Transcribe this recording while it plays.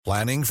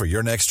Planning for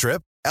your next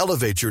trip?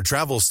 Elevate your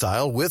travel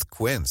style with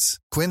Quince.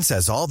 Quince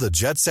has all the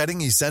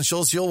jet-setting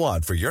essentials you'll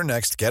want for your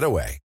next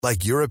getaway,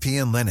 like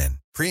European linen,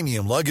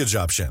 premium luggage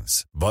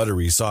options,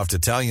 buttery soft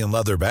Italian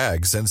leather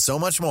bags, and so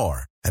much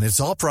more. And it's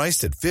all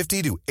priced at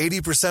 50 to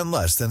 80%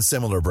 less than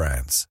similar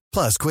brands.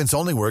 Plus, Quince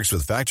only works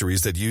with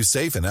factories that use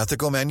safe and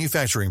ethical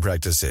manufacturing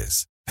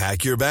practices.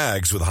 Pack your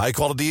bags with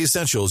high-quality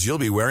essentials you'll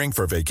be wearing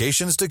for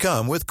vacations to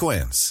come with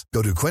Quince.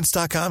 Go to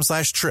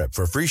quince.com/trip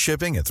for free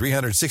shipping and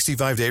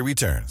 365-day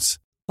returns.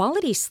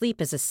 Quality sleep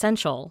is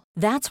essential.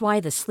 That's why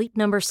the Sleep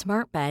Number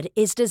Smart Bed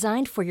is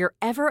designed for your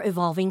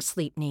ever-evolving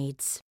sleep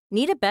needs.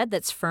 Need a bed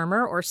that's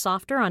firmer or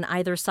softer on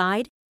either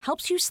side?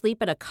 Helps you sleep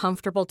at a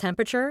comfortable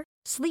temperature?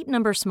 Sleep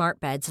Number Smart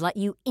Beds let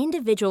you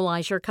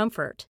individualize your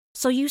comfort,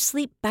 so you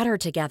sleep better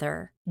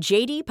together.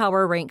 J.D.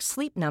 Power ranks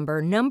Sleep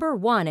Number number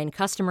 1 in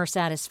customer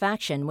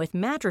satisfaction with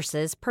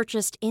mattresses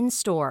purchased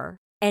in-store.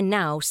 And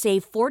now,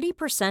 save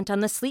 40%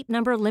 on the Sleep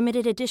Number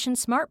Limited Edition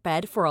Smart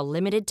Bed for a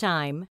limited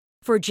time.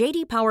 For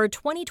J.D. Power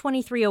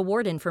 2023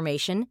 award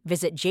information,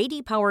 visit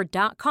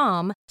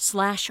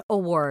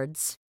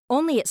jdpower.com/awards.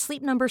 Only at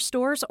Sleep Number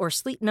stores or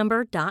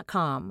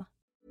sleepnumber.com.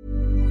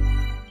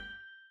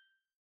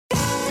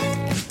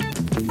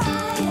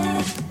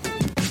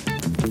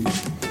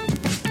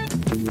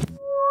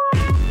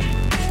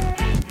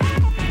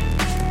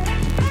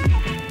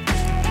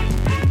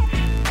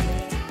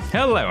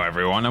 Hello,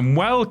 everyone, and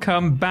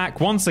welcome back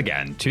once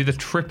again to the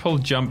Triple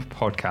Jump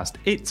podcast.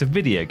 It's a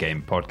video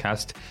game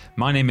podcast.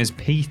 My name is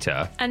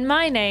Peter. And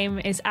my name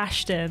is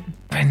Ashton.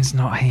 Ben's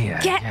not here.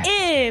 Get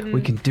in!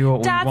 We can do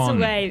what Dad's we want.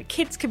 Dad's away.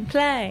 Kids can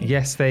play.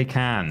 Yes, they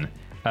can.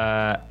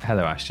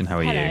 Hello, Ashton. How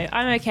are you? Hello.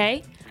 I'm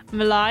okay. I'm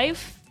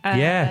alive.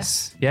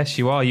 Yes,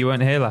 you are. You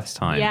weren't here last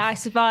time. Yeah, I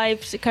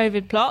survived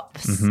COVID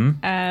plops.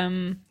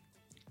 Mm-hmm.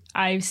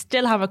 I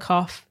still have a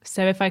cough,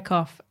 so if I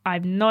cough,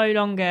 I'm no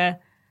longer...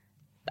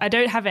 I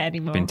don't have it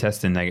anymore. Been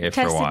testing negative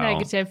for a while. Tested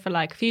negative for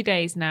like a few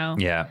days now.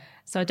 Yeah.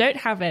 So I don't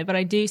have it, but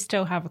I do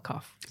still have a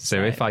cough.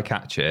 So if I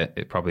catch it,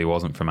 it probably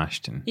wasn't from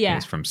Ashton. Yeah.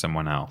 It's from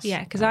someone else.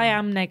 Yeah, because I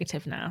am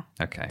negative now.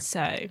 Okay.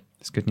 So.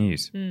 It's good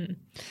news.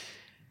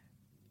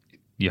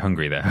 You're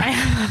hungry though. I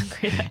am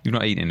hungry though. You've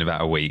not eaten in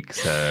about a week,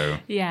 so.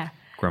 Yeah.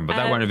 Grumble.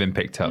 That won't have been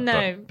picked up. No.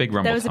 But big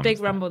rumble. There was a big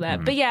rumble there.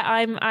 But yeah,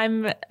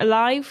 I'm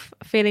alive,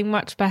 feeling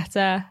much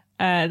better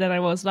than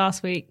I was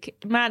last week.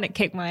 Man, it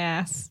kicked my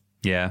ass.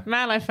 Yeah.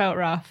 Man, I felt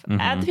rough.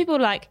 And people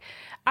like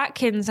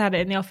Atkins had it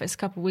in the office a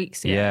couple of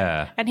weeks ago.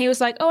 Yeah. And he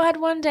was like, I had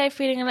one day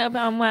feeling a little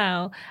bit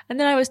unwell. And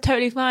then I was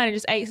totally fine and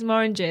just ate some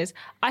oranges.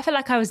 I felt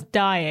like I was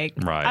dying.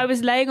 Right. I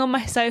was laying on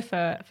my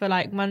sofa for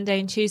like Monday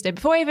and Tuesday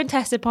before I even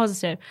tested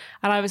positive.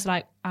 And I was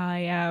like, I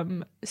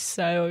am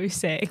so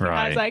sick. Right.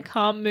 I was like,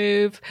 can't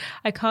move.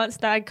 I can't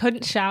stand. I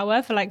couldn't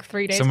shower for like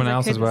 3 days. Someone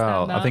else as couldn't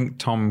well. stand up. I think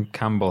Tom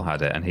Campbell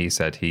had it, and he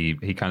said he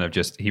kind of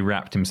just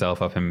wrapped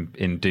himself up in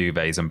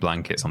duvets and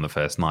blankets on the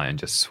first night and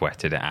just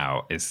sweated it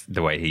out. Is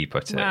the way he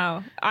put it.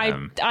 Wow.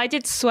 I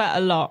did sweat a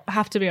lot, I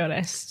have to be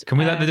honest. Can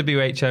we let the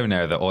WHO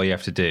know that all you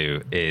have to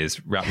do is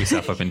wrap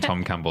yourself up in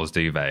Tom Campbell's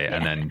duvet,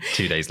 and then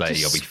 2 days later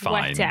Just you'll be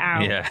fine. Sweat it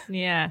out.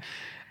 Yeah.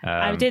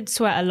 I did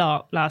sweat a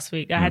lot last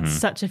week. I had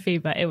such a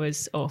fever. It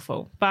was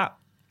awful. But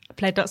I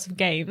played lots of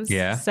games.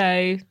 Yeah. So,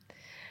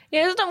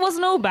 yeah, it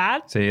wasn't all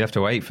bad. So you have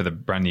to wait for the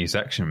brand new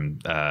section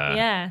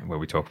where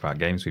we talk about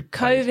games we've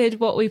played. COVID,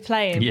 what we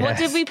playing. Yes. What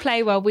did we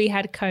play while we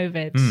had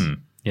COVID?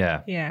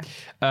 Yeah. Yeah.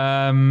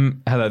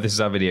 Hello, this is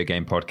our video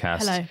game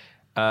podcast.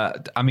 Hello.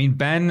 I mean,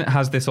 Ben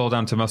has this all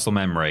down to muscle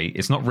memory.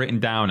 It's not written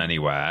down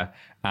anywhere.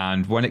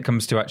 And when it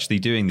comes to actually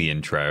doing the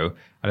intro,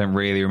 I don't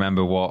really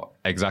remember what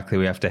exactly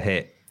we have to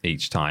hit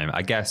each time.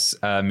 I guess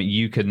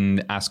you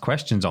can ask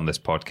questions on this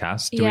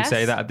podcast. Do we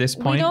say that at this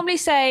point? We normally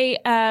say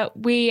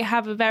we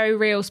have a very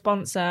real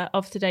sponsor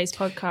of today's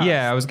podcast.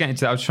 Yeah, I was getting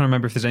to that. I was trying to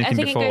remember if there's anything I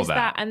think before it goes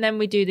that, and then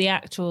we do the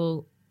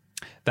actual...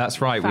 That's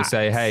right. facts. We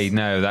say, hey,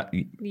 no, that...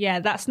 Yeah,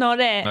 that's not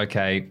it.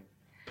 Okay.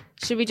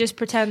 Should we just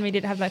pretend we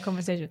didn't have that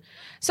conversation?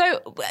 So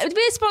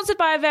we're sponsored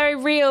by a very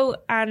real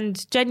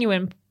and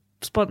genuine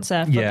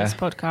sponsor for this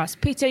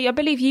podcast. Peter, I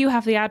believe you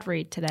have the ad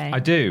read today. I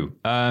do.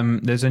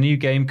 There's a new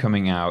game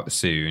coming out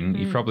soon.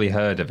 You've probably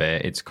heard of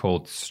it. It's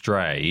called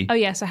Stray. Oh,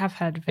 yes, I have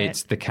heard of it.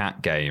 It's the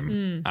cat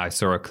game. I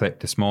saw a clip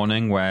this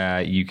morning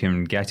where you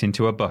can get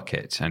into a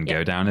bucket and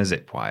go down a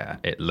zip wire.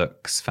 It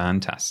looks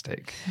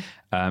fantastic.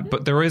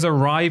 But there is a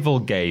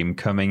rival game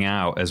coming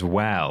out as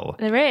well.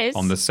 There is?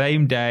 On the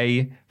same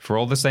day, for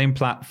all the same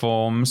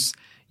platforms.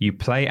 You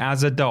play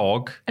as a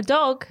dog. A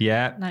dog?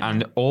 Yeah. Nightmare.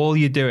 And all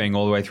you're doing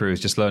all the way through is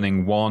just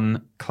learning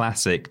one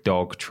classic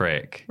dog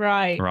trick.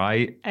 Right.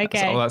 Right? Okay.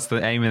 So that's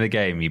the aim of the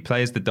game. You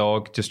play as the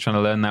dog, just trying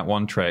to learn that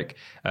one trick.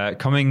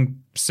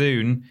 Coming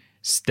soon,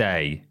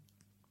 Stay.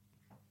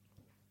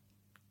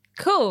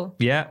 Cool.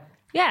 Yeah.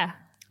 Yeah.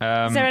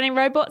 Is there any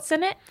robots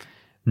in it?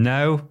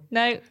 No.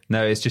 No.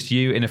 No, it's just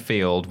you in a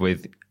field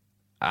with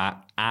a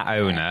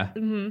owner,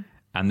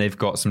 and they've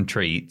got some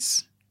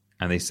treats,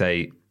 and they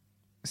say,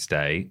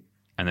 stay.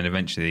 And then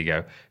eventually you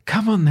go,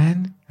 come on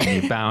then.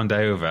 And you bound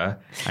over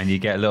and you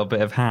get a little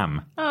bit of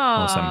ham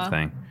or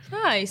something.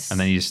 Nice. And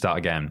then you just start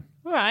again.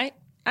 All right.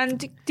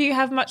 And do you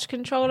have much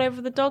control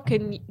over the dog?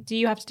 And do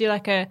you have to do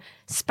like a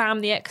spam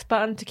the X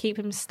button to keep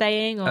him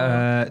staying?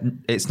 Or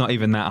it's not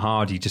even that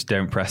hard. You just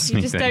don't press anything.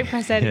 You just don't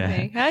press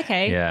anything. Yeah.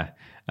 Okay. Yeah.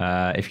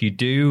 If you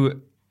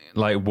do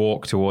like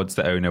walk towards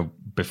the owner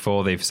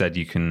before they've said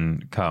you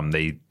can come,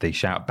 they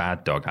shout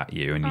 "bad dog" at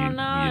you, and you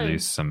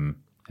lose some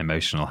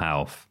emotional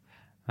health.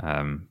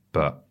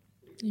 But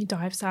you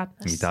die of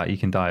sadness. You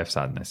can die of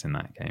sadness in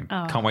that game.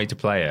 Oh. Can't wait to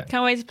play it.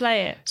 Can't wait to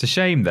play it. It's a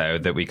shame though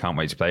that we can't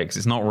wait to play it because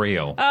it's not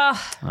real. Oh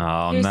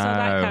who saw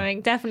that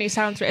coming? Definitely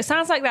sounds real. It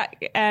sounds like that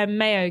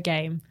Mayo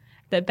game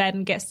that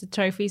Ben gets the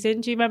trophies in.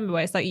 Do you remember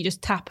where it's like you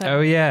just tap a bit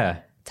of mayo?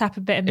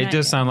 It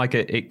does sound like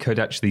it could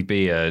actually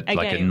be a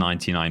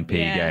 99p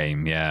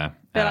game. Yeah.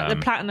 But like the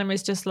platinum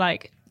is just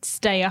like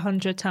stay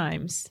 100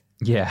 times.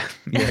 Yeah,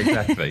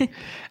 exactly.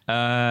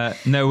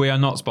 No, we are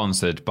not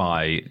sponsored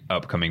by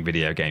upcoming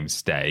video game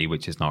Stay,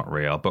 which is not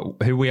real.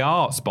 But who we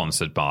are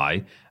sponsored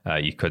by,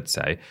 you could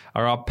say,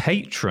 are our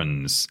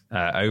patrons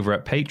over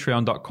at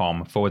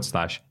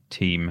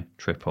patreon.com/Team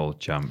Triple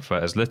Jump. For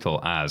as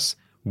little as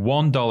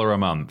 $1 a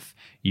month,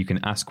 you can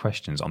ask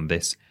questions on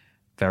this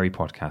very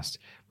podcast.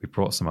 We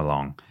brought some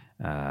along.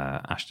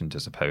 Ashton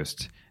does a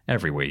post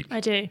every week. I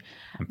do.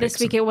 This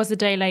week it was a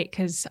day late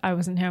because I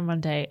wasn't here on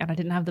Monday and I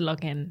didn't have the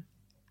login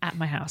at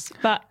my house,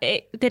 but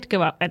it did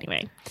go up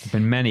anyway. There have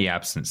been many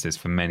absences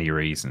for many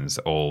reasons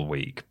all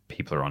week.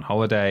 People are on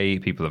holiday.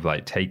 People have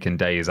like taken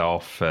days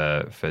off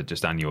for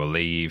just annual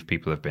leave.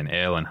 People have been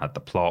ill and had the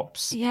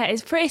plops. Yeah,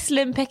 it's pretty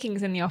slim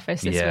pickings in the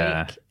office this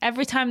week.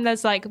 Every time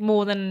there's like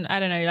more than, I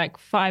don't know, like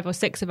 5 or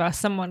 6 of us,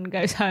 someone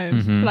goes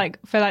home,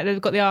 like feel like they've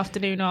got the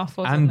afternoon off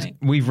or something.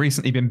 And we've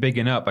recently been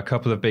bigging up a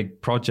couple of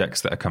big projects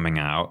that are coming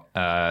out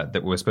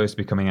that were supposed to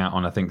be coming out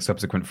on, I think,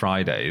 subsequent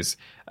Fridays.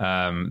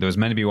 There was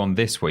meant to be one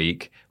this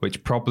week,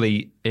 which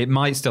probably, it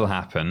might still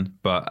happen,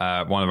 but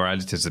one of our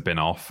editors has been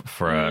off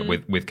for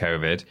with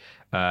COVID.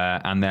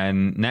 And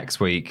then next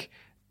week,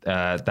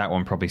 that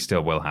one probably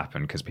still will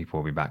happen because people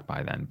will be back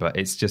by then. But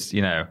it's just,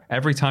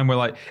 every time we're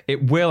like,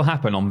 it will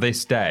happen on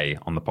this day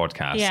on the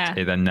podcast.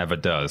 It then never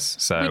does.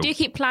 So we do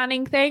keep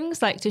planning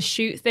things, like to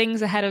shoot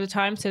things ahead of the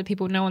time so that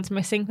people no one's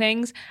missing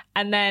things.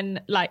 And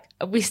then like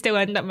we still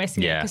end up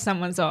missing it because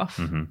someone's off.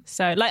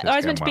 So like I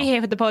was meant to be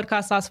here for the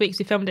podcast last week because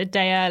we filmed it a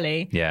day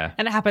early. Yeah.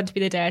 And it happened to be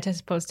the day I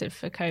tested positive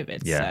for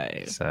COVID.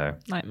 Yeah. So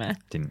nightmare.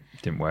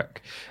 Didn't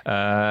work.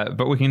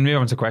 But we can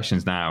move on to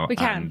questions now. We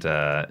can.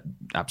 And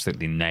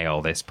absolutely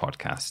nail this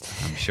podcast,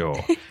 I'm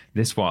sure.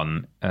 This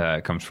one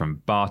comes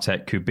from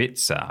Bartek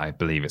Kubica, I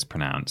believe it's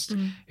pronounced,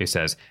 who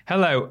says,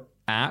 "Hello,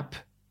 app."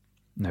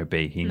 No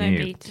B, he knew. No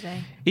B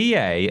today.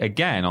 EA,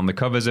 again, on the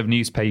covers of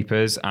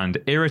newspapers and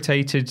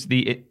irritated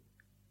the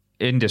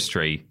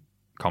industry,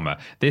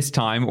 this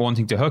time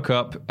wanting to hook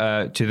up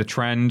to the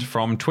trend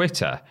from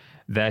Twitter.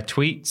 Their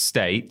tweet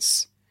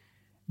states,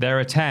 "There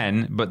are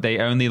 10, but they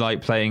only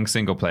like playing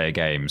single-player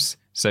games."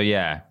 So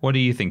yeah, what do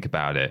you think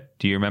about it?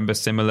 Do you remember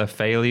similar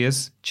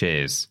failures?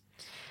 Cheers.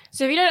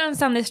 So if you don't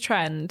understand this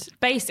trend,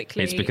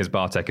 basically... It's because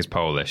Bartek is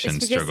Polish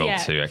and struggled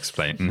to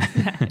explain.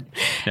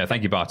 No,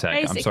 thank you, Bartek.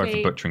 Basically, I'm sorry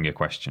for butchering your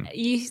question.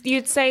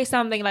 You'd say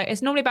something like,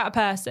 it's normally about a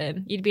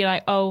person. You'd be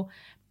like, oh,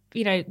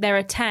 there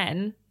are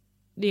 10,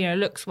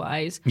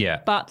 looks-wise.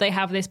 Yeah. But they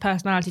have this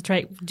personality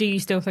trait. Do you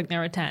still think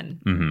there are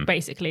 10?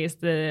 Basically is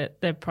the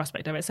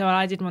prospect of it. So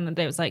I did one that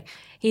was like,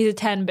 he's a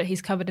 10, but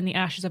he's covered in the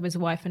ashes of his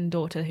wife and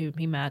daughter whom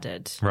he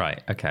murdered.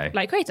 Right, okay.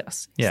 Like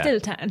Kratos. Yeah. Still a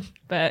 10,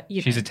 but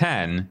She's a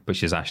 10, but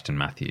she's Ashton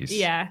Matthews.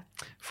 Yeah.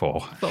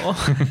 4. So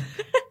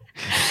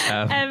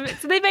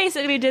they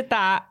basically did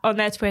that on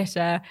their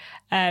Twitter,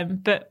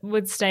 but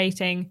with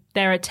stating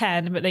there are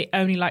 10, but they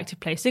only like to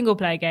play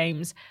single-player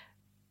games.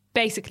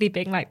 Basically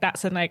being like,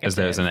 that's a negative. As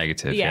though it's a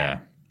negative,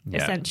 yeah.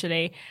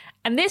 Essentially.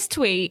 And this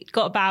tweet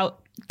got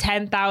about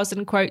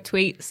 10,000 quote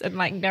tweets and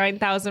like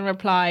 9,000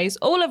 replies,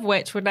 all of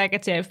which were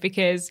negative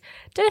because,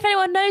 I don't know if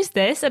anyone knows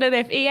this, I don't know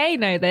if EA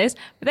know this,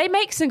 but they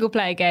make single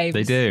player games.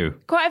 They do.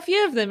 Quite a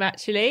few of them,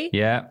 actually.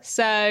 Yeah.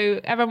 So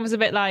everyone was a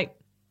bit like,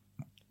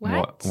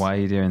 what? Why are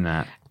you doing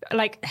that?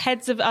 Like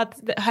heads of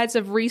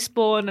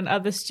Respawn and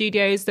other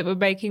studios that were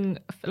making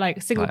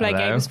like single player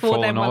games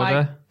for them were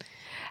like...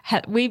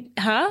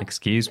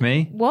 Excuse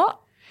me? What?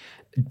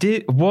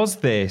 Was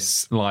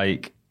this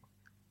like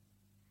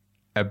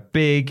a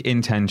big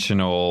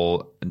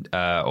intentional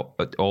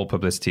all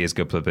publicity is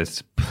good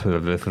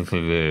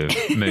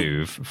publicity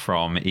move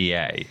from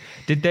EA?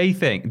 Did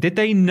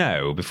they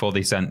know before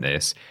they sent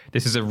this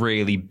is a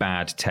really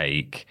bad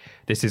take?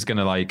 This is going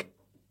to like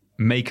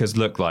make us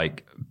look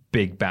like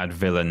big bad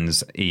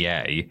villains,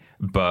 EA,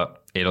 but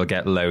it'll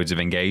get loads of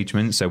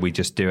engagement, so we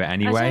just do it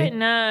anyway? I don't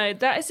know.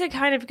 That is a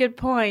kind of good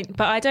point,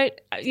 but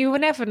you will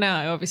never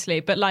know, obviously.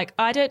 But like,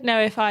 I don't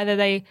know if either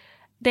they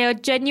are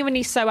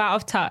genuinely so out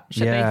of touch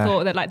that they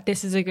thought that like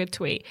this is a good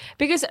tweet.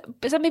 Because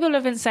some people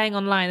have been saying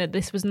online that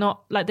this was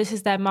not like, this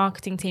is their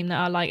marketing team that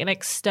are like an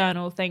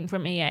external thing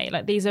from EA.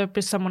 Like these are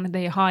just someone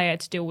they hire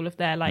to do all of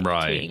their like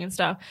tweeting and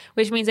stuff,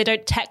 which means they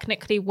don't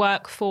technically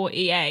work for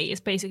EA. Is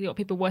basically what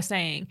people were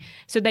saying.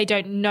 So they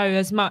don't know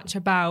as much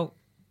about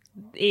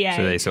EA.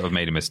 So they sort of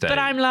made a mistake. But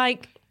I'm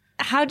like,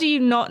 how do you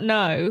not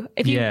know?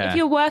 If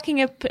you're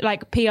working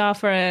like PR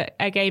for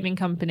a gaming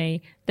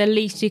company, the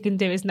least you can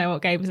do is know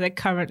what games they're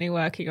currently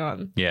working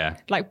on. Yeah.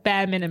 Like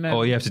bare minimum.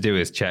 All you have to do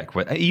is check.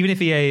 Even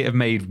if EA have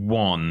made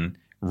one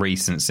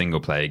recent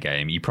single-player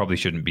game, you probably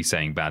shouldn't be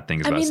saying bad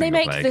things about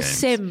single-player games. They make The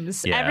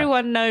Sims. Yeah.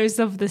 Everyone knows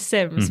of The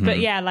Sims. But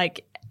yeah,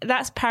 like,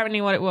 that's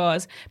apparently what it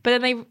was.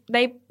 But then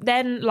they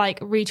then like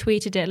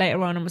retweeted it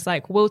later on and was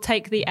like, we'll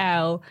take the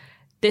L.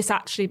 This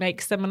actually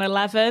makes them an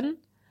 11.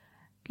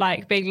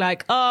 Like being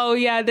like, oh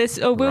yeah, we'll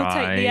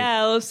take the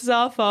L. This is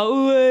our fault.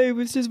 Oh, it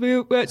was just we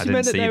actually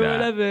meant that they were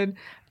 11.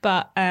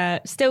 But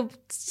still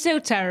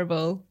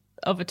terrible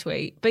of a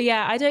tweet. But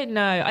yeah, I don't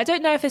know. I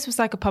don't know if this was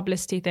like a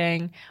publicity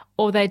thing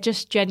or they're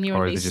just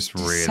genuinely really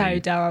so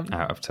dumb,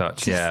 out of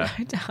touch. Yeah,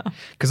 so dumb.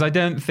 Because I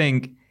don't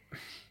think,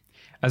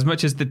 as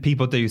much as the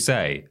people do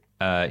say,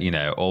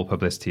 all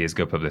publicity is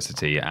good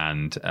publicity,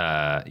 and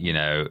as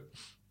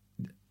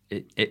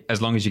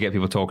long as you get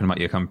people talking about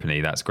your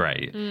company, that's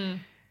great.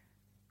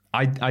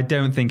 I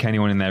don't think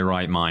anyone in their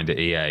right mind at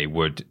EA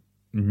would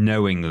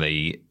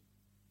knowingly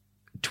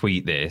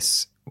tweet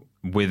this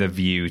with a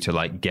view to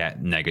like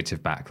get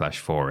negative backlash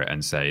for it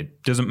and say,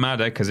 doesn't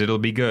matter because it'll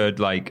be good.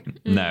 Like,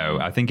 no,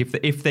 I think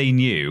if they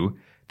knew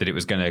that it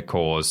was going to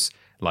cause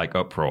like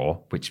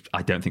uproar, which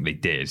I don't think they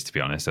did, to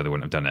be honest, so they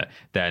wouldn't have done it,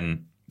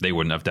 then they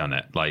wouldn't have done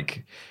it.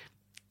 Like,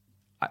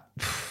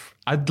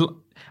 I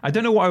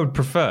don't know what I would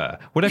prefer.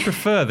 Would I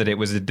prefer that it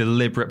was a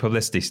deliberate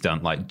publicity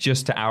stunt, like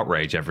just to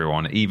outrage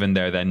everyone, even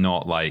though they're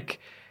not like,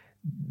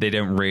 they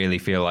don't really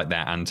feel like they're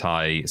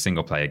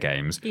anti-single player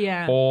games?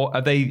 Yeah. Or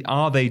are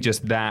they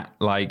just that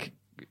like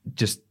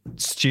just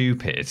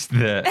stupid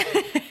that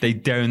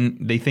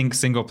they think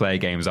single player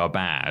games are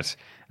bad?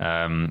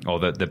 Or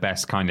that the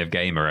best kind of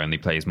gamer only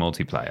plays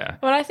multiplayer.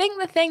 Well, I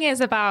think the thing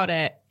is about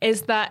it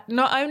is that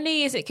not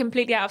only is it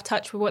completely out of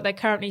touch with what they're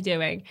currently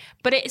doing,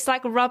 but it's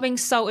like rubbing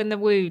salt in the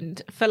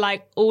wound for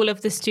like all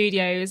of the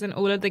studios and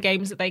all of the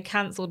games that they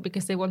cancelled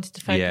because they wanted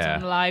to focus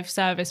on live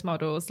service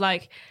models.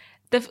 Like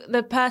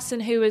the person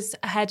who was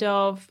head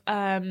of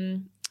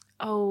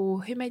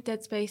who made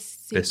Dead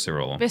Space?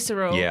 Visceral.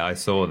 Yeah, I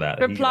saw that.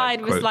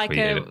 Replied like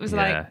you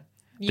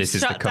this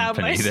shut down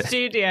my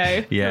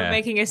studio for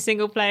making a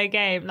single player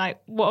game. Like,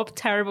 what a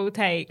terrible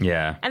take.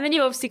 Yeah. And then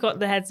you obviously got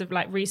the heads of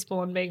like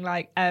Respawn being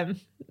like,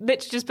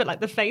 literally just put like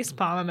the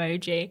facepalm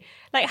emoji.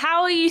 Like,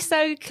 how are you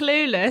so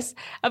clueless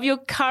of your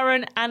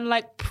current and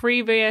like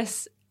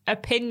previous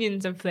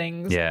opinions of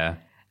things? Yeah.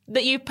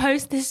 That you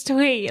post this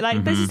tweet.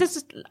 Like, this is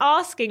just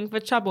asking for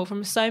trouble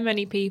from so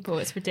many people.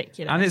 It's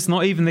ridiculous. And it's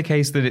not even the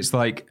case that it's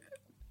like,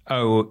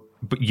 oh,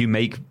 but you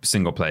make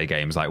single player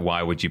games, like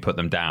why would you put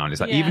them down? It's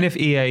like, even if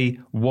EA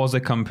was a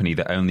company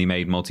that only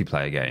made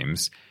multiplayer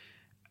games,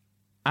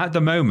 at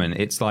the moment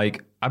it's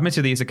like,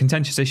 admittedly it's a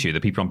contentious issue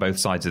that people on both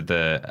sides of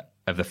the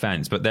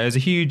fence, but there's a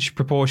huge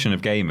proportion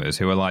of gamers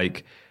who are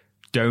like,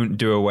 don't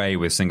do away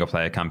with single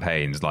player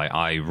campaigns. Like,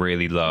 I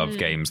really love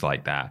games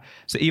like that.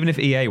 So even if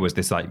EA was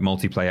this like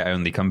multiplayer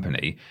only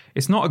company,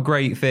 it's not a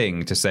great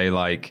thing to say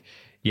like,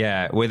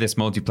 yeah, we're this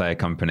multiplayer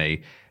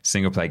company,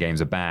 single player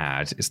games are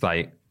bad. It's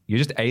like, you're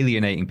just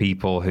alienating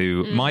people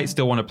who might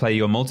still want to play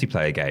your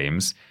multiplayer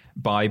games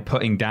by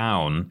putting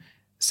down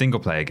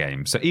single player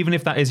games. So even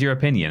if that is your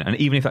opinion and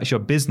even if that's your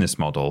business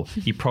model,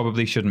 you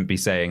probably shouldn't be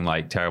saying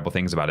like terrible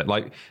things about it.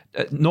 Like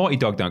Naughty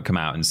Dog don't come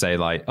out and say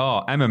like,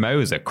 oh,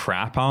 MMOs are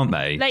crap, aren't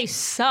they? They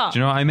suck. Do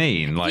you know what I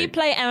mean? If you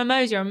play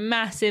MMOs, you're a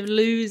massive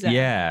loser.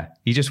 Yeah,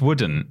 you just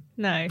wouldn't.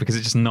 No. Because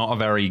it's just not a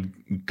very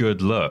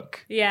good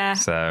look. Yeah.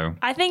 So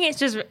I think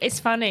it's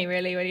funny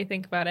really when you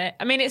think about it.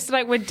 I mean, it's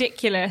like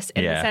ridiculous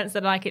in the sense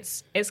that like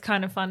it's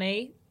kind of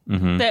funny.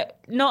 That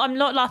I'm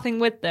not laughing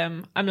with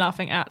them, I'm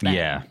laughing at them.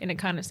 Yeah. In a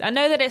kind of, I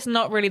know that it's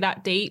not really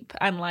that deep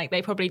and like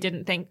they probably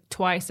didn't think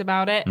twice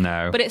about it.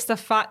 No. But it's the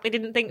fact they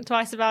didn't think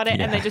twice about it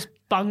and they just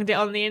bunged it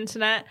on the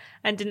internet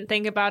and didn't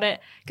think about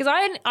it. Because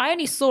I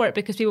only saw it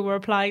because people were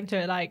replying to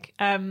it like,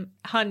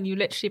 hun, you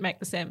literally make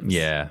The Sims.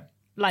 Yeah.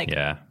 Like,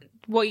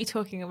 what are you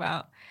talking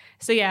about?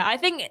 So yeah, I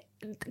think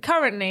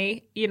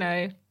currently,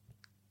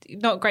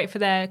 not great for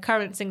their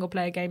current single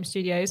player game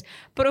studios,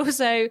 but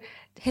also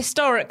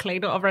historically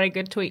not a very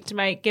good tweet to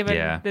make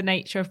given the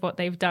nature of what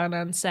they've done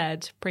and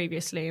said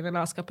previously in the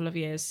last couple of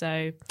years.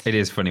 So it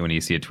is funny when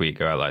you see a tweet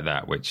go out like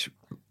that, which,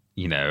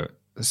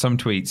 some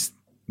tweets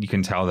you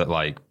can tell that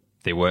like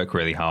they work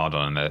really hard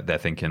on and they're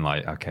thinking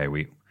like, okay,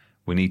 we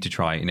need to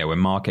try, we're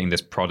marketing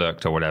this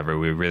product or whatever,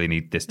 we really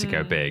need this to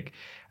go big.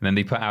 And then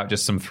they put out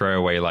just some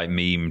throwaway like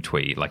meme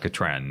tweet, like a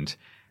trend.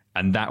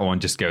 And that one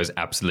just goes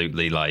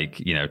absolutely like,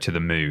 to the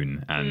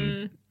moon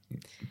and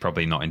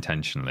probably not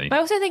intentionally. But I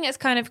also think it's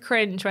kind of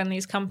cringe when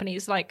these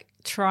companies like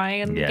try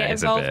and Yeah, get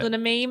it's a involved bit. in a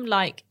meme.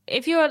 Like,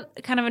 if you're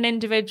kind of an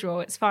individual,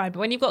 it's fine. But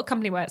when you've got a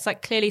company where it's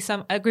like clearly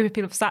a group of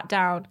people have sat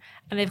down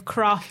and they've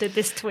crafted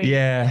this tweet.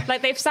 Yeah.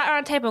 Like, they've sat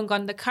around a table and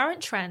gone, the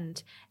current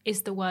trend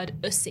is the word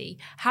ussy.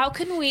 How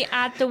can we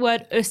add the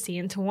word ussy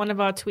into one of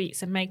our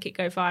tweets and make it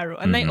go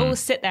viral? And they all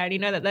sit there, and you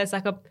know that there's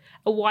like a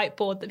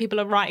whiteboard that people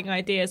are writing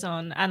ideas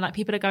on, and like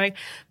people are going,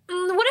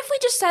 what if we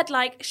just said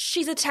like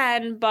she's a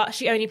 10 but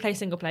she only plays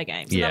single player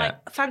games? And Yeah. they're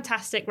like,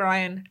 fantastic,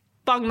 Ryan.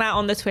 Bung that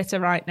on the Twitter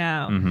right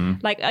now.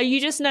 Like,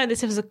 you just know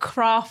this was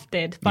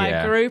crafted by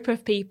Yeah. a group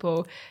of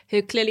people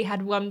who clearly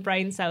had one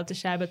brain cell to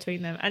share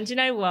between them. And you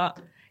know what?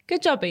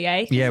 Good job,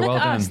 EA. Yeah, Look well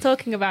at us done.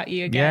 talking about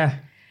you again. Yeah.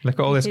 Look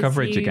at all this Because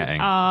coverage you're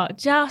getting. are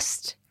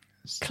just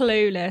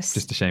clueless.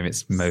 Just a shame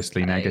it's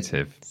mostly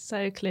negative.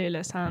 So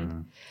clueless, huh?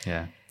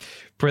 Yeah.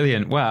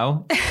 Brilliant.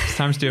 Well, it's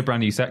time to do a brand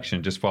new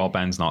section just while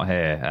Ben's not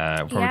here.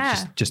 Probably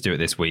Yeah. just do it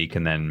this week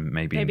and then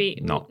maybe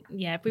not.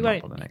 Yeah, we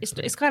not for won't. the next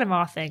It's kind of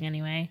our thing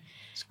anyway.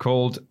 It's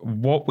called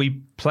What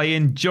We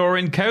Playing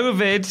During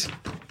COVID.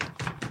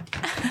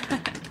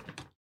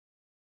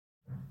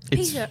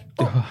 Peter,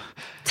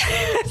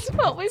 that's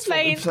what we're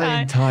playing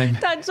time.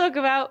 Don't talk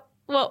about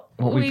what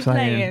we we playing.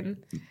 playing.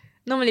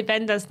 Normally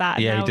Ben does that.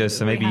 Yeah, now he does.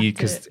 So we maybe have you, to-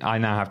 because I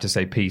now have to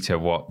say, Peter,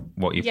 what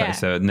you play. Yeah.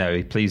 So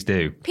no, please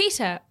do.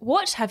 Peter,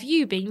 what have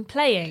you been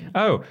playing?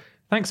 Oh,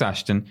 thanks,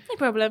 Ashton. No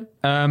problem.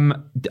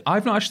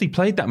 I've not actually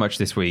played that much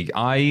this week.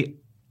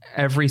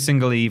 Every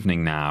single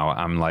evening now,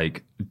 I'm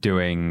like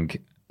doing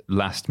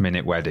last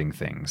minute wedding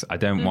things. I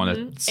don't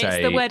want to say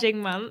It's the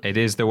wedding month. It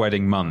is the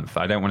wedding month.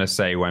 I don't want to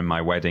say when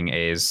my wedding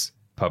is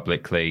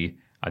publicly.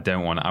 I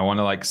want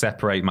to like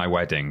separate my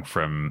wedding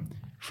from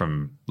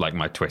like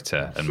my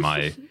Twitter and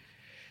my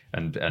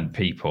and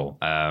people.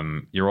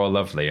 You're all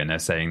lovely and they're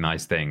saying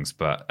nice things,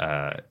 but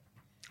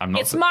I'm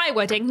not. It's my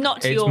wedding, not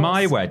It's yours.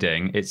 my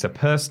wedding. It's a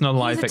personal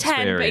life He's a 10,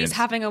 experience. but he's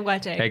having a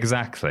wedding.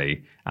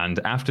 Exactly. And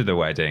after the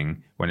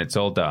wedding, when it's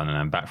all done and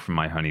I'm back from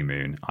my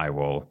honeymoon, I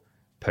will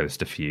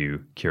post a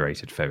few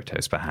curated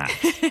photos perhaps.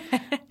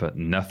 But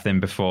nothing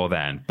before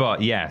then.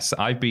 But yes,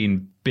 I've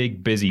been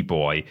big busy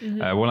boy.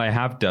 What I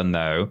have done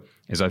though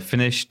is I've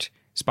finished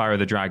Spyro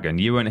the Dragon.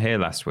 You weren't here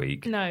last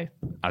week, No.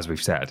 as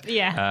we've said.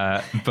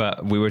 Yeah.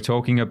 But we were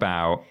talking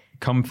about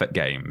comfort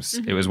games.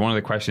 It was one of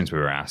the questions we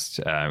were asked.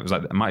 It was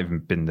like, it might have even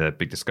been the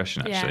big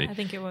discussion actually. Yeah, I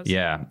think it was.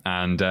 Yeah.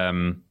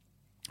 And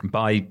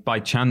by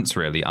chance,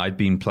 really, I'd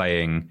been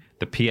playing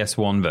the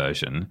PS1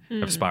 version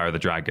of Spyro the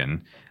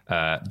Dragon.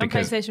 On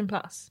Because PlayStation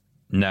Plus.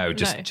 no,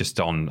 just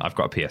on. I've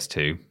got a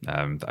PS2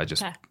 that I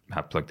just Okay.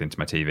 have plugged into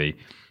my TV.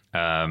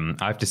 I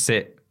have to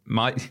sit.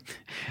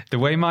 The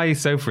way my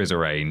sofa is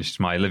arranged,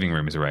 my living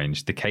room is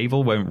arranged, the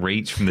cable won't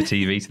reach from the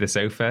TV to the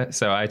sofa,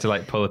 so I had to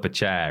like pull up a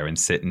chair and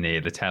sit near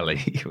the telly,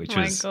 which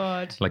My was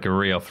God. like a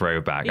real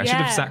throwback. I should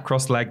have Yeah. sat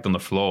cross-legged on the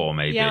floor,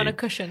 maybe. Yeah, on a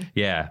cushion.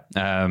 Yeah.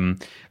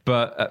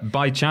 But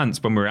by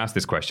chance, when we were asked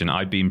this question,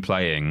 I'd been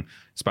playing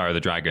Spyro the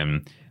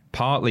Dragon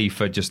partly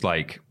for just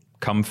like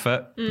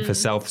comfort, for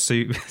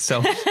self-soothing.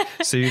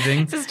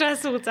 It's a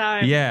stressful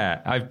time.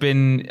 Yeah, I've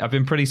been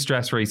pretty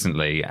stressed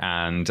recently,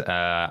 and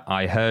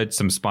I heard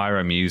some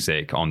Spyro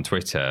music on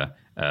Twitter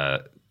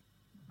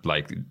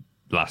like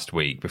last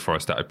week before I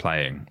started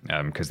playing,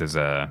 because there's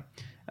a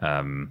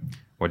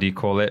what do you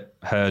call it?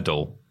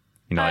 Hurdle,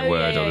 like Oh,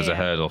 Wordle. yeah, There's a yeah.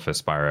 hurdle for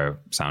Spyro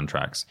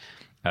soundtracks.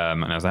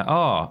 And I was like,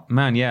 oh,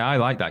 man, yeah, I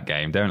like that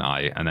game, don't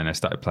I? And then I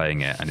started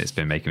playing it, and it's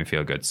been making me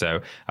feel good. So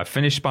I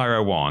finished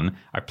Spyro 1.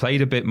 I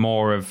played a bit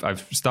more of...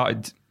 I've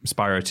started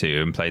Spyro 2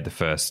 and played the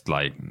first,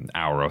 like,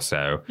 hour or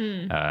so.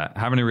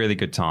 Having a really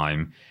good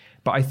time.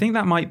 But I think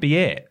that might be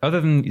it. Other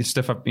than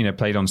stuff I've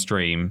played on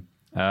stream,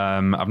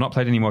 I've not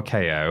played any more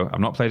KO. I've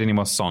not played any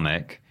more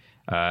Sonic.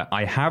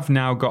 I have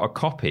now got a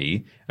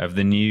copy of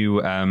the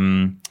new...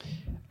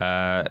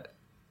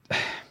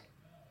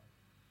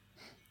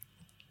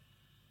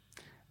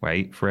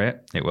 wait for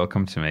it. It will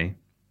come to me.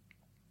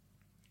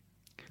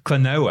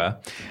 Klonoa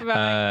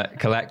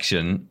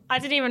collection. I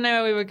didn't even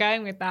know where we were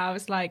going with that. I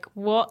was like,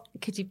 what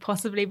could you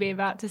possibly be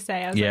about to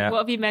say? I was Yeah. like, what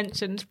have you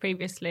mentioned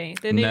previously?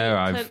 The new No,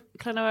 I've-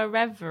 Klonoa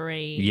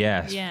Reverie.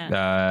 Yes.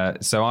 Yeah.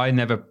 So I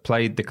never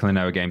played the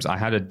Klonoa games. I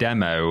had a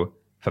demo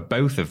for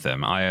both of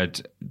them. I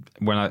had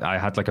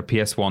like a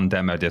PS1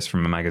 demo disc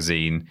from a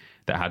magazine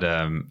that had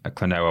a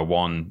Klonoa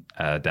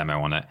 1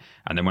 demo on it.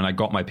 And then when I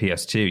got my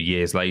PS2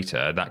 years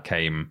later, that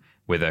came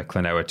with a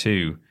Klonoa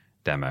 2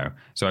 demo.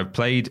 So I've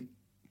played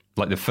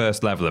like the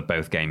first level of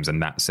both games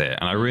and that's it.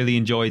 And I really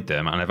enjoyed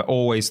them. And I've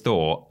always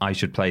thought I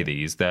should play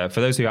these. For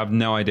those who have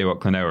no idea what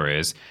Klonoa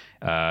is,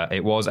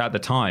 it was at the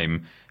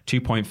time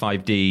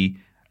 2.5D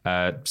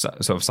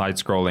sort of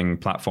side-scrolling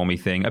platformy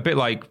thing, a bit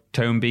like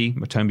Tomb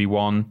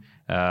 1,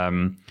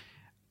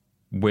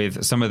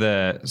 with some of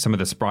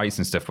the sprites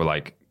and stuff were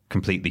like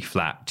completely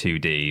flat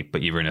 2D,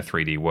 but you were in a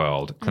 3D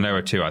world.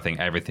 Klonoa 2, I think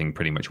everything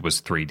pretty much was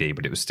 3D,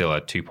 but it was still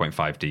a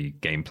 2.5D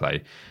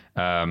gameplay.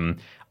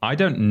 I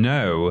don't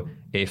know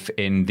if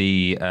in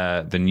the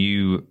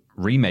new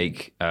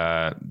remake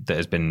that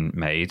has been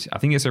made, I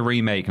think it's a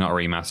remake, not a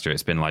remaster.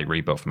 It's been like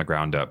rebuilt from the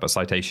ground up, but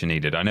citation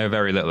needed. I know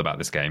very little about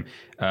this game.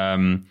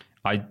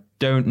 I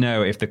don't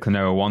know if the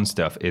Klonoa 1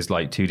 stuff is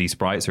like 2D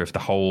sprites or if the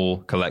whole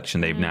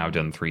collection they've now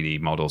done 3D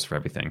models for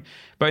everything.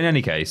 But in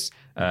any case,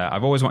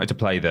 I've always wanted to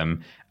play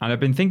them, and I've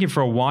been thinking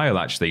for a while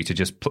actually to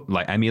just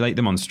emulate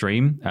them on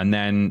stream. And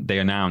then they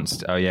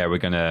announced, oh yeah, we're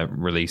going to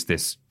release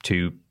this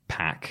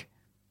two-pack,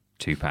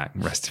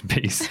 rest in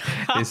peace.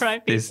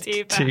 This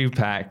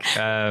two-pack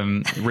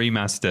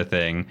remaster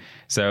thing.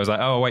 So I was like,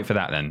 oh, I'll wait for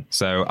that then.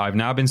 So I've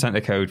now been sent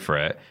a code for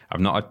it.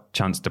 I've not a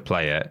chance to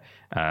play it,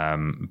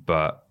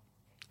 but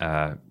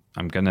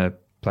I'm going to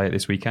play it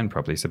this weekend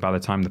probably. So by the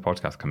time the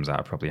podcast comes out,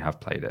 I probably have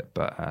played it.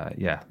 But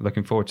yeah,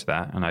 looking forward to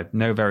that. And I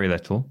know very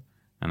little,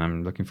 and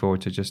I'm looking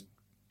forward to just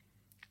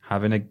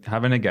having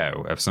a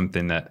go of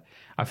something that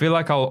I feel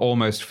like I'll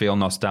almost feel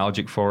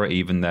nostalgic for it,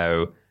 even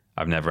though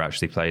I've never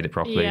actually played it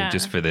properly,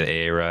 just for the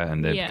era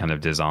and the kind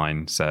of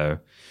design. So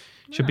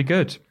it should be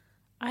good.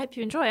 I hope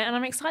you enjoy it, and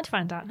I'm excited to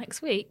find out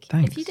next week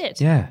Thanks. if you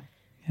did. Yeah.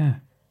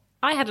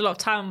 I had a lot of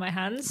time on my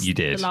hands. You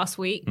did. The last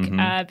week,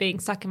 being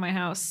stuck in my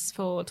house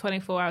for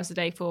 24 hours a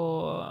day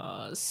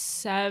for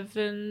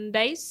 7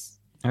 days.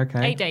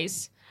 Okay. 8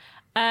 days.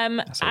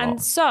 That's a lot.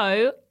 And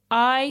so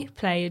I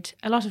played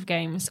a lot of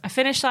games. I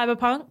finished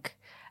Cyberpunk.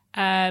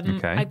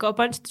 I got a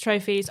bunch of the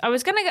trophies. I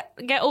was going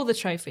to get all the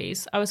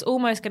trophies. I was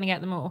almost going to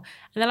get them all.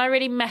 And then I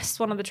really messed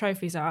one of the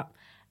trophies up.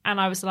 And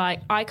I was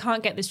like, I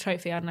can't get this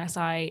trophy unless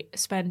I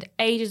spend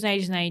ages and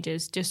ages and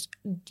ages just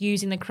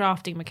using the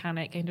crafting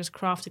mechanic and just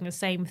crafting the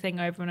same thing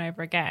over and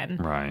over again.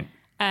 Right.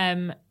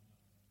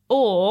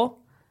 Or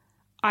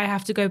I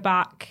have to go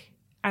back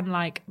and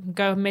like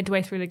go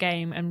midway through the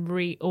game and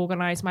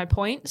reorganize my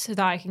points so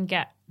that I can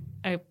get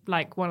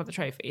one of the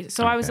trophies.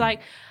 So I was like,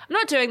 I'm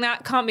not doing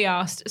that, can't be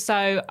asked.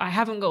 So I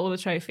haven't got all the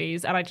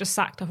trophies, and I just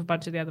sacked off a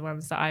bunch of the other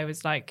ones that I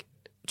was like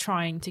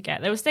trying to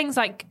get. There was things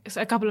like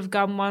a couple of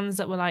gun ones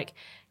that were like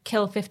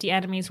kill 50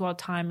 enemies while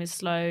time is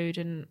slowed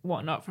and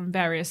whatnot from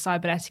various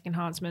cybernetic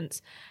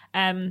enhancements.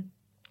 But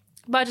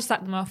I just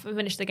sacked them off and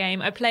finished the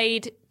game. I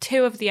played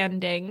 2 of the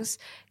endings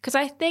because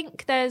I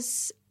think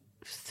there's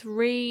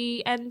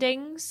 3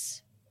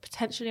 endings,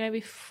 potentially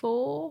maybe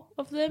 4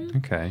 of them.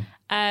 Okay.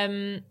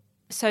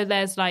 So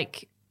there's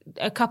like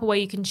a couple where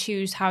you can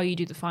choose how you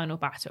do the final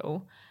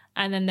battle,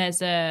 and then there's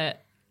the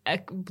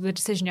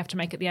decision you have to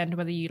make at the end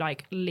whether you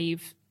like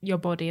leave your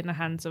body in the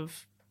hands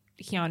of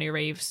Keanu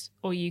Reeves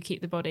or you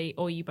keep the body,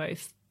 or you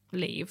both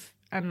leave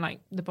and like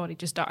the body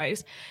just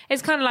dies.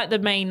 It's kind of like the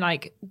main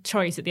like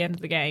choice at the end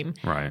of the game.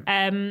 Right.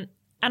 And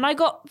I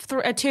got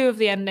 2 of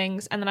the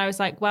endings, and then I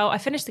was like, well, I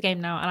finished the game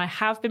now, and I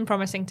have been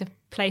promising to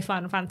play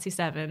Final Fantasy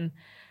VII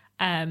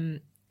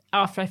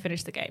after I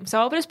finish the game.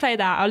 So I'll just play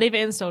that. I'll leave it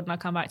installed and I'll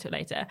come back to it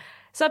later.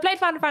 So I played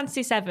Final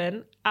Fantasy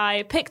VII.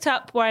 I picked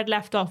up where I'd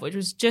left off, which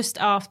was just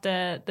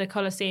after the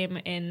Colosseum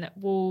in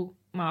Wall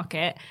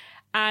Market.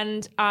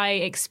 And I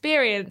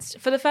experienced,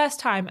 for the first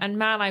time, and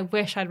man, I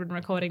wish I'd been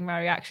recording my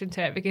reaction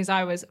to it because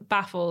I was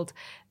baffled,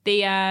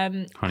 the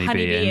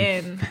Honeybee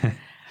Inn.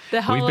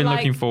 The whole, we've been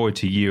looking forward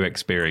to you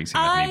experiencing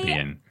the Honeybee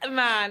Inn.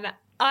 Man,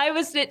 I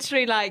was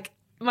literally like,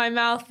 my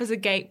mouth was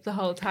agape the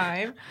whole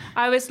time.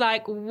 I was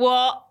like,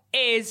 what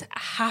is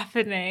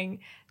happening?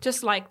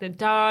 Just like the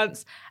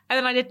dance. And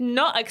then I did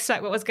not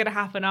expect what was going to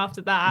happen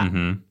after that.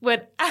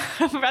 When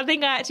I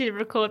think I actually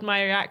recorded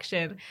my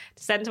reaction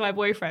to send to my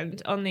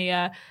boyfriend on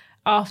the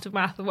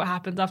aftermath of what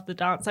happens after the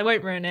dance. I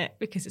won't ruin it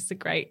because it's a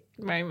great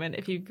moment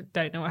if you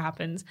don't know what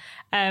happens.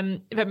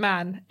 But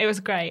man, it was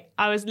great.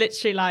 I was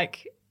literally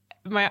like,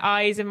 my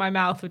eyes and my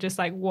mouth were just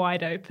like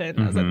wide open.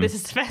 I was like, this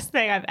is the best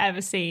thing I've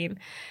ever seen.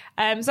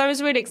 So I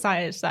was really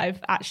excited that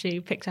I've actually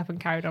picked up and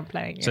carried on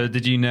playing it. So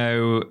did you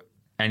know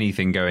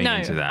anything going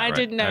into that? No, I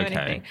didn't know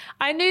anything.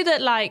 I knew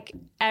that like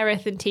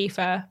Aerith and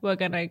Tifa were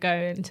going to go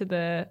into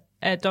the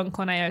Don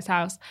Corneo's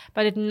house,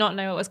 but I did not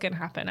know what was going to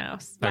happen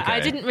else. Like,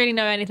 I didn't really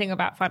know anything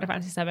about Final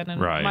Fantasy VII,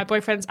 and my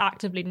boyfriend's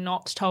actively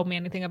not told me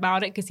anything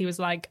about it because he was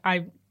like,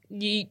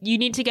 you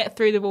need to get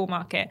through the Wall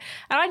Market.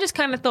 And I just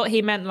kind of thought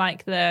he meant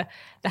like the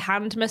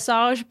hand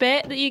massage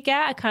bit that you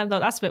get. I kind of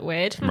thought that's a bit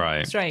weird.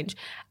 Right. Strange.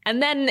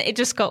 And then it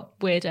just got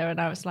weirder and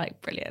I was like,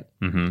 brilliant.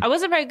 I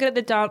wasn't very good at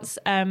the dance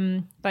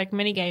like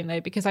mini game though,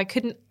 because I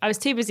was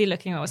too busy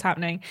looking at what was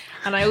happening.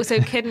 And I also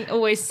couldn't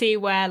always see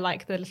where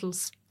like the little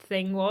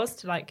thing was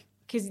to like,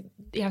 because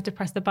you have to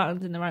press the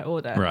buttons in the right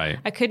order. Right.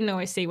 I couldn't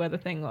always see where the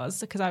thing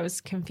was because I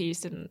was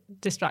confused and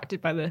distracted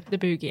by the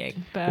boogieing.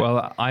 But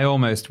well, I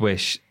almost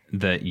wish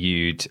that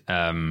you'd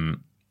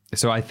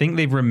so I think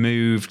they've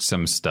removed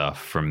some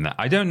stuff from that.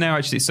 I don't know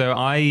actually. So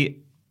I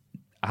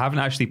haven't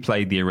actually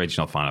played the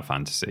original Final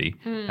Fantasy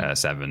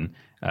VII,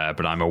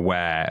 but I'm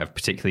aware of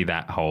particularly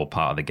that whole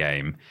part of the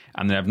game,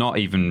 and then I've not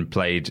even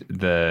played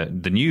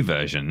the new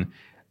version.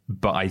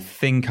 But I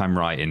think I'm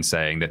right in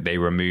saying that they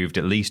removed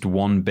at least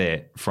one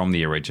bit from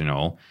the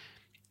original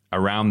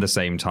around the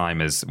same time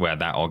as where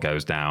that all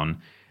goes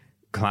down.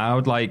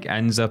 Cloud like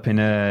ends up in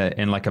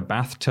like a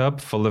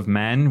bathtub full of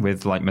men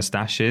with like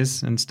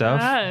mustaches and stuff.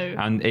 Oh.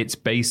 And it's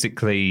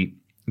basically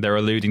they're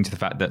alluding to the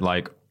fact that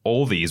like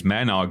all these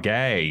men are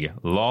gay.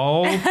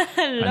 Lol.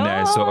 And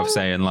they're sort of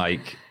saying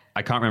like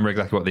I can't remember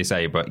exactly what they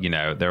say, but, you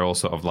know, they're all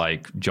sort of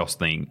like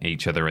jostling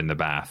each other in the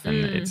bath,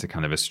 and it's a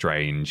kind of a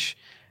strange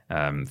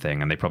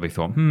thing. And they probably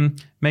thought,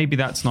 maybe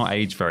that's not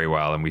aged very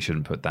well, and we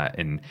shouldn't put that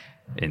in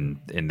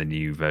the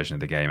new version of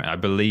the game. I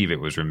believe it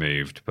was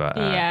removed, but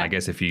I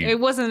guess if you... It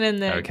wasn't in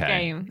the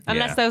game,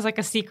 unless there was like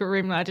a secret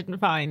room that I didn't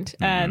find.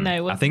 No,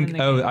 it wasn't.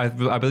 I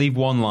think, I believe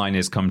one line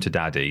is "come to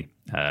daddy,"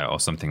 or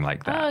something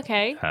like that. Oh,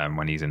 okay.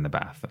 When he's in the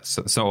bath.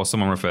 So or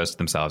someone refers to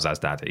themselves as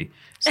daddy.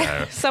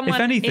 So Someone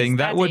if anything, is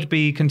that daddy. would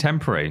be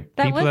contemporary.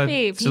 That would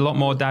be. There's a lot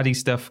more daddy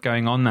stuff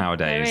going on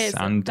nowadays. There is.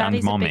 And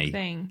Daddy's mommy. a big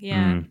thing,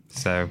 yeah.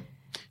 So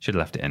should have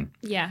left it in.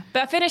 Yeah,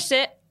 but I finished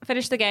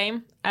the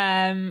game.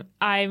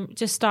 I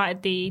just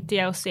started the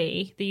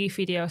DLC, the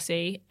Yuffie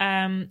DLC.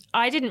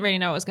 I didn't really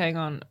know what was going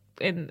on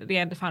in the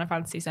end of Final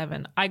Fantasy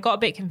VII. I got a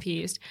bit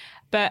confused,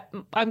 but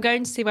I'm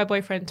going to see my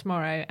boyfriend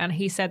tomorrow, and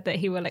he said that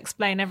he will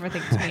explain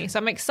everything to me. So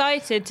I'm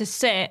excited to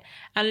sit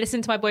and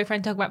listen to my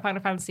boyfriend talk about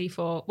Final Fantasy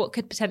for what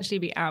could potentially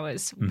be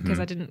hours, because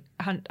I didn't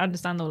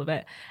understand all of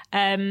it.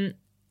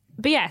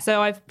 But yeah,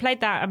 so I've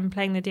played that. I'm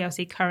playing the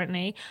DLC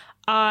currently.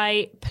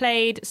 I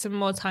played some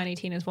more Tiny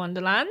Tina's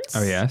Wonderlands.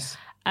 Oh, yes.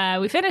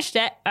 We finished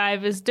it. I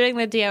was doing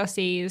the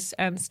DLCs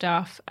and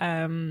stuff.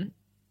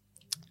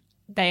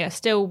 They are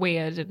still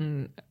weird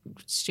and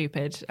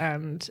stupid,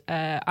 and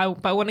but I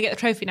want to get the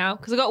trophy now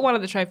because I got one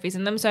of the trophies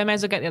in them, so I may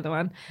as well get the other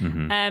one.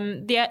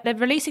 They're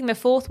releasing the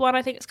fourth one.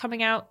 I think it's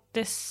coming out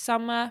this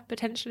summer,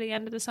 potentially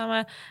end of the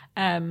summer.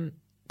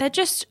 They're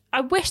just...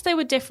 I wish they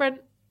were different.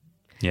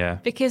 Yeah.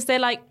 Because they're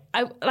like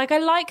I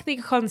like the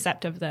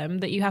concept of them,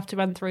 that you have to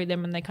run through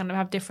them and they kind of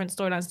have different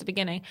storylines at the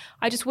beginning.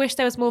 I just wish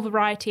there was more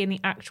variety in the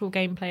actual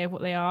gameplay of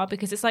what they are,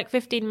 because it's like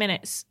 15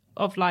 minutes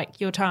of like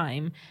your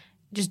time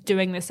just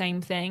doing the same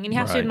thing, and you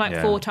have to do them like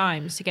 4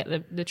 times to get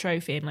the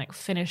trophy and like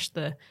finish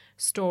the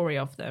story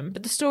of them.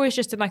 But the story is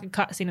just in like a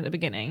cutscene at the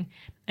beginning,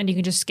 and you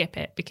can just skip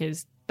it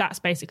because that's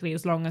basically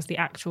as long as the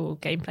actual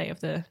gameplay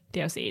of the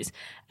DLCs.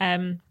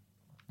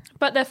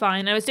 But they're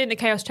fine. I was doing the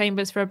Chaos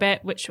Chambers for a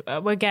bit, which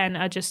again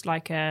are just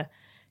like a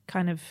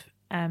kind of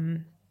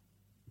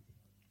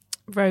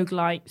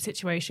roguelite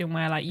situation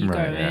where like you go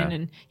in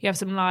and you have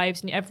some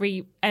lives, and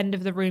every end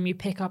of the room you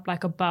pick up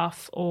like a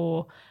buff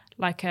or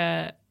like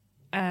a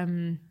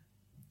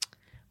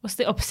what's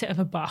the opposite of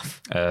a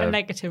buff? A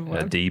negative one.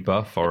 A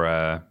debuff or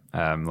a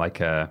like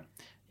a...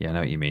 Yeah, I know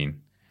what you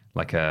mean.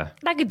 Like a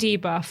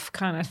debuff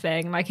kind of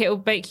thing. Like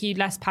it'll make you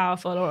less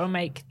powerful, or it'll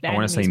make the I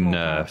want to say more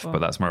nerf, powerful. but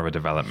that's more of a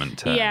development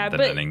term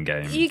than an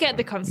in-game. You get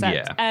the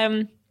concept.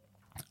 Yeah.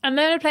 And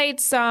then I played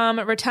some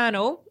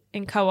Returnal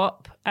in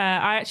co-op.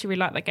 I actually really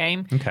like that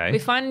game. Okay. We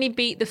finally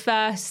beat the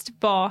first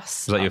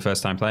boss. Was that your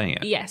first time playing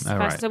it? Yes. Oh,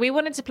 right. So we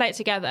wanted to play it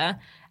together.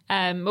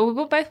 Well,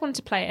 we both wanted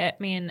to play it,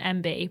 me and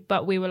MB,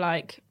 but we were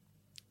like,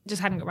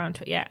 just hadn't got around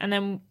to it yet. And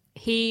then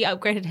he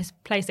upgraded his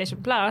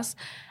PlayStation Plus,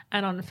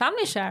 and on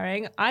family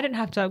sharing, I didn't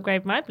have to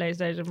upgrade my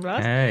PlayStation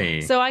Plus.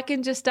 Hey. So I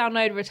can just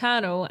download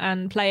Returnal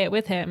and play it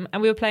with him.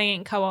 And we were playing it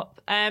in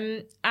co-op.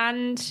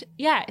 And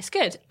yeah, it's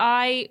good.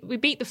 We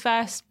beat the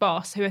first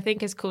boss, who I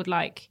think is called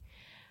like,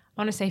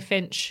 I want to say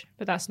Finch,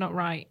 but that's not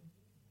right.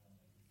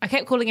 I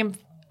kept calling him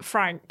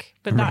Frank,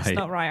 but that's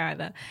not right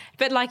either.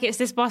 But like, it's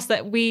this boss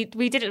that we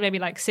did it maybe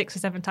like 6 or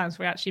 7 times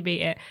before we actually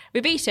beat it.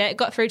 We beat it,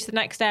 got through to the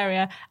next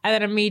area, and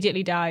then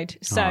immediately died.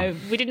 So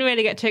we didn't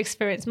really get to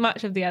experience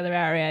much of the other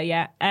area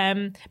yet.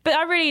 But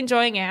I'm really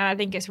enjoying it, and I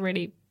think it's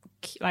really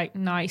like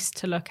nice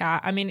to look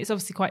at. I mean, it's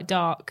obviously quite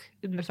dark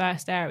in the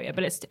first area,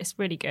 but it's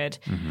really good.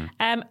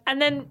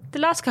 And then the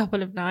last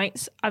couple of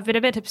nights, I've been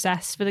a bit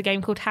obsessed with a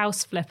game called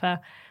House Flipper,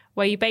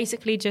 where you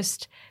basically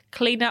just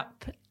clean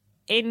up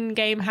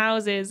in-game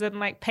houses and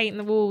like paint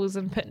the walls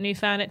and put new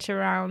furniture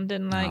around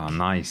and like... Oh,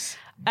 nice.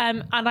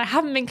 And I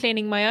haven't been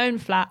cleaning my own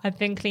flat. I've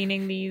been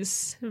cleaning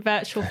these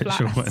virtual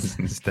flats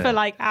instead. for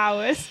like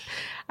hours.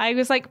 I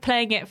was like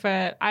playing it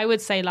for, I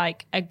would say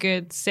like a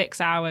good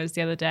 6 hours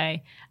the other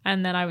day.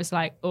 And then I was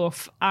like,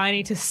 oof, I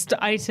need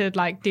to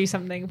like do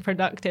something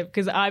productive,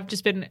 because I've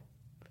just been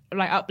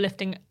like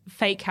uplifting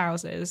fake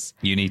houses.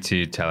 You need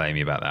to tell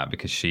Amy about that,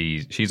 because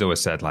she's always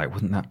said like,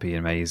 wouldn't that be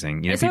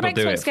amazing? You know, It's people on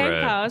do it Xbox for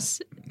Game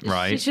Pass.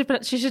 right.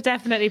 She should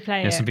definitely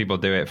play it. Some people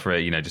do it for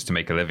just to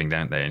make a living,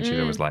 don't they? And she's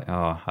always like,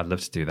 oh, I'd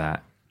love to do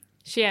that.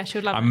 She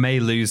would love I it.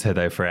 may lose her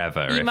though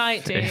forever. You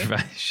might do.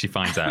 If she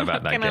finds out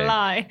about that I'm not game. gonna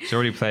lie. She's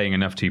already playing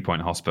enough 2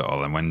 Point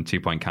Hospital, and when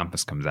 2 Point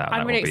Campus comes out, I'm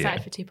that really will be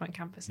excited it. for 2 Point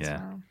Campus as Yeah.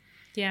 well.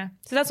 Yeah.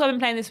 So that's what I've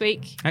been playing this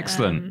week.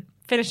 Excellent.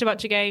 Finished a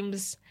bunch of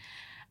games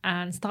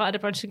and started a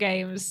bunch of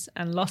games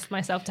and lost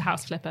myself to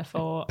House Flipper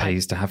for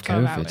Pays to have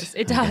 12 COVID, hours.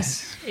 It I does.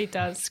 guess. It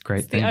does. It's a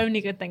great It's thing. the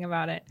only good thing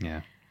about it.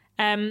 Yeah.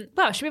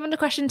 Well, should we move on to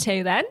question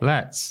 2 then?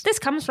 Let's. This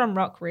comes from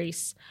Rock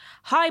Reese.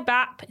 Hi,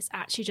 BAP. It's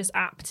actually just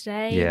app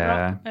today,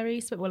 Yeah. Rock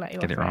Reese, but we'll let you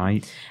Get off it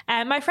right.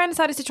 My friend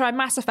decided to try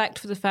Mass Effect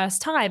for the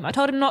first time. I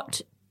told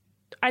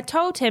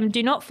him,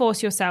 do not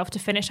force yourself to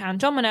finish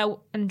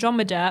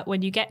Andromeda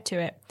when you get to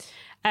it.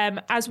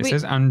 It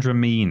says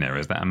Andromeda.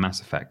 Is that a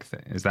Mass Effect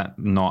thing? Is that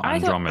not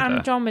Andromeda? I thought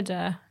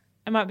Andromeda.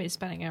 It might be a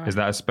spelling error. Is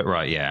that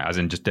right? Yeah, as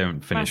in just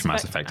don't finish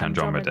Mass Effect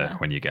Andromeda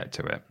when you get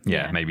to it.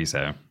 Yeah, Yeah. maybe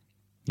so.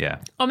 Yeah.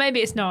 Or maybe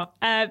it's not,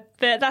 but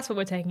that's what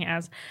we're taking it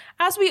as.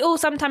 As we all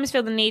sometimes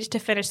feel the need to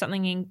finish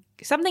something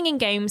in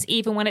games,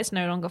 even when it's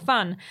no longer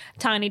fun.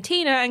 Tiny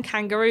Tina and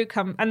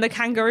the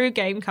Kangaroo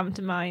game come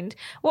to mind.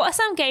 What are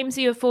some games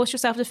that you have forced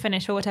yourself to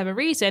finish for whatever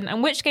reason,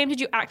 and which game did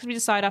you actively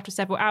decide after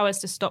several hours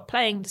to stop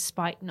playing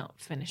despite not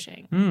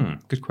finishing?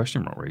 Good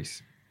question,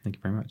 Reese. Thank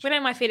you very much. We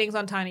know my feelings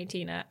on Tiny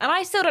Tina, and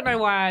I still don't know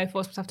why I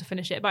forced myself to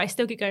finish it, but I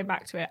still keep going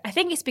back to it. I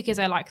think it's because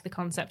I like the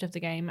concept of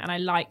the game and I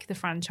like the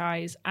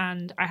franchise,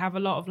 and I have a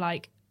lot of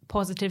like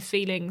positive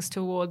feelings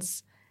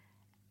towards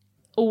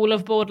all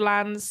of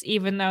Borderlands,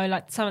 even though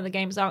like some of the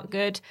games aren't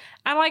good.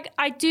 And like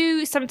I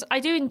do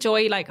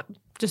enjoy like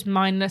just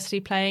mindlessly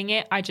playing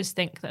it. I just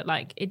think that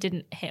like it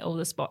didn't hit all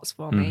the spots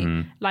for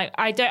me. Like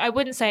I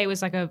wouldn't say it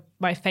was like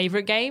my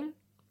favorite game,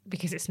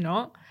 because it's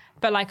not,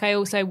 but like I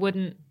also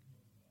wouldn't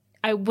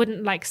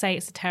like say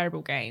it's a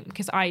terrible game,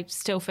 because I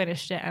still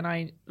finished it and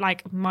I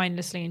like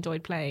mindlessly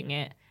enjoyed playing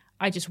it.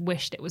 I just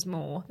wished it was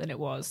more than it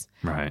was.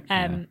 Right.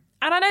 And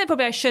I know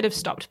probably I should have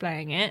stopped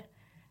playing it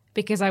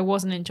because I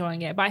wasn't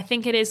enjoying it. But I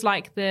think it is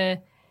like the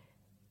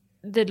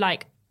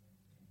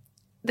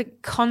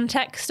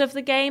context of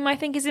the game, I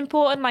think, is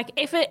important. Like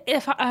if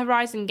a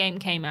Horizon game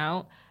came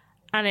out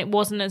and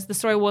the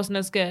story wasn't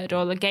as good,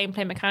 or the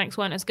gameplay mechanics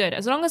weren't as good,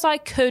 as long as I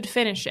could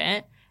finish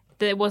it,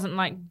 that it wasn't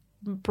like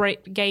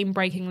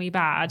game-breakingly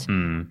bad,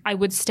 I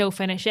would still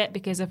finish it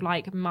because of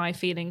like my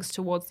feelings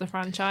towards the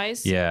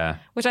franchise. Yeah.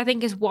 Which I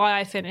think is why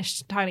I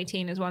finished Tiny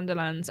Tina's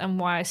Wonderlands and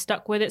why I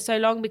stuck with it so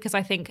long, because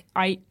I think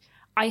I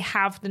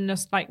have the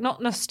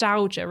not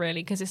nostalgia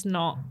really, because it's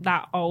not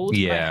that old.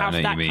 Yeah, but I have I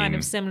know that kind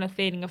of similar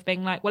feeling of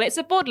being like, well, it's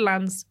a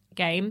Borderlands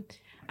game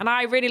and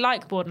I really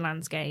like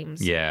Borderlands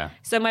games. Yeah.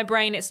 So my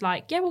brain, it's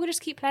like, yeah, we'll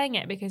just keep playing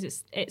it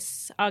because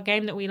it's our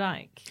game that we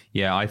like.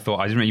 Yeah, I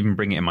thought I didn't even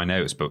bring it in my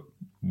notes, but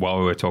while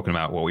we were talking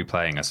about what we're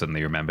playing, I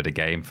suddenly remembered a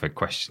game for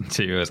question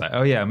 2. I was like,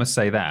 oh yeah, I must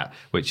say that,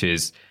 which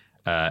is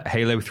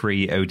Halo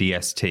 3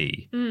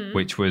 ODST,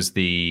 which was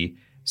the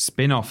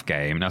spin-off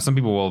game. Now,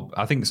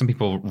 I think some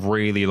people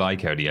really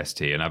like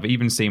ODST, and I've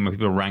even seen when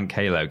people rank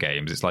Halo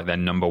games, it's like their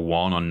number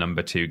 1 or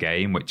number 2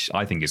 game, which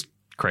I think is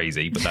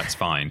crazy, but that's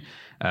fine.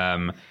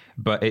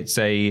 But it's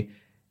a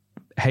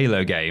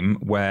Halo game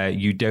where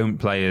you don't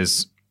play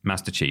as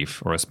Master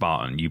Chief or a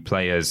Spartan. You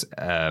play as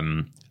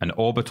an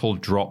orbital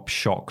drop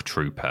shock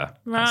trooper.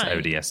 That's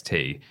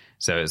ODST.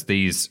 So it's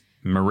these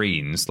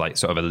Marines, like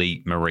sort of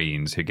elite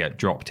Marines, who get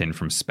dropped in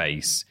from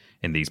space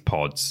in these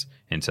pods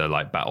into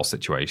like battle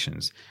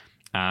situations.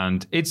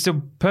 And it's a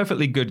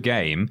perfectly good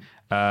game.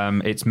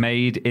 It's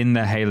made in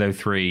the Halo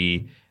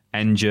 3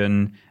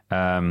 engine.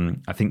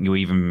 I think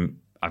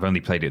I've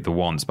only played it the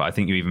once, but I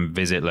think you even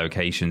visit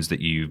locations that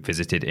you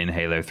visited in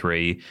Halo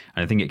 3.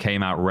 And I think it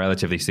came out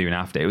relatively soon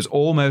after. It was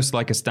almost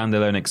like a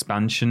standalone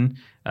expansion.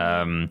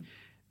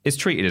 It's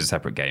treated as a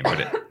separate game,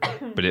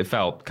 but it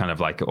felt kind of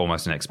like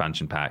almost an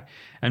expansion pack.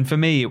 And for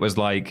me, it was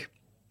like,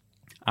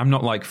 I'm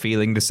not like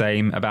feeling the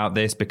same about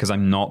this, because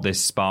I'm not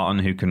this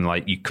Spartan who can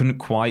like, you couldn't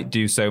quite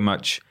do so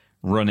much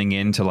running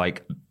into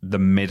like the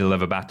middle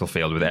of a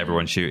battlefield with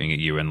everyone shooting at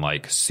you and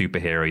like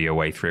superhero your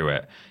way through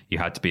it. You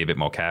had to be a bit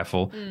more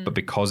careful. But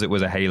because it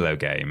was a Halo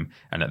game,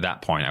 and at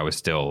that point I was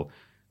still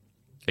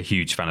a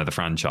huge fan of the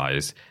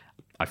franchise,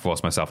 I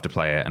forced myself to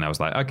play it, and I was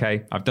like,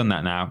 okay, I've done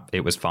that now.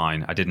 It was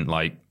fine. I didn't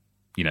like,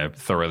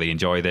 thoroughly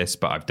enjoy this,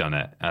 but I've done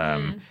it.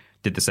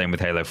 Did the same with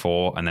Halo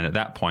 4, and then at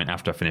that point,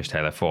 after I finished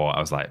Halo 4, I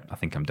was like, I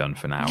think I'm done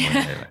for now.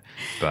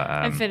 But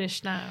I'm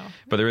finished now.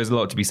 But there is a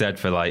lot to be said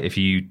for like, if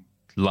you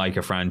like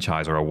a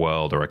franchise or a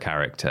world or a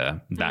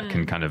character, that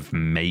can kind of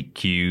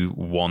make you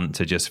want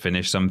to just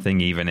finish something,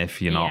 even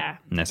if you're not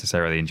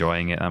necessarily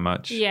enjoying it that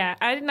much. Yeah,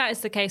 I think that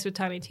is the case with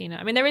Tiny Tina.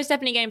 I mean, there is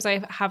definitely games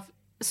I have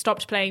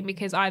stopped playing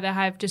because either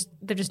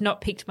they've just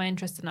not piqued my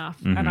interest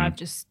enough, and I've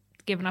just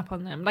given up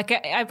on them. Like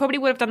I probably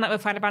would have done that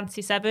with Final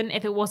Fantasy VII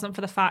if it wasn't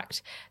for the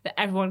fact that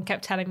everyone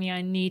kept telling me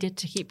I needed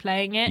to keep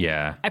playing it.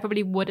 Yeah, I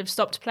probably would have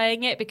stopped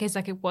playing it because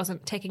like it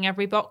wasn't ticking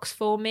every box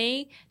for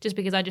me, just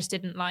because I just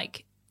didn't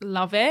like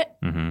love it,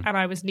 and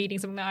I was needing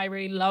something that I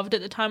really loved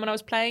at the time when I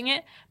was playing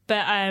it.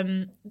 But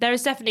there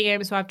is definitely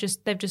games where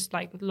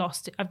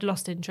I've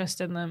lost interest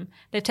in them.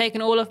 They've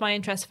taken all of my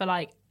interest for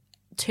like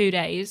 2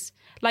 days,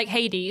 like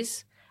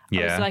Hades.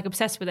 I was like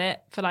obsessed with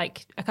it for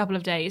like a couple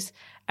of days,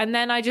 and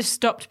then I just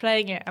stopped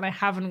playing it, and I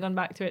haven't gone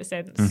back to it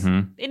since.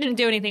 It didn't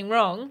do anything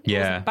wrong. It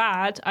wasn't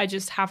bad. I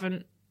just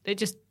haven't. It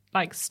just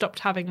like stopped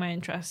having my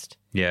interest.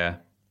 Yeah.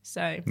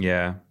 So.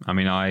 Yeah, I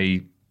mean,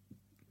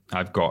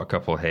 I've got a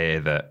couple here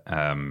that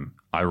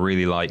I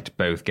really liked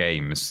both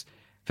games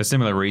for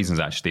similar reasons,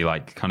 actually,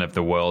 like kind of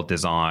the world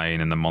design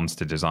and the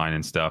monster design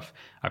and stuff.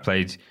 I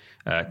played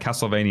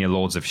Castlevania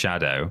Lords of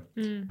Shadow,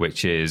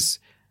 which is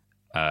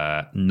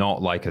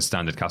not like a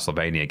standard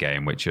Castlevania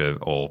game, which are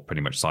all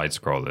pretty much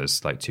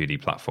side-scrollers, like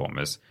 2D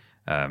platformers,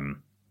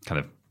 kind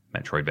of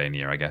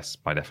Metroidvania, I guess,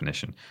 by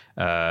definition.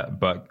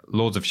 But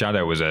Lords of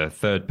Shadow was a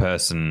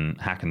third-person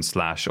hack and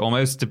slash,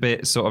 almost a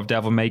bit sort of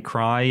Devil May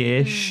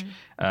Cry-ish,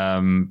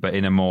 but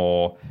in a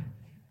more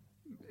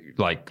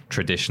like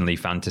traditionally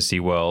fantasy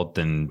world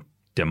than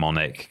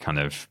demonic kind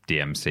of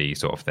DMC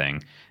sort of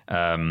thing.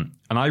 And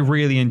I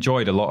really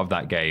enjoyed a lot of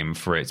that game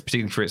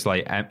particularly for its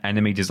like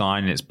enemy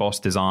design and its boss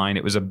design.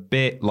 It was a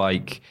bit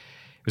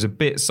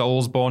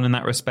Soulsborne in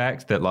that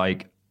respect, that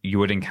like you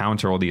would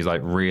encounter all these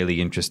like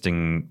really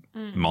interesting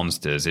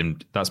monsters,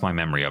 and that's my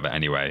memory of it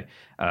anyway.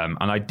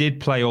 And I did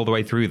play all the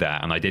way through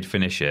that, and I did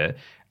finish it.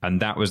 And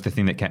that was the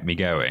thing that kept me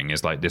going,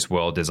 is like this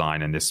world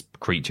design and this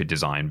creature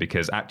design,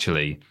 because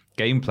actually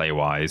gameplay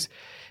wise,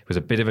 it was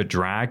a bit of a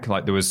drag.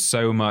 Like there was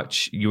so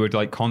much, you would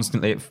like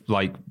constantly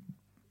like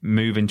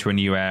move into a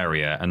new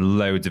area and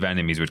loads of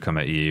enemies would come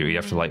at you. You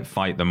have to like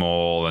fight them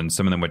all, and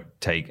some of them would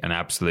take an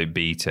absolute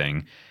beating.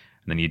 And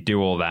then you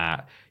do all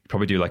that. You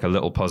probably do like a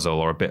little puzzle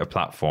or a bit of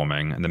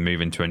platforming, and then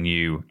move into a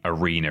new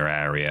arena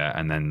area,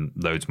 and then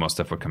loads more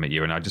stuff would come at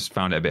you. And I just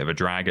found it a bit of a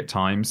drag at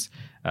times.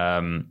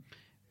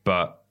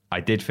 But I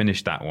did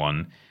finish that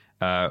one.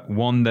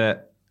 One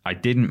that I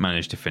didn't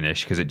manage to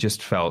finish because it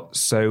just felt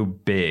so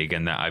big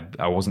and that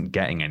I wasn't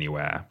getting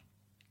anywhere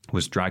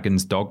was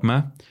Dragon's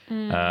Dogma,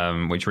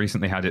 which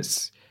recently had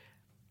its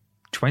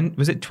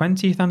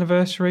 20th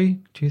anniversary?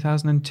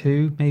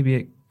 2002?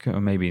 Maybe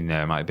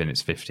no, it might have been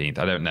its 15th.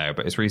 I don't know,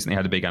 but it's recently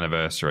had a big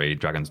anniversary,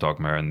 Dragon's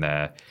Dogma, and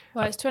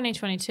well, it's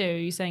 2022. Are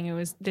you saying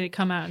did it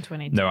come out in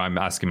 2022? No, I'm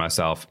asking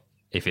myself,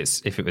 if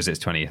it was its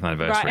 20th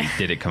anniversary, right.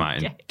 Did it come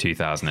out in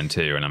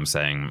 2002? And I'm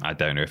saying, I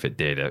don't know if it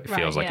did. It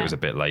feels like it was a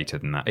bit later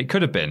than that. It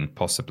could have been,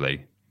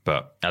 possibly,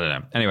 but I don't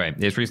know. Anyway,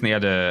 it's recently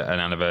had an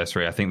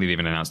anniversary. I think they've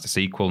even announced a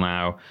sequel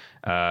now.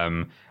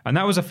 And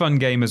that was a fun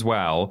game as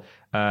well.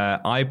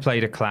 I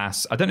played a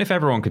class. I don't know if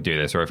everyone could do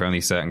this or if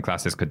only certain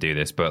classes could do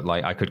this, but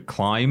like I could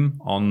climb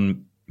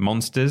on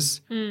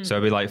monsters. So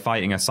I'd be like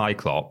fighting a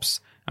Cyclops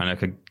and I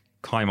could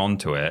climb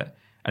onto it.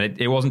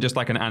 And it wasn't just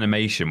like an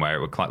animation where it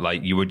would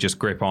like you would just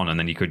grip on and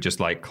then you could just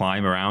like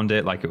climb around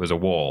it like it was a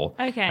wall.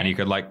 Okay. And you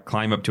could like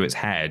climb up to its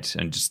head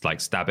and just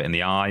like stab it in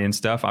the eye and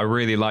stuff. I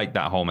really liked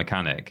that whole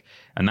mechanic.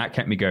 And that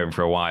kept me going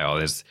for a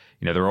while.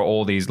 There are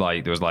all these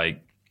like, there was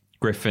like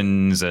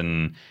griffins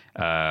and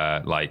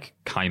like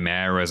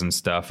chimeras and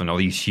stuff and all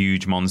these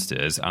huge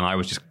monsters. And I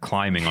was just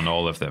climbing on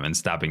all of them and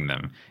stabbing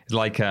them. It's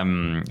like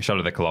Shadow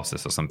of the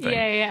Colossus or something.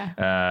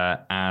 Yeah.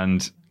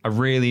 And I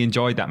really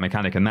enjoyed that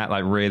mechanic, and that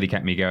like really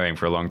kept me going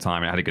for a long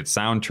time. It had a good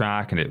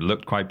soundtrack and it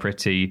looked quite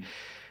pretty,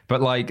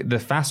 but like the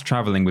fast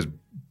traveling was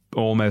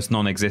almost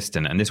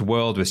non-existent, and this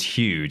world was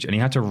huge and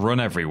you had to run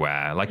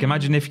everywhere. Like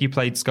imagine if you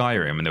played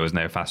Skyrim and there was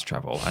no fast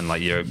travel, and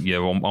like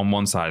you're on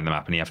one side of the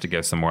map and you have to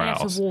go somewhere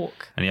else. You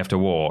have to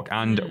walk.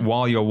 And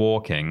while you're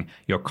walking,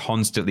 you're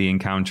constantly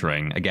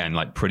encountering, again,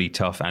 like pretty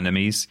tough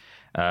enemies.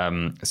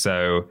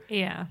 So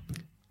yeah,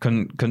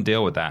 couldn't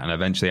deal with that, and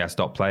eventually I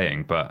stopped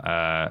playing.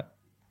 But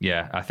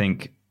yeah, I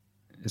think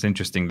it's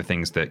interesting, the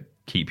things that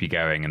keep you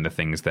going and the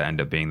things that end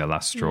up being the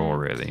last straw,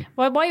 really.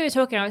 Well, while you were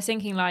talking, I was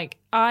thinking, like,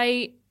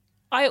 I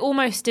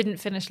almost didn't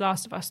finish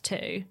Last of Us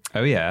 2.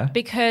 Oh, yeah?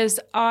 Because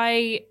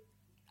I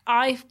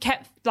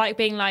kept, like,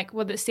 being like,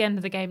 well, it's the end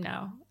of the game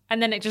now. And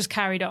then it just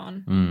carried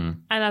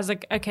on. And I was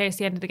like, okay, it's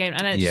the end of the game.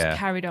 And then it just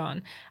carried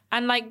on.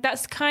 And, like,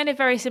 that's kind of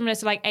very similar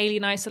to, like,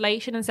 Alien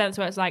Isolation in the sense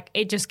where it's like,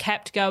 it just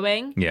kept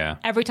going. Yeah.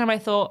 Every time I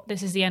thought,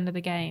 this is the end of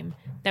the game,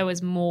 there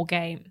was more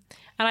game.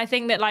 And I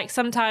think that, like,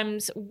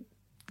 sometimes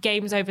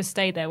games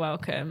overstay their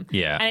welcome.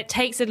 Yeah. And it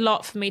takes a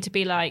lot for me to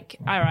be like,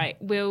 all right,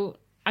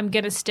 I'm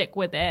going to stick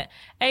with it.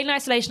 Alien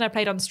Isolation I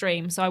played on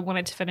stream, so I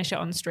wanted to finish it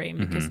on stream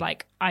because,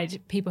 like,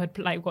 people had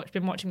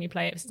been watching me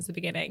play it since the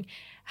beginning.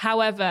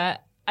 However,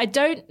 I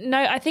don't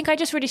know. I think I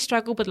just really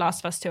struggled with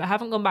Last of Us 2. I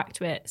haven't gone back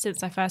to it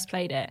since I first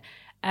played it.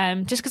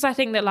 Just because I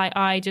think that, like,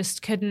 I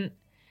just couldn't.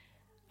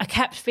 I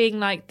kept being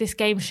like, this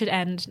game should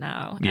end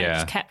now. And it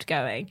just kept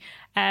going.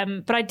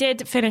 But I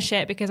did finish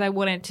it because I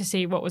wanted to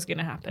see what was going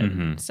to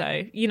happen.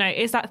 So, you know,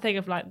 it's that thing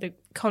of like the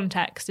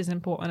context is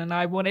important. And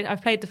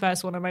I've played the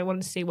first one and I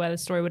wanted to see where the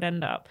story would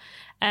end up.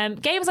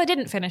 Games I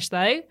didn't finish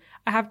though,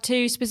 I have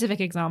two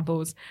specific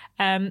examples.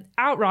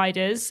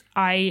 Outriders,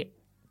 I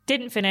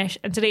didn't finish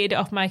and deleted it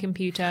off my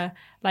computer,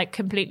 like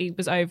completely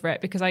was over it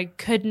because I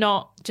could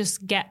not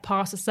just get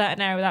past a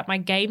certain area without my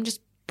game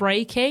just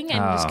breaking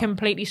and just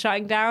completely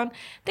shutting down.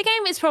 The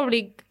game is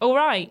probably all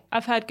right.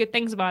 I've heard good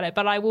things about it,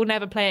 but I will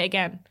never play it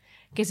again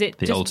because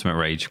ultimate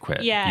rage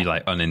quit. Yeah, you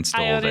like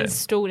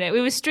uninstalled it.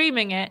 We were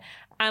streaming it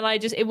and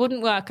it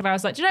wouldn't work, and I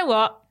was like, do you know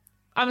what?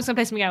 I'm just gonna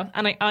play something else,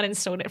 and I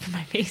uninstalled it from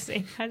my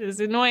PC. That is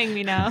annoying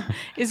me now.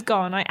 It's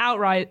gone. I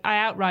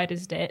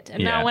outriders it,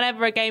 and now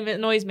whenever a game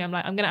annoys me, I'm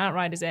like, I'm gonna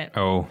outriders it.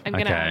 I'm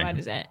gonna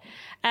outriders it.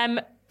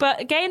 But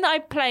a game that I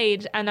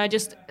played and I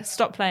just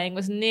stopped playing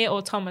was Nier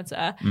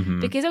Automata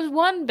because there was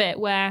one bit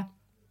where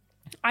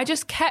I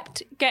just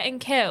kept getting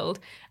killed,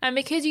 and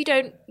because you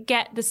don't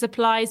get the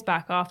supplies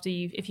back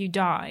if you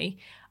die,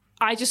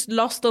 I just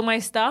lost all my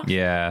stuff.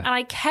 Yeah, and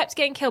I kept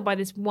getting killed by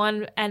this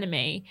one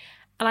enemy.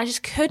 And I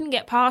just couldn't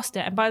get past it.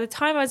 And by the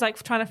time I was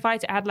like trying to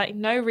fight it, I had like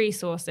no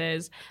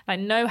resources, like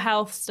no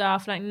health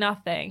stuff, like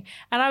nothing.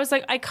 And I was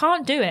like, I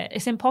can't do it.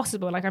 It's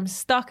impossible. Like I'm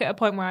stuck at a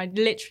point where I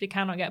literally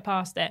cannot get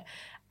past it.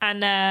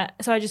 And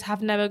so I just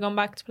have never gone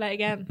back to play it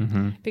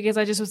again because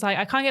I just was like,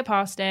 I can't get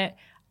past it.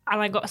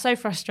 And I got so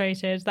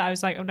frustrated that I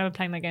was like, I'm never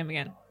playing that game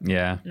again.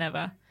 Yeah.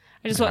 Never.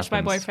 I just watched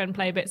my boyfriend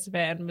play bits of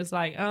it and was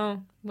like,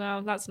 oh,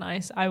 well, that's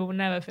nice. I will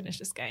never finish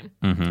this game,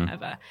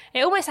 ever.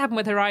 It almost happened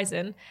with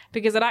Horizon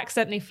because I'd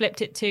accidentally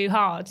flipped it too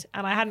hard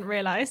and I hadn't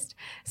realised.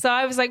 So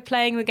I was like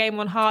playing the game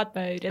on hard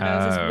mode and there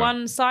was this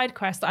one side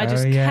quest that I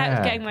just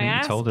kept getting my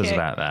ass You told us kicked.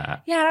 about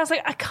that. Yeah, and I was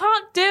like, I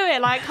can't do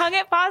it. Like, I can't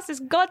get past this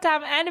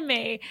goddamn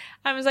enemy.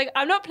 I was like,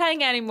 I'm not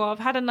playing it anymore. I've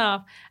had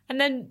enough. And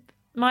then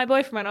my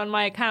boyfriend went on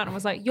my account and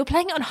was like, you're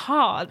playing it on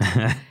hard.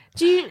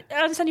 Do you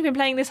understand you've been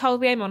playing this whole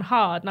game on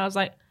hard? And I was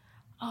like,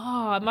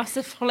 oh, I must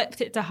have flipped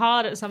it to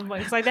hard at some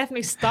point because I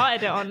definitely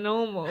started it on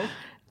normal.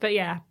 But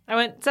yeah,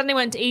 suddenly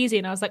went to easy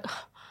and I was like,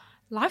 oh,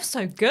 life's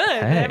so good.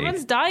 Hey,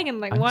 everyone's dying in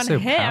like one so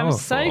hit. powerful. I'm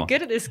so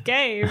good at this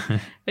game.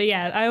 But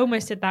yeah, I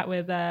almost did that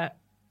with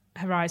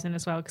Horizon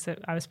as well because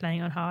I was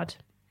playing on hard.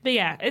 But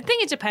yeah, I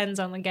think it depends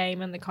on the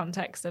game and the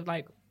context of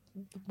like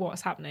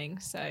what's happening.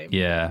 So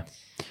yeah,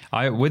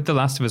 with The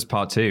Last of Us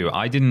Part 2,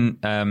 I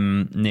didn't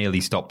nearly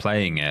stop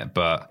playing it,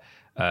 but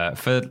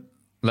for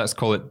let's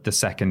call it the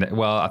second.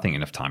 Well, I think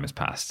enough time has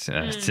passed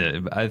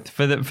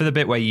for the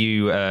bit where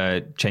you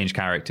change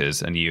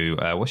characters and you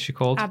what's she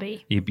called?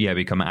 Abby. You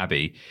become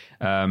Abby.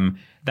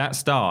 That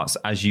starts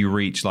as you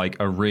reach like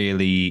a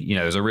really,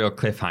 there's a real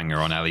cliffhanger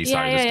on Ellie's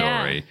side of the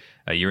story.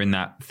 Yeah. You're in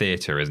that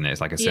theater, isn't it?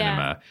 It's like a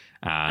cinema,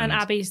 and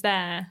Abby's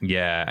there.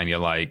 Yeah, and you're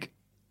like,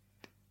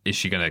 is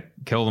she going to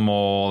kill them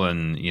all?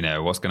 And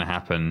what's going to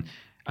happen?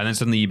 And then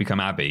suddenly you become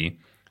Abby,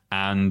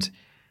 and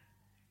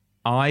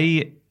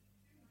I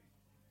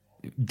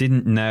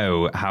didn't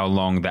know how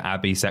long the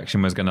Abby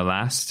section was going to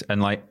last.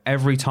 And like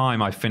every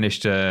time I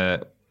finished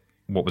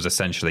what was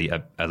essentially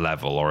a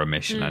level or a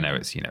mission, I know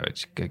it's,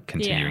 it's a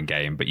continuing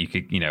game, but you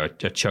could,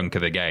 a chunk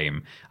of the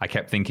game, I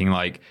kept thinking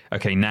like,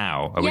 okay,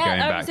 now are we going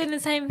back? I was in the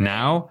same thing.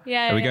 Now?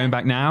 Yeah. Are we going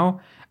back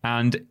now?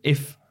 And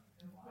if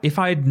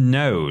I'd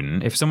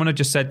known, if someone had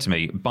just said to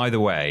me, by the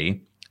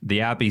way,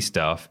 the Abby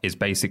stuff is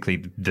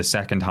basically the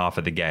second half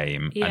of the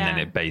game, and then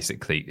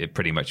it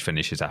pretty much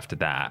finishes after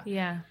that.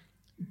 Yeah.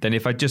 Then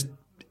if I just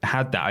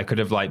had that, I could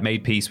have like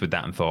made peace with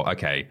that and thought,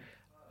 okay,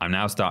 I'm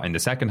now starting the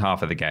second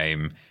half of the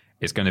game.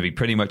 It's going to be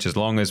pretty much as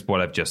long as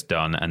what I've just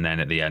done, and then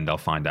at the end I'll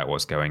find out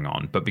what's going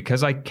on. But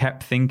because I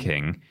kept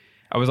thinking,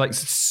 I was like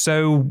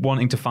so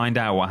wanting to find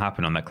out what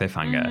happened on that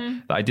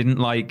cliffhanger that I didn't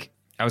like.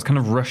 I was kind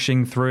of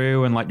rushing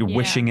through and like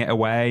wishing it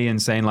away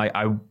and saying like,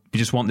 I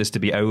just want this to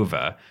be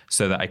over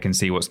so that I can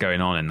see what's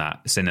going on in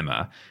that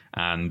cinema.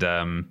 And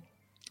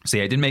so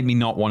yeah, it didn't make me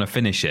not want to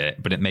finish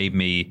it, but it made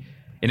me,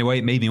 in a way,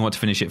 it made me want to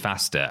finish it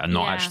faster and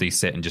not actually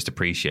sit and just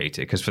appreciate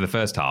it. Because for the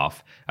first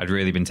half, I'd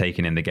really been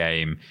taking in the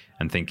game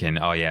and thinking,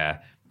 oh yeah,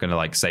 I'm going to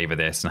like savor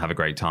this and have a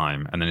great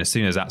time. And then as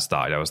soon as that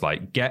started, I was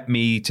like, get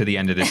me to the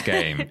end of this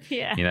game.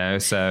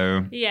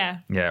 So yeah,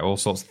 all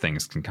sorts of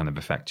things can kind of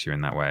affect you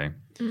in that way.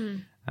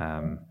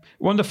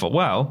 Wonderful.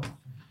 Well,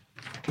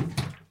 a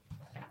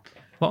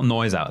lot of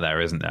noise out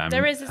there, isn't there?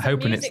 There is.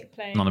 Hoping music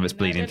playing. none of it's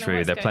bleeding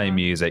through. They're playing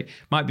music.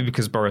 Might be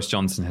because Boris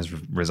Johnson has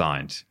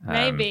resigned.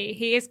 Maybe.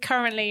 He is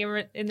currently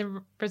in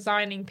the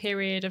resigning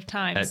period of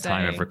time. At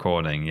time of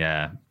recording,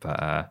 yeah.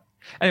 But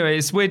anyway,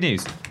 it's weird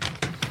news.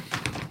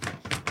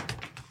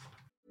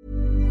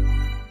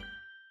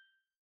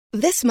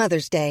 This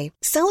Mother's Day,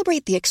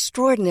 celebrate the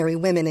extraordinary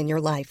women in your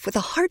life with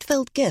a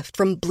heartfelt gift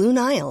from Blue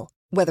Nile.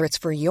 Whether it's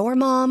for your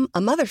mom,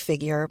 a mother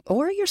figure,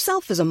 or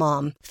yourself as a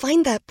mom,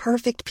 find that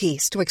perfect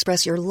piece to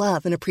express your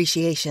love and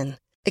appreciation.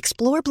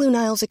 Explore Blue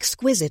Nile's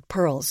exquisite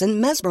pearls and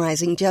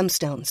mesmerizing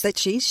gemstones that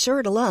she's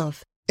sure to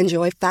love.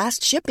 Enjoy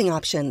fast shipping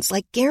options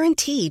like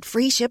guaranteed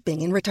free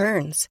shipping and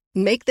returns.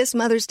 Make this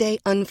Mother's Day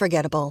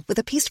unforgettable with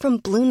a piece from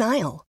Blue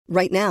Nile.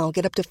 Right now,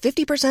 get up to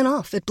 50%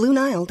 off at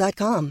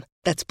BlueNile.com.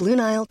 That's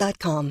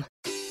BlueNile.com.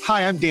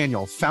 Hi, I'm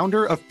Daniel,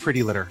 founder of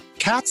Pretty Litter.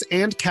 Cats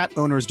and cat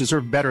owners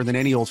deserve better than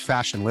any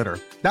old-fashioned litter.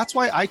 That's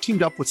why I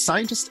teamed up with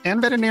scientists and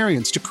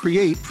veterinarians to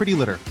create Pretty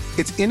Litter.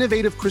 Its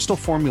innovative crystal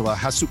formula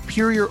has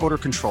superior odor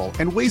control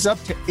and weighs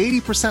up to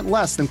 80%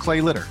 less than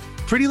clay litter.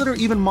 Pretty Litter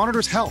even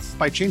monitors health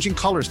by changing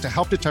colors to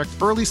help detect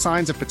early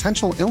signs of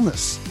potential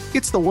illness.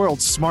 It's the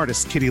world's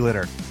smartest kitty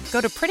litter.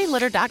 Go to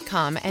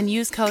prettylitter.com and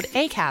use code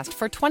ACAST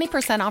for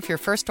 20% off your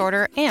first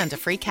order and a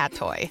free cat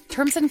toy.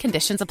 Terms and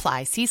conditions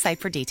apply. See site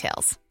for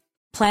details.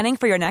 Planning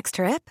for your next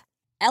trip?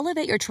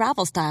 Elevate your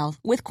travel style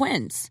with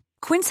Quince.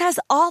 Quince has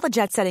all the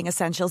jet-setting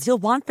essentials you'll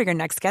want for your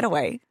next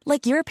getaway,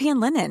 like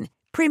European linen,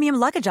 premium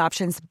luggage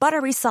options,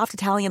 buttery soft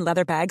Italian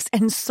leather bags,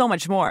 and so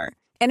much more.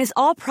 And is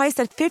all priced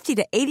at 50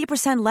 to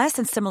 80% less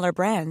than similar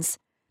brands.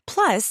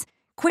 Plus,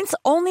 Quince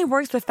only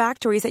works with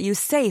factories that use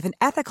safe and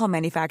ethical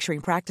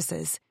manufacturing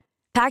practices.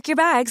 Pack your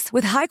bags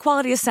with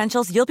high-quality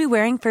essentials you'll be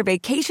wearing for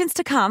vacations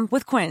to come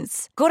with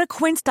Quince. Go to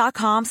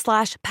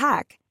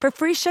quince.com/pack for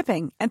free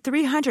shipping and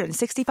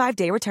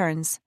 365-day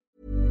returns.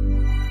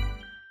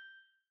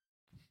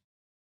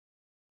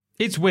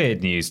 It's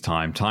weird news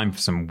time for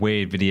some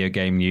weird video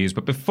game news.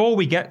 But before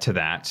we get to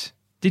that,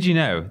 Did you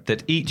know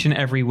that each and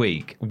every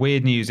week,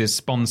 Weird News is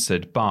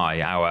sponsored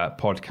by our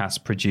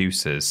podcast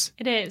producers?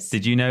 It is.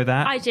 Did you know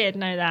that? I did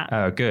know that.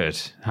 Oh, good.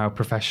 How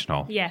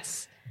professional.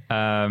 Yes.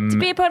 To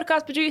be a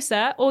podcast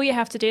producer, all you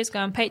have to do is go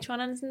on Patreon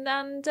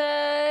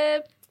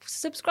and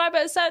subscribe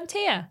at a certain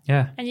tier.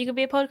 Yeah. And you can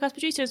be a podcast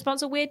producer and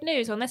sponsor Weird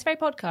News on this very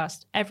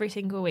podcast every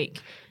single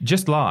week.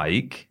 Just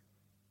like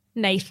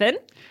Nathan,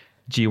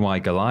 GY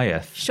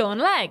Goliath, Sean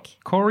Legg,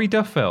 Corey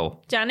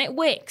Duffill, Janet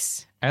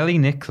Wicks, Ellie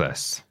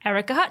Nicholas,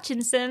 Erica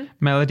Hutchinson,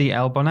 Melody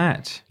L.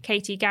 Bonnet,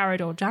 Katie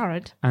Garrett or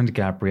Jared. and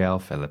Gabrielle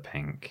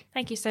Philippink.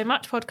 Thank you so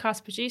much,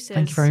 podcast producers.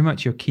 Thank you very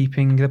much. You're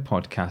keeping the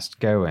podcast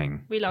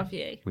going. We love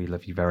you. We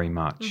love you very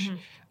much.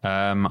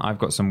 I've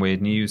got some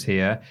weird news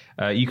here.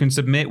 You can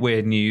submit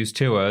weird news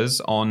to us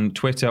on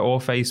Twitter or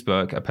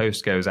Facebook. A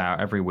post goes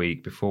out every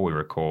week before we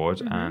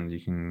record, and you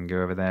can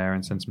go over there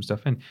and send some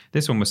stuff in.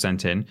 This one was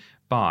sent in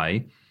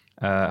by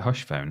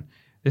Hushphone.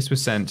 This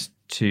was sent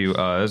to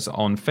us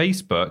on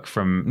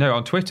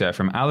on Twitter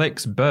from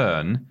Alex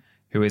Byrne,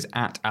 who is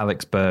at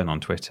Alex Byrne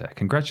on Twitter.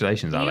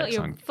 Congratulations, You got Alex.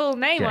 your on full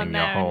name on getting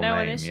your there. whole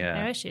No, name,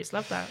 yeah. no issues.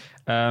 Love that.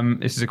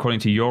 This is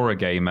according to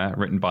Eurogamer,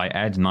 written by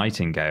Ed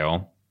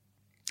Nightingale.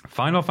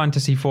 Final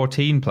Fantasy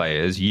XIV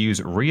players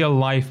use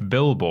real-life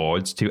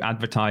billboards to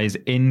advertise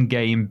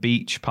in-game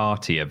beach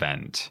party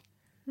event.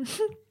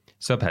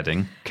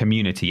 Subheading,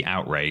 community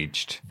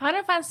outraged.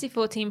 Final Fantasy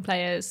XIV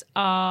players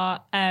are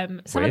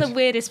some of Weird. the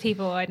weirdest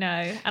people I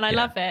know, and I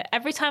love it.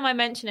 Every time I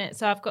mention it,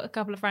 so I've got a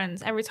couple of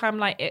friends, every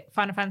time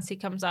Final Fantasy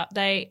comes up,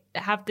 they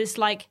have this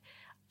I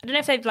don't know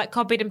if they've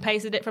copied and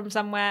pasted it from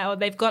somewhere or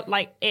they've got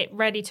it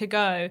ready to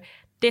go.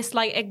 This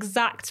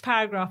exact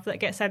paragraph that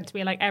gets sent to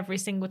me every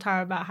single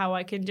time about how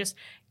I can just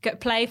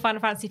play Final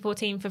Fantasy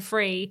XIV for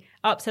free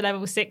up to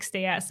level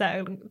 60 at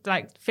certain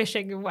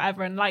fishing or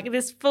whatever, and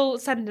this full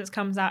sentence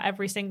comes out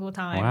every single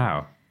time.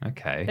 Wow.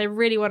 Okay. They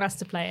really want us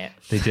to play it.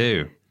 They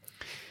do.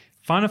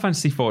 Final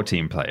Fantasy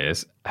XIV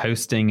players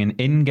hosting an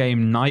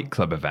in-game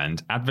nightclub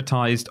event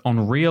advertised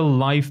on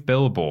real-life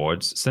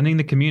billboards, sending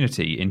the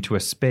community into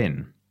a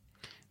spin.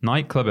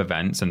 Nightclub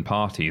events and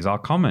parties are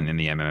common in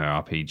the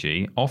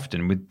MMORPG,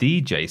 often with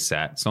DJ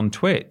sets on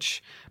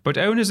Twitch. But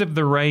owners of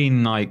the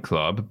Rain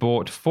nightclub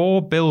bought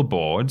 4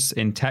 billboards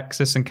in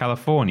Texas and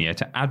California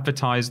to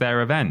advertise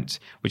their event,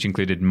 which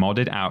included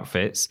modded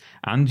outfits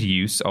and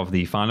use of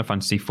the Final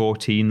Fantasy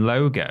XIV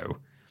logo.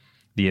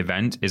 The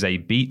event is a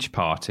beach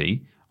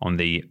party on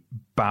the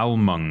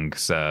Balmung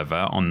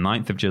server on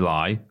 9th of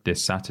July,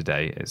 this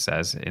Saturday, it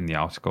says in the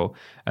article,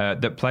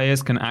 that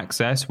players can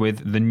access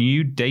with the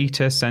new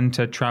data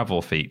center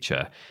travel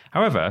feature.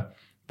 However,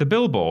 the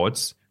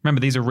billboards,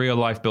 remember these are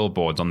real-life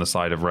billboards on the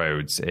side of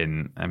roads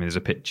there's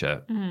a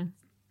picture. Mm-hmm.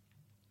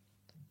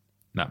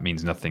 That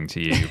means nothing to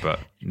you, but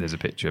there's a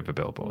picture of a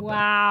billboard.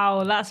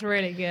 Wow, that's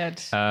really good.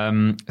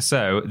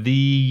 So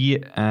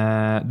the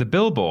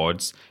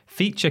billboards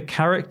feature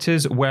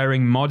characters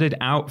wearing modded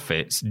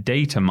outfits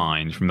data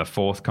mined from the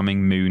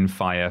forthcoming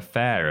Moonfire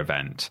Fair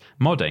event.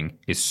 Modding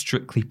is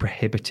strictly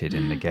prohibited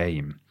in the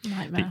game.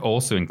 Nightmare. They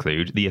also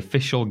include the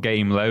official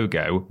game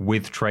logo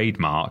with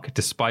trademark,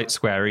 despite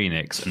Square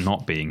Enix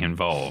not being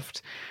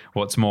involved.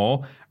 What's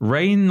more,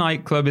 Rain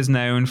Nightclub is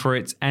known for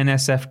its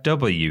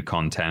NSFW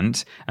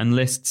content and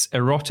lists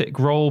erotic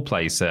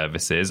roleplay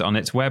services on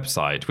its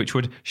website, which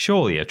would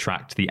surely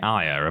attract the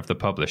ire of the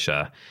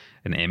publisher.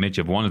 An image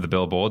of one of the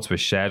billboards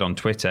was shared on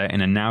Twitter in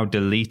a now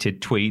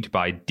deleted tweet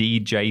by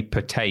DJ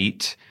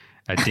Potate,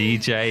 a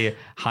DJ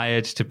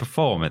hired to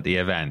perform at the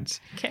event.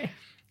 Okay.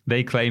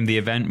 They claim the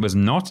event was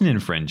not an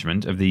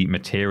infringement of the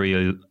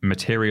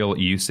material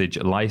usage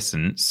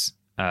license,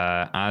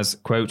 as,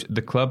 quote,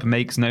 the club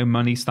makes no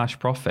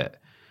money/profit.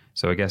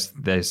 So I guess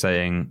they're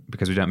saying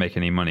because we don't make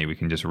any money, we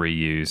can just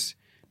reuse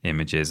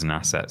images and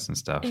assets and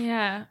stuff.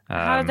 Yeah.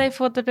 How did they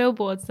afford the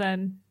billboards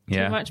then?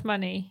 Yeah. Too much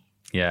money.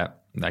 Yeah.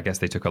 I guess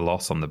they took a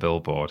loss on the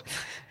billboard.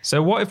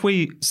 So what if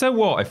we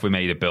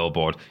made a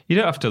billboard? You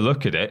don't have to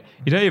look at it.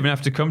 You don't even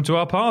have to come to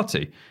our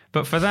party.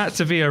 But for that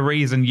to be a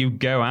reason you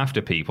go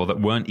after people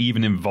that weren't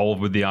even involved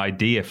with the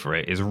idea for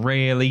it is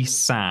really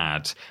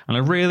sad. And I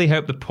really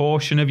hope the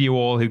portion of you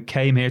all who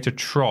came here to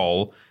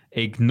troll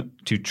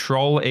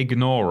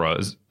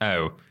ignorers,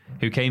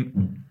 who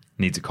came,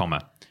 needs a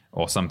comma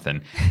or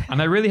something.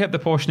 And I really hope the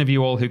portion of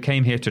you all who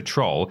came here to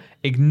troll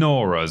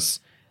ignore us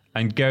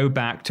and go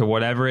back to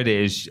whatever it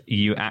is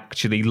you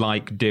actually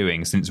like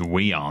doing, since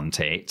we aren't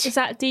it. Is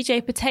that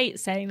DJ Potate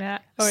saying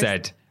that? Or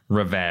Said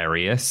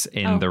Revarius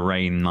in the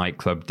Rain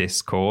Nightclub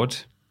Discord.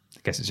 I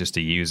guess it's just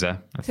a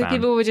user. So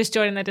people were just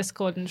joining the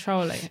Discord and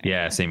trolling.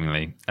 Yeah,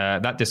 seemingly.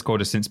 That Discord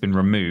has since been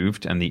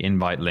removed, and the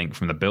invite link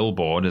from the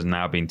billboard has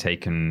now been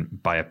taken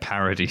by a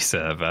parody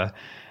server,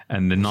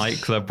 and the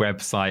nightclub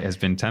website has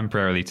been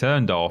temporarily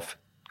turned off,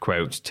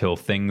 quote, till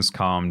things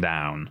calm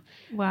down.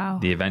 Wow.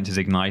 The event has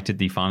ignited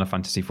the Final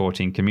Fantasy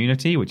XIV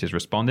community, which has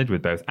responded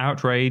with both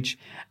outrage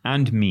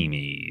and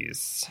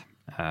memes.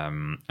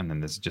 And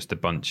then there's just a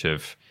bunch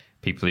of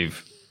people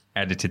who've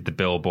edited the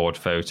billboard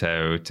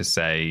photo to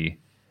say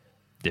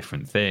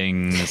different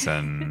things.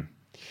 And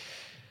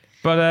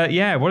But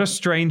what a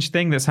strange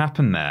thing that's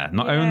happened there.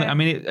 Not only, I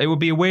mean, it would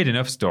be a weird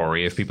enough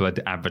story if people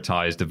had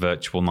advertised a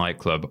virtual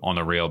nightclub on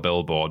a real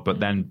billboard, but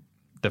then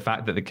the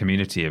fact that the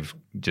community have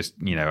just,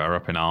 are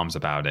up in arms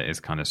about it is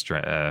kind of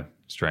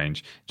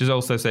strange. Just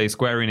also say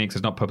Square Enix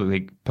has not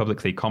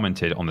publicly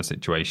commented on the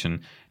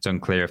situation. It's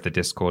unclear if the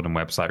Discord and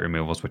website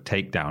removals were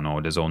takedown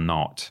orders or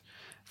not.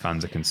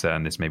 Fans are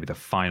concerned this may be the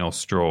final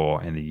straw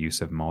in the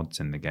use of mods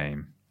in the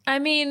game. I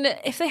mean,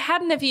 if they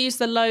hadn't have used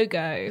the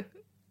logo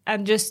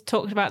and just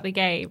talked about the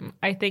game,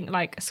 I think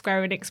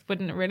Square Enix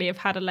wouldn't really have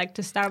had a leg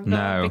to stand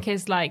on,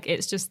 because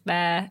it's just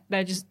they're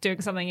just doing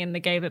something in the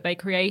game that they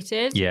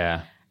created.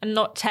 Yeah. And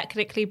not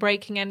technically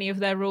breaking any of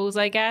their rules,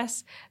 I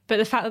guess. But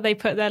the fact that they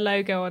put their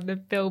logo on the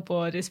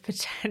billboard is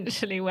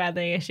potentially where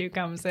the issue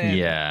comes in.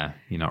 Yeah,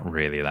 you're not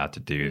really allowed to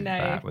do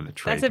that with a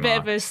trademark. That's a bit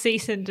of a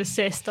cease and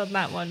desist on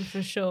that one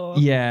for sure.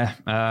 Yeah,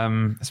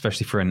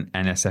 especially for an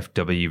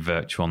NSFW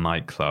virtual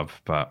nightclub.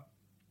 But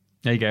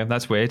there you go.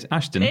 That's weird.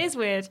 Ashton. It is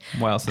weird.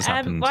 What else has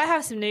happened? Well, I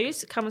have some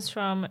news. It comes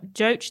from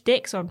Joach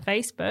Dix on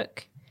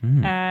Facebook.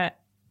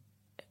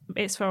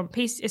 It's on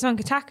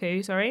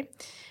Kotaku, sorry.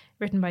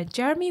 Written by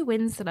Jeremy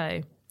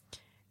Winslow.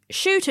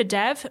 Shooter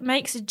dev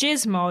makes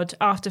jizz mod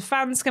after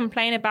fans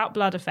complain about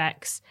blood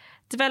effects.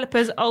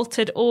 Developers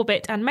Altered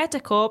Orbit and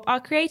Metacorp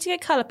are creating a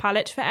colour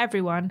palette for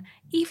everyone,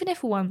 even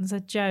if one's a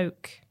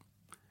joke.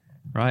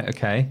 Right,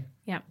 okay.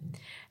 Yeah.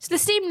 So the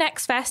Steam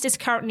Next Fest is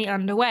currently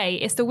underway.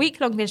 It's the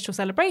week-long digital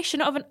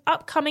celebration of an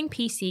upcoming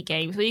PC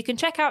game, where you can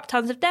check out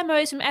tons of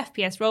demos from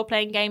FPS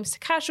role-playing games to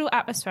casual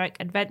atmospheric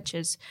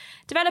adventures.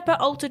 Developer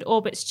Altered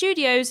Orbit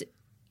Studios'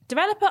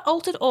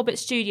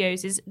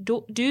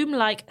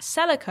 Doom-like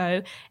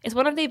Celico is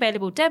one of the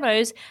available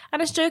demos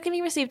and has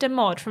jokingly received a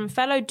mod from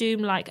fellow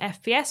Doom-like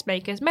FPS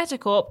makers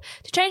Metacorp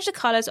to change the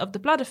colours of the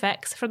blood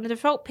effects from the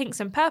default pinks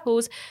and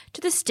purples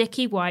to the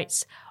sticky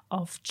whites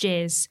of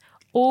jizz,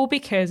 all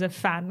because of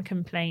fan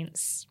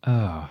complaints.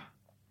 Oh.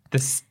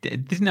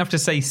 It didn't have to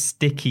say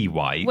sticky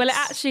whites. Well, it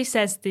actually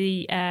says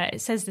the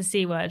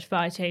C word, but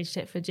I changed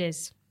it for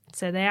jizz.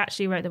 So they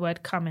actually wrote the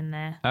word cum in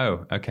there.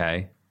 Oh,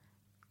 okay.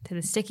 To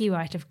the sticky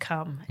white of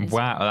cum.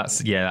 Wow,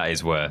 that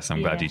is worse.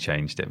 I'm glad you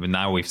changed it. But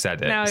now we've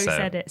said it.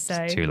 So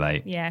it's too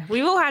late. Yeah,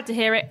 we all had to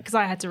hear it because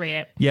I had to read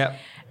it. Yeah.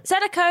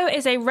 Celico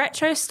is a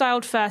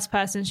retro-styled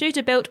first-person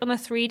shooter built on a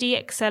 3D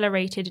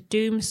accelerated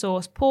Doom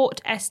source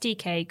port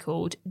SDK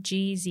called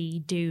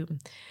GZ Doom.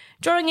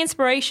 Drawing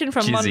inspiration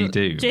from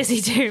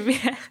Jizzy Doom,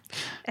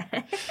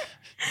 yeah.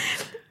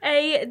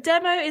 A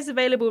demo is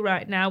available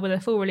right now with a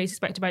full release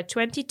expected by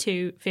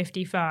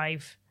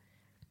 2255.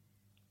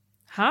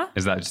 Huh?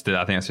 Is that just?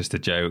 I think that's just a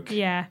joke.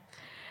 Yeah.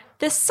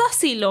 The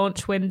sussy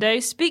launch window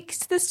speaks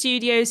to the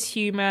studio's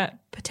humour,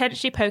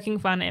 potentially poking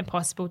fun at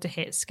impossible to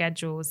hit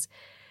schedules.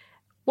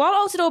 While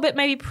Altered Orbit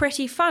may be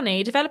pretty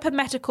funny, developer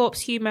Metacorp's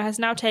humour has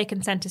now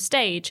taken centre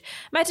stage.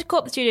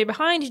 Metacorp, the studio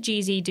behind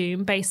GZ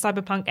Doom-based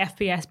cyberpunk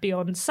FPS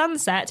Beyond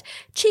Sunset,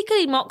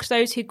 cheekily mocked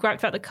those who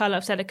griped about the colour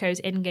of Celico's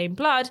in-game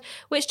blood,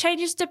 which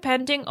changes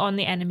depending on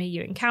the enemy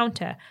you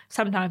encounter.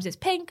 Sometimes it's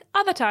pink,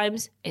 other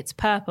times it's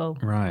purple.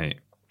 Right.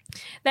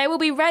 There will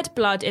be red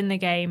blood in the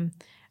game,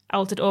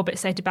 Altered Orbit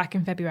stated back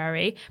in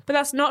February, but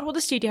that's not what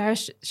the studio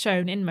has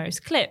shown in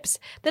most clips.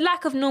 The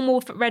lack of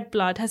normal red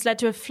blood has led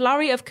to a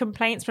flurry of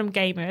complaints from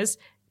gamers,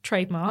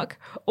 trademark,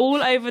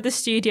 all over the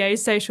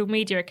studio's social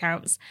media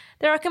accounts.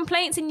 There are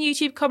complaints in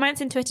YouTube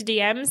comments and Twitter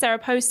DMs. There are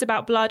posts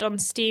about blood on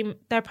Steam.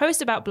 There are posts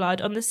about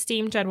blood on the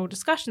Steam general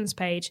discussions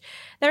page.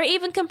 There are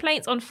even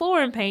complaints on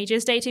forum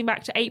pages dating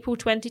back to April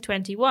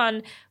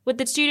 2021, with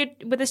the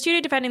studio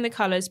defending the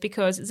colours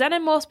because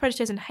Xenomorphs,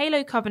 Predators, and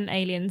Halo Covenant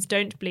aliens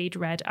don't bleed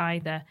red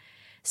either.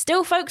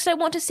 Still, folks don't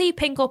want to see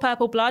pink or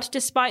purple blood,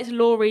 despite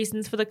law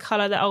reasons for the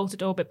colour that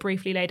Altered Orbit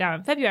briefly laid out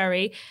in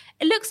February.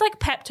 It looks like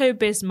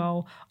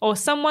Pepto-Bismol, or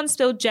someone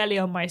spilled jelly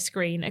on my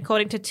screen,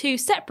 according to two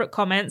separate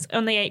comments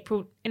in an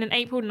April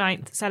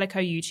 9th Celico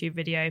YouTube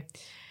video.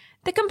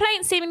 The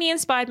complaint seemingly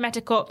inspired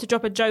Metacorp to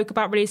drop a joke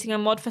about releasing a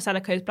mod for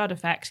Celico's blood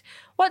effect.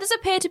 While it does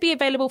appear to be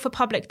available for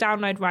public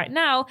download right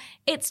now,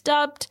 it's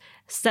dubbed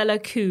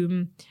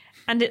Celicum,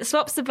 and it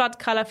swaps the blood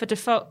colour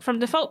from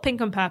default pink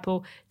and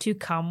purple to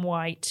cum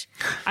white.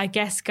 I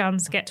guess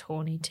guns get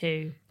horny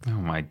too. Oh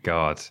my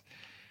God.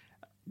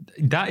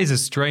 That is a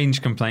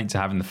strange complaint to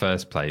have in the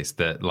first place,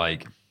 that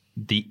like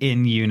the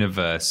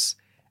in-universe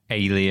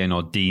alien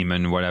or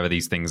demon, whatever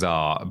these things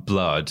are,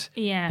 blood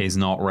is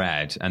not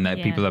red, and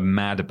that people are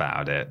mad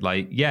about it.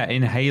 Like,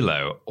 in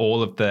Halo,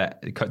 all of the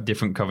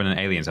different Covenant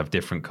aliens have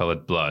different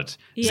coloured blood.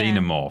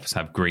 Xenomorphs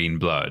have green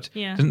blood.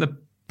 Doesn't the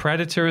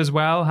Predator as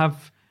well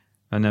have...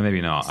 Oh, no,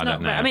 maybe not. I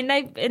don't know. I mean,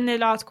 they in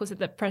the article said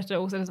that Predator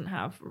also doesn't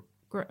have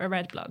a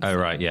red blood. Oh,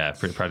 right, yeah.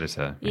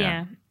 Predator.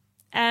 Yeah.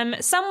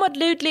 Some were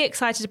lewdly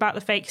excited about the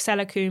fake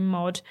Celicum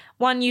mod.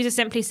 One user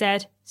simply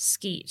said,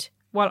 skeet,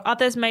 while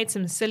others made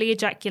some silly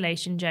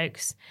ejaculation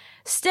jokes.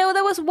 Still,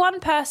 there was one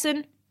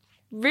person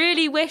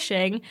really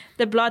wishing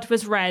the blood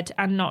was red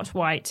and not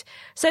white.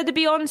 So the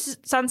Beyond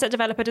Sunset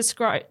developer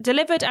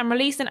delivered and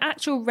released an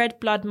actual red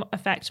blood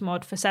effect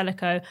mod for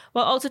Celico,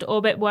 while Altered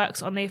Orbit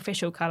works on the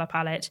official colour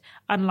palette.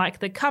 Unlike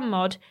the Cum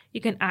mod,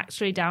 you can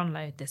actually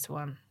download this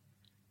one.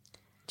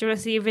 Do you want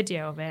to see a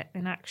video of it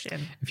in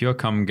action? If your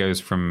cum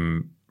goes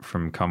from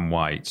cum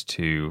white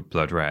to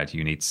blood red,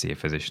 you need to see a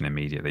physician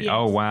immediately. Yes.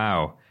 Oh,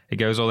 wow. It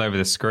goes all over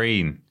the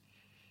screen.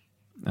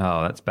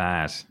 Oh, that's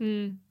bad.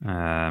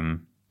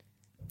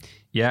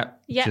 Yeah.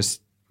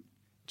 Just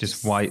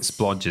white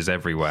splodges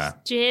everywhere.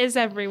 Jizz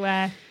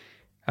everywhere.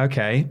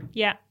 Okay.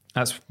 Yeah.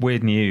 That's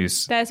weird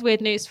news. There's weird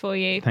news for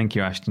you. Thank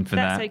you, Ashton, for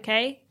that. That's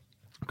okay.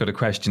 I've got a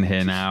question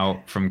here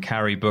now from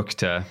Carrie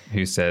Buchter,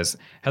 who says,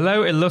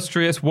 "Hello,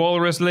 illustrious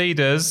walrus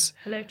leaders.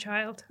 Hello,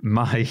 child.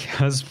 My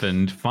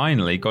husband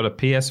finally got a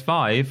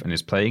PS5 and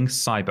is playing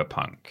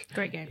Cyberpunk.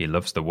 Great game. He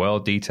loves the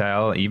world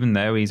detail, even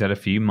though he's had a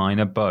few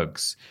minor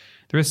bugs.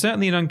 There is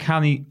certainly an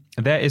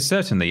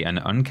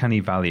uncanny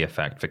valley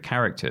effect for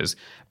characters,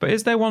 but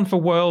is there one for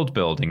world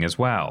building as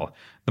well?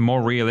 The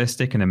more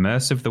realistic and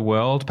immersive the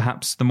world,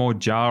 perhaps the more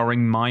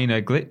jarring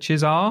minor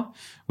glitches are?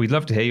 We'd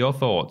love to hear your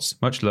thoughts.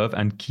 Much love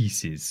and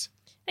kisses."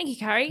 Thank you,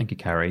 Carrie. Thank you,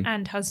 Carrie.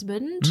 And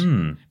husband,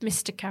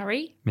 Mr.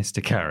 Carrie.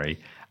 Mr. Carrie.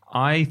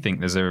 I think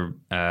there's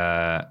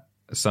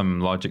some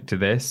logic to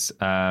this.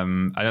 I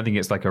don't think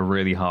it's like a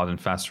really hard and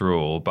fast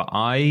rule, but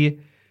I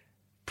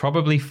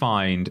probably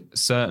find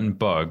certain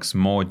bugs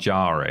more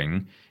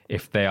jarring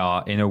if they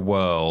are in a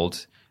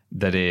world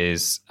that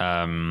is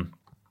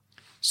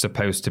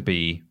supposed to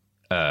be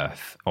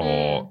Earth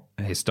or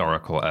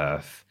historical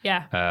Earth.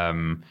 Yeah.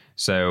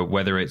 So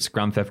whether it's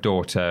Grand Theft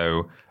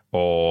Auto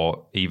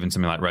or even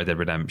something like Red Dead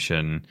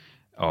Redemption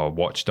or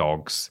Watch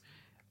Dogs,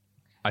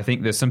 I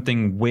think there's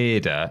something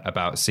weirder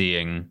about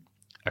seeing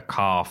a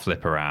car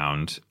flip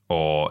around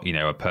or, you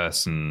know, a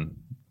person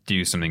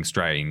do something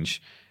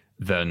strange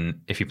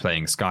than if you're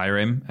playing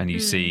Skyrim and you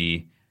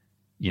see,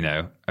 you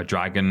know, a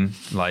dragon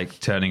like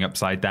turning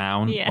upside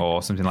down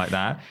or something like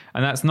that.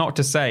 And that's not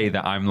to say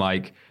that I'm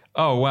like,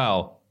 oh,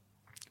 well,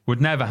 would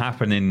never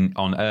happen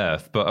on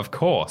Earth. But of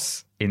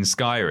course, in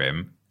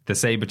Skyrim, the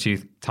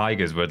saber-toothed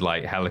tigers would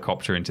like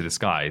helicopter into the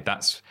sky.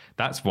 That's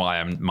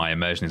why my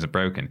immersion isn't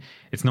broken.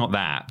 It's not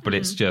that, but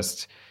it's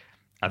just,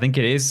 I think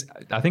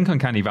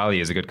Uncanny Valley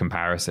is a good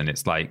comparison.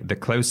 It's like the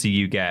closer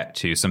you get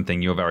to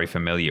something you're very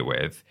familiar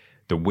with,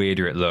 the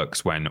weirder it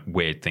looks when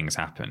weird things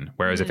happen.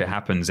 Whereas if it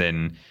happens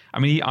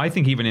I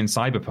think even in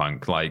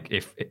Cyberpunk, like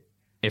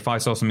if I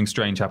saw something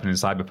strange happen in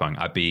Cyberpunk,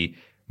 I'd be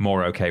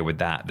more okay with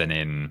that than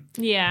in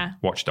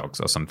Watch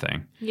Dogs or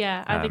something.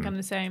 Yeah, I think I'm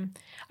the same.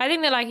 I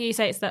think that, like you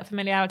say, it's that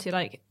familiarity.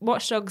 Like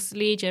Watch Dogs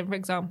Legion, for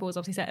example, is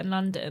obviously set in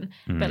London,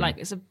 but like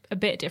it's a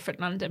bit different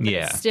London, but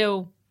it's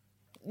still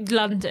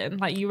London.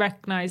 Like you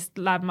recognise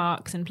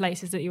landmarks and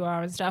places that you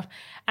are and stuff.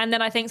 And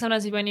then I think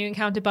sometimes when you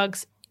encounter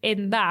bugs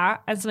in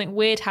that and something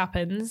weird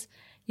happens,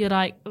 you're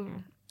like,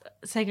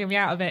 it's taking me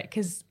out of it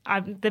because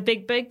the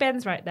Big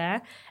Ben's right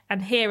there,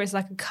 and here is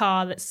like a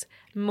car that's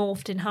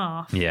morphed in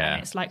half,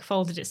 and it's like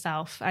folded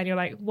itself, and you're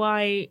like,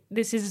 why?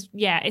 This is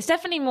it's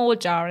definitely more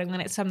jarring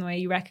than it's something where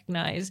you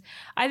recognise.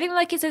 I think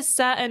like it's a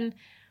certain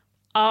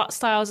art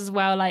styles as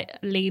well, like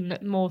lean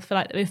more for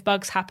like if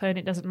bugs happen,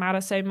 it doesn't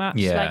matter so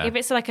much. Like if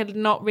it's like a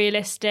not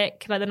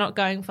realistic, like they're not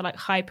going for like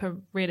hyper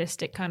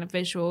realistic kind of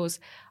visuals,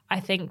 I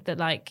think that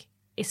like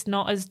it's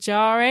not as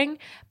jarring.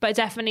 But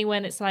definitely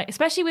when it's like,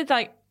 especially with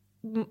like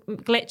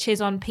glitches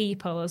on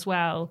people as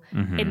well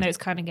in those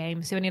kind of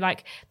games. So when you're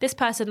like, this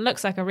person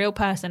looks like a real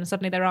person and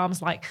suddenly their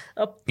arms like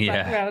up like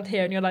around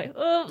here and you're like,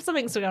 oh,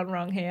 something's gone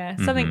wrong here.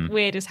 Something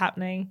weird is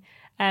happening.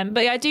 But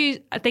I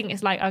think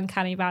it's like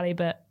Uncanny Valley,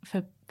 but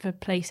for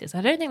places.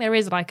 I don't think there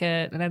is like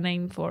a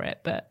name for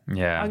it, but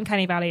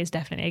Uncanny Valley is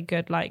definitely a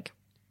good like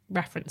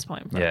reference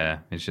point for it.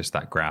 It's just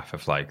that graph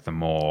of like the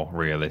more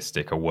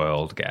realistic a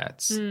world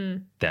gets,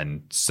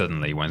 then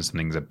suddenly when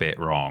something's a bit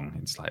wrong,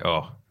 it's like,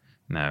 oh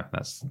no,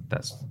 that's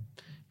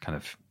kind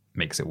of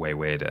makes it way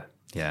weirder.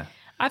 Yeah.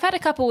 I've had a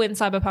couple in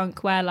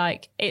Cyberpunk where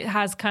like it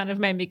has kind of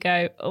made me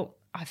go, oh,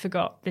 I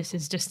forgot this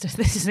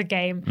is a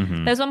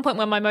game. There's one point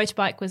where my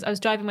motorbike I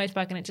was driving a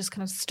motorbike and it just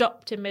kind of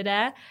stopped in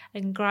midair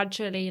and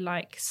gradually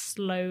like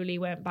slowly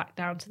went back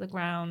down to the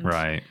ground.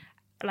 Right.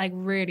 Like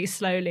really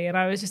slowly. And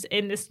I was just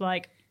in this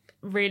like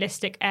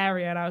realistic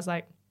area and I was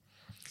like,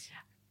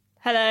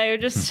 hello,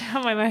 just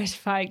on my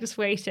motorbike, just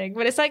waiting.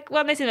 But it's like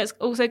one of those things that's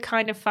also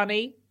kind of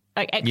funny.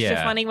 Like extra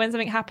funny when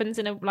something happens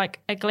in a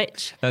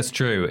glitch. That's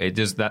true. It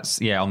does.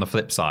 That's on the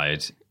flip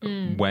side,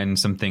 when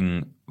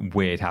something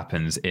weird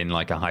happens in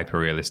like a hyper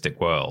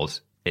realistic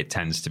world, it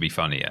tends to be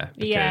funnier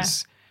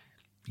because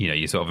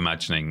you're sort of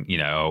imagining,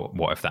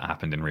 what if that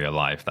happened in real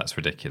life? That's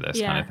ridiculous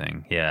kind of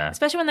thing. Yeah.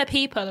 Especially when they're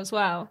people as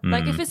well.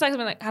 Like if it's like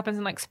something that happens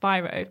in like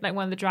Spyro, like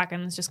one of the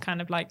dragons just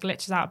kind of like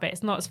glitches out a bit,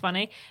 it's not as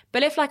funny.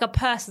 But if like a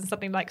person,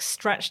 something like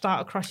stretched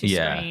out across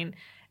your screen,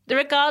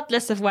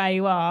 regardless of where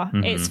you are,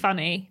 it's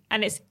funny.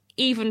 And it's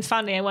even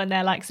funnier when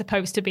they're like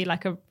supposed to be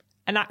like an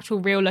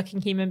actual real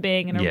looking human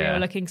being in a real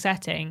looking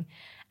setting.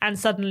 and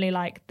suddenly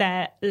like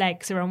their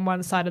legs are on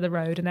one side of the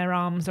road and their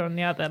arms are on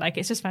the other. Like,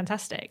 it's just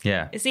fantastic.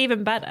 Yeah. It's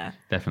even better.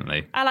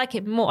 Definitely. I like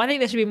it more. I think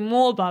there should be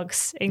more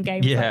bugs in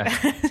games like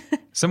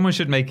that. Someone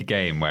should make a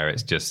game where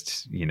it's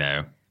just,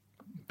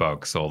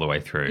 bugs all the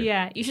way through.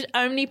 Yeah, you should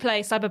only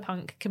play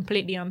Cyberpunk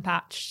completely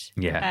unpatched.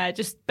 Yeah.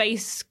 Just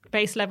base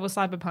level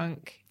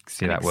Cyberpunk.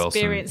 See that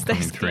Wilson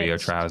coming through your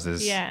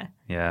trousers. Yeah.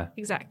 Yeah.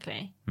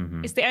 Exactly.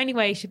 Mm-hmm. It's the only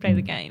way you should play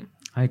the game.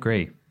 I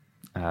agree.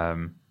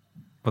 Well,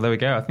 there we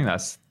go. I think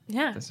that's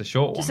a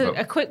short just one. Just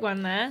a quick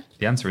one there.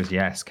 The answer is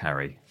yes,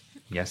 Carrie.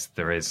 Yes,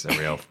 there is a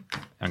real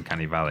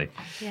uncanny valley.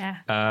 Yeah.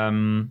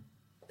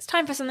 It's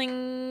time for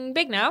something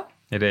big now.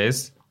 It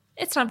is.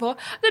 It's time for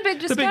the big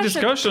discussion. The big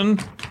discussion.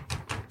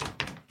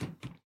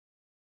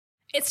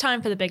 It's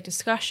time for the big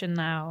discussion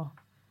now.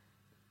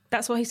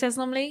 That's what he says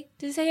normally.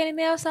 Did he say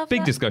anything else after Big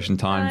that? discussion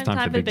time.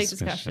 Time for the big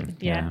discussion.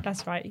 Yeah,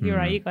 that's right. You're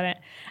right. You got it.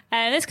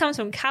 And this comes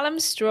from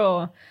Callum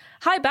Straw.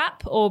 Hi,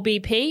 BAP or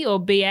BP or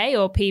BA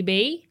or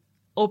PB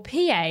or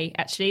PA,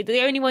 actually.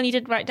 The only one you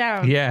did write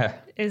down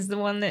is the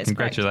one that's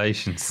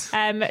Congratulations.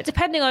 correct.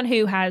 Depending on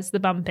who has the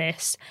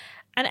bumpiest.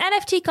 An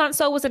NFT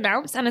console was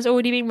announced and has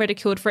already been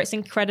ridiculed for its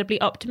incredibly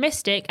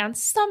optimistic and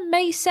some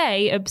may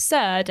say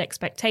absurd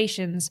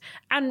expectations,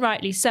 and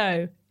rightly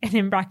so, and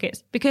in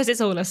brackets, because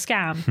it's all a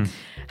scam.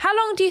 How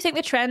long do you think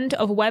the trend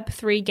of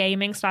Web3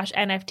 gaming /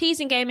 NFTs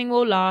in gaming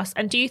will last,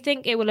 and do you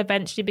think it will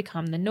eventually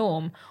become the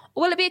norm?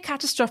 Or will it be a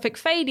catastrophic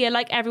failure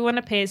like everyone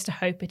appears to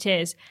hope it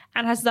is,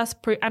 and has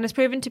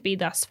proven to be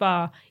thus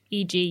far,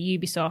 e.g.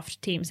 Ubisoft,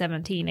 Team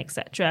 17,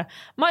 etc.?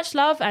 Much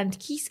love and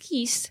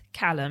kiss,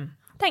 Callum.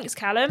 Thanks,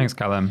 Callum. Thanks,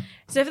 Callum.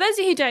 So for those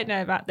of you who don't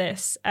know about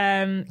this,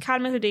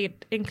 Callum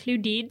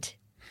included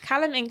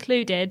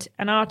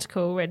an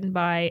article written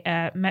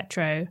by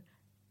Metro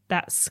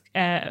that's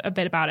a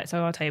bit about it,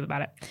 so I'll tell you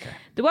about it. Okay.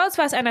 The world's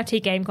first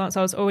NFT game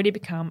console has already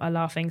become a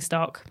laughing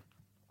stock.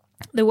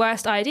 The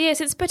worst idea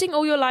since putting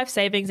all your life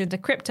savings into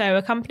crypto,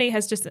 a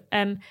company's just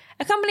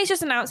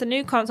announced a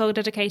new console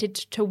dedicated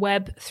to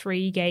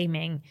Web3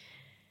 gaming.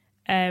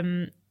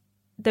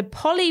 The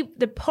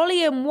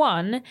Polyum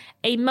One,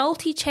 a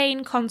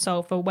multi-chain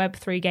console for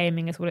Web3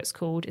 gaming is what it's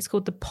called. It's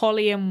called the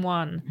Polyum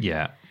One.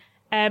 Yeah.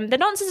 The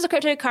nonsense of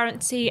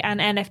cryptocurrency and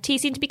NFT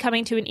seem to be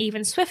coming to an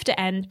even swifter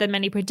end than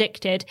many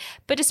predicted.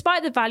 But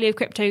despite the value of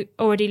crypto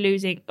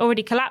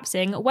already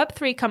collapsing,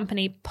 Web3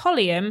 company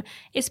Polyum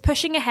is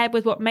pushing ahead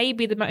with what may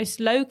be the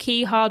most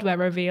low-key hardware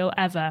reveal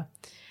ever.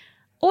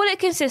 All it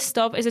consists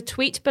of is the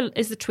tweet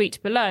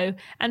below,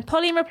 and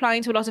Polyum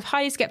replying to a lot of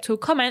highly skeptical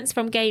comments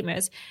from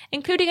gamers,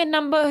 including a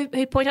number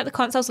who point out the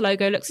console's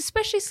logo looks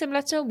especially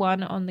similar to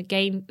one on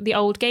the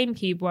old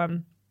GameCube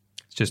one.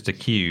 It's just a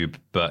cube,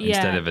 but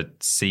instead of a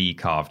C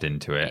carved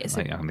into it, it's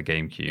like on the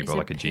GameCube or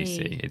like a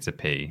GC, it's a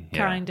P. Yeah.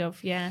 Kind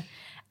of, yeah.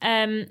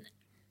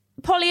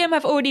 Polyum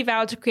have already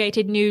vowed to create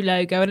a new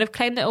logo and have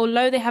claimed that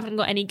although they haven't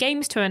got any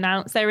games to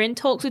announce, they're in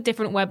talks with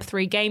different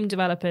Web3 game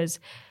developers.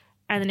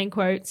 And then in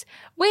quotes,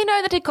 "We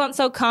know that a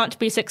console can't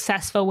be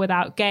successful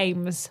without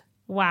games."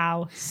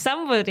 Wow.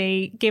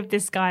 Somebody give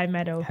this guy a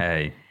medal.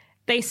 Hey.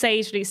 They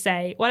sagely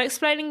say, while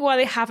explaining why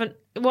they haven't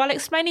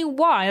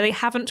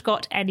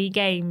got any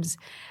games.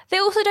 They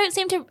also don't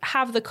seem to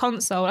have the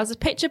console, as the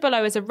picture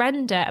below is a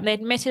render, and they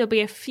admit it'll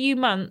be a few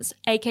months,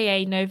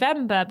 aka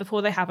November,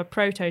 before they have a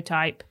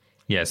prototype.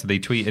 Yeah, so they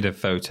tweeted a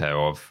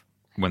photo of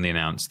when they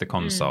announced the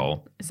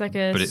console. It's like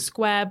a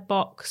square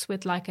box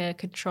with like a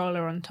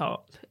controller on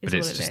top. But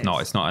it's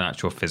not an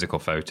actual physical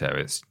photo.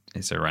 It's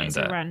a render. It's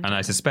a render. And I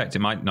suspect it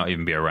might not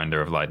even be a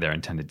render of like their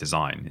intended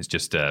design. It's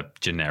just a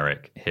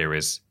generic, here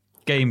is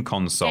game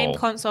console.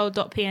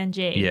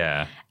 Gameconsole.png.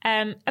 Yeah.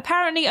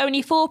 Apparently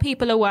only 4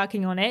 people are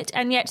working on it,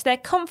 and yet they're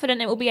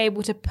confident it will be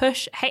able to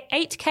push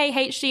 8K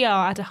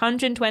HDR at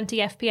 120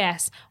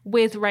 FPS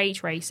with ray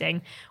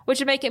tracing, which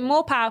would make it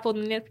more powerful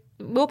than the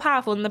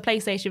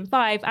PlayStation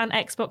 5 and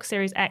Xbox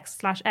Series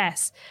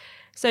X/S.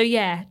 So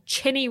yeah,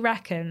 chinny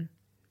reckon.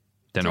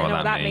 Don't know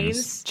what that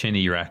means.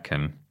 Chinny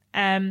reckon.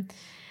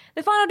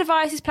 The final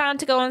device is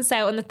planned to go on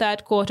sale in the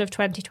third quarter of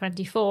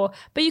 2024,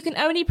 but you can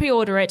only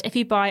pre-order it if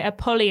you buy a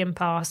Polyum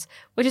Pass,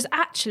 which is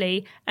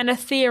actually an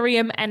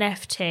Ethereum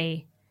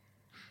NFT.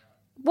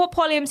 What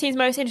Polyum seems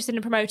most interested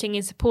in promoting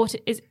is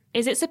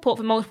its support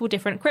for multiple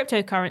different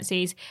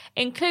cryptocurrencies,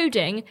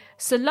 including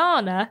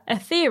Solana,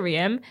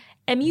 Ethereum,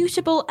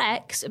 Immutable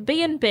X,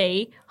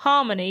 BNB,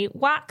 Harmony,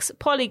 Wax,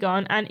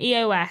 Polygon, and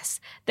EOS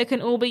that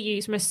can all be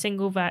used from a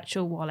single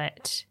virtual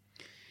wallet.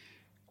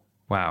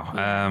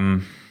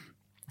 Wow.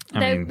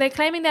 Yeah. They're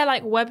claiming they're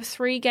like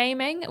Web3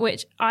 gaming,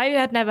 which I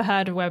had never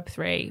heard of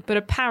Web3, but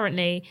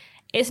apparently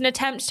it's an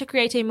attempt to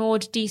create a more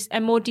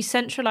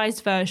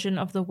decentralized version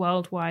of the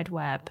World Wide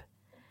Web.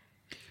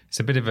 It's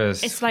a bit of a...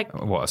 It's like...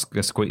 What, a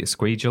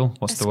squeegel?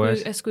 What's the word?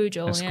 A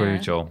squoogel, A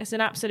squoogel. Yeah. It's an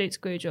absolute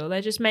squoogel.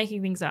 They're just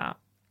making things up.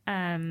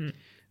 The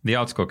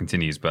article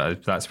continues,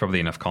 but that's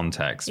probably enough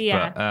context.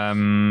 Yeah.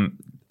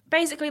 But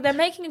basically they're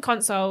making a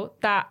console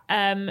that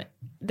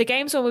the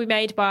games will be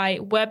made by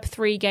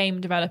Web3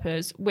 game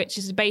developers, which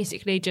is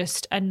basically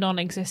just a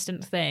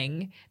non-existent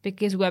thing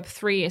because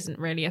Web3 isn't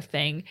really a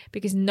thing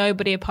because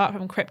nobody apart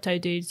from crypto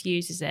dudes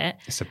uses it.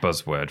 It's a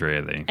buzzword,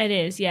 really. It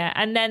is, yeah.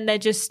 And then they're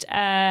just...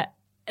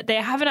 they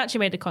haven't actually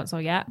made the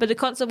console yet, but the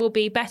console will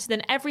be better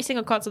than every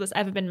single console that's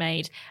ever been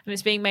made. And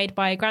it's being made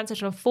by a grand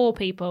total of 4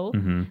 people.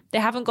 Mm-hmm. They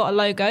haven't got a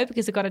logo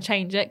because they've got to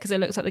change it because it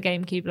looks like the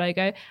GameCube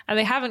logo. And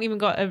they haven't even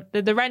got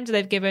the render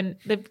they've given.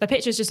 The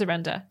picture is just a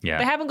render. Yeah.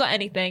 They haven't got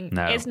anything.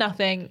 No. It's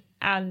nothing.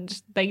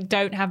 And they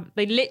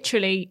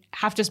literally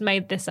have just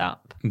made this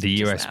up.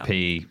 The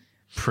USP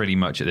pretty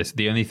much at this,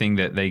 the only thing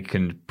that they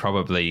can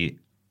probably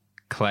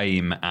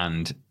claim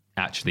and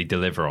actually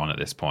deliver on at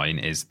this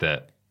point is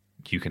that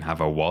you can have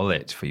a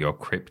wallet for your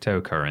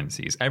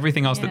cryptocurrencies.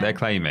 Everything else that they're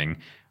claiming,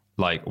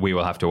 like, we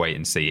will have to wait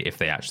and see if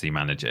they actually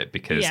manage it,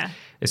 because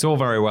it's all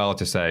very well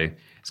to say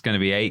it's going to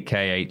be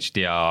 8K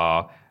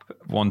HDR,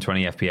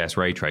 120 FPS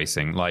ray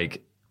tracing.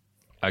 Like,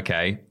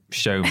 okay,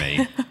 show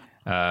me.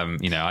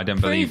 I don't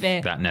believe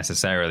that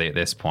necessarily at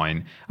this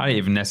point. I don't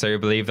even necessarily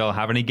believe they'll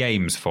have any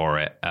games for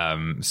it.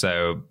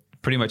 So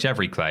pretty much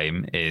every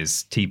claim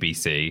is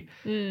TBC,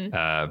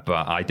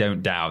 but I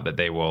don't doubt that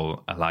they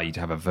will allow you to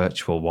have a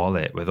virtual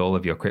wallet with all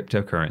of your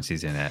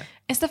cryptocurrencies in it.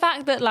 It's the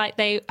fact that like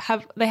they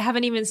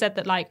haven't even said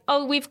that like,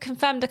 oh, we've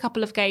confirmed a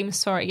couple of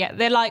games for it yet.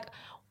 They're like,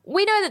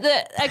 we know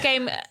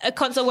that a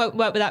console won't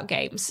work without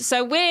games,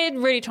 so we're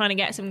really trying to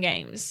get some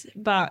games.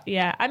 But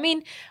yeah, I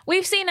mean,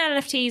 we've seen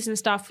NFTs and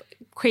stuff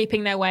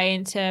creeping their way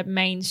into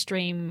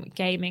mainstream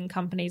gaming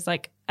companies.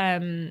 Like,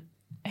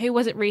 who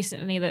was it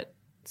recently that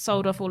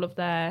sold off all of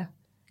their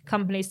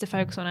companies to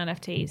focus on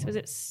NFTs? Was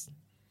it?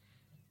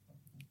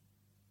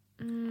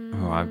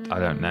 I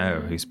don't know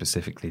who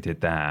specifically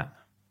did that.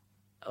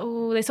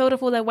 Oh, they sold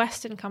off all their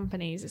Western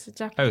companies. It's a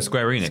Japanese.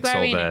 Square Enix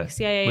sold their.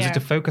 Yeah. Was it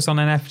to focus on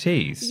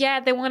NFTs? Yeah,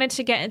 they wanted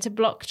to get into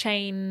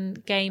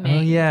blockchain gaming.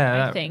 Oh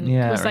yeah, I think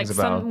it was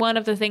like one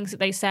of the things that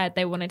they said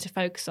they wanted to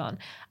focus on.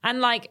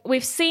 And like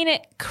we've seen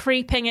it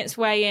creeping its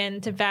way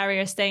into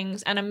various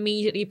things, and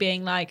immediately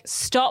being like,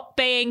 "Stop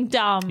being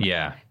dumb."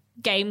 Yeah.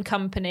 Game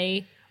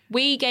company,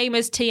 we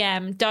gamers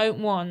TM don't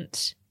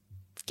want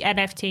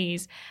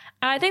NFTs.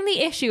 And I think the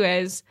issue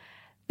is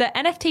that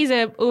NFTs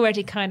are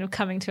already kind of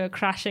coming to a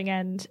crashing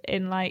end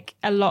in like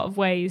a lot of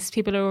ways.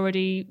 People are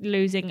already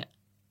losing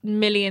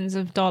millions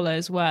of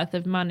dollars worth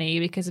of money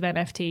because of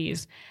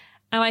NFTs.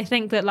 And I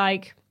think that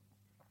like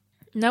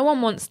no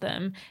one wants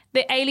them.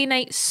 They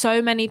alienate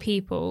so many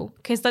people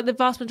because like the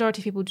vast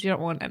majority of people do not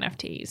want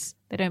NFTs.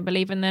 They don't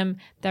believe in them.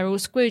 They're all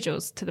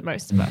squoogles to the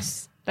most of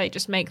us. They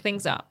just make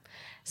things up.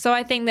 So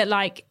I think that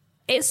like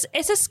it's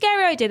a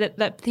scary idea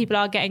that people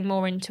are getting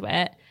more into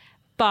it.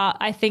 But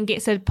I think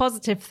it's a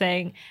positive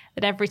thing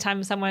that every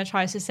time someone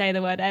tries to say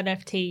the word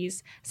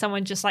NFTs,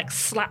 someone just like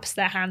slaps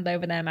their hand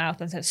over their mouth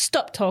and says,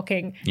 "Stop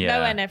talking,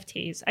 no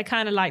NFTs." I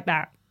kind of like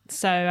that.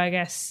 So I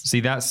guess.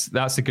 See,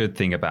 that's a good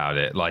thing about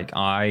it. Like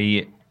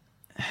I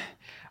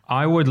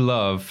would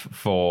love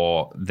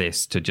for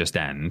this to just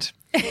end.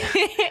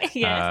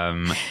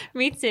 Yes,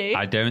 me too.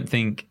 I don't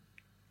think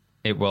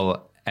it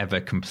will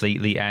ever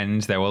completely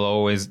end.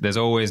 There's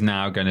always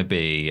now going to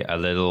be at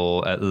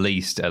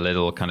least a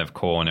little kind of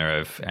corner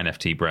of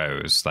NFT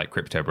bros, like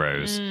crypto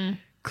bros,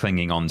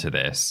 clinging on to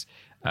this.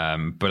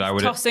 But I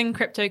would tossing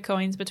crypto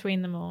coins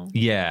between them all.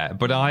 Yeah,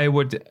 but I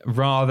would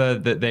rather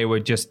that they were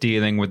just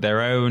dealing with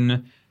their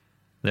own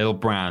little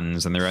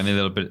brands and their own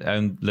little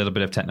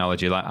bit of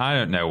technology. Like, I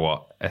don't know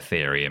what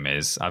Ethereum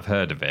is. I've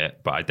heard of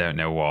it, but I don't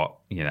know what,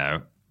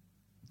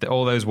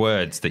 all those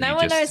words that no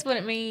one knows what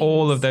it means.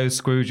 All of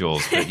those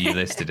squoogles that you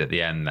listed at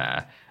the end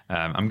there.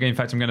 I'm going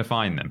to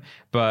find them.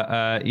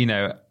 But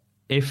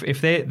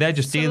if they're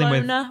just dealing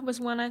with Solana was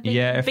one, I think.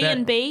 Yeah,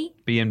 B&B.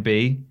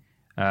 B&B.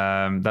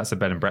 That's a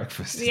bed and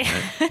breakfast. Isn't it?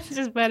 It's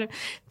just better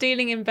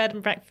dealing in bed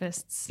and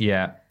breakfasts.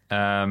 Yeah.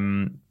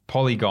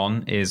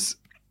 Polygon is.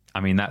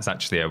 I mean, that's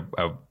actually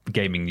a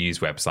gaming news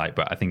website,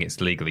 but I think it's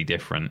legally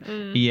different.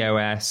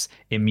 EOS,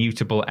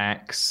 Immutable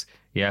X,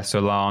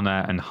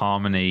 Solana and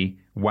Harmony,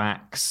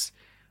 Wax,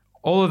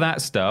 all of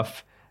that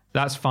stuff,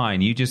 that's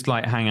fine. You just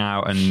like hang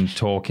out and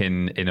talk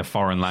in a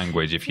foreign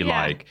language if you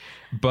like.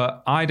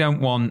 But I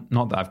don't want,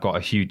 not that I've got a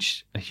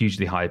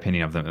hugely high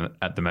opinion of them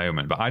at the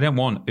moment, but I don't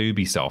want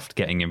Ubisoft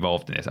getting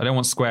involved in this. I don't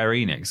want Square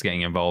Enix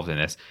getting involved in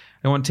this. I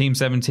don't want Team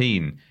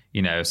 17,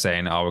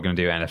 saying, "Oh, we're going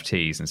to do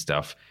NFTs and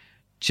stuff."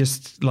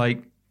 Just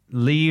like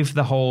leave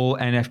the whole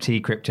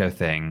NFT crypto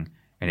thing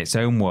in its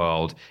own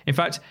world. In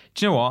fact,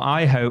 do you know what?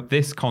 I hope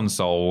this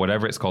console,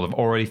 whatever it's called, I've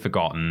already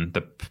forgotten, the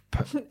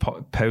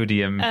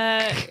Podium,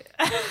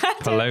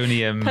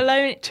 Polonium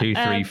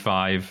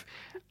 235.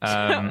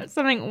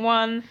 Something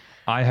one.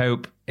 I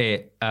hope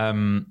it...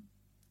 Polyum?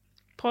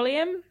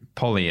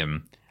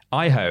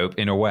 I hope,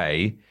 in a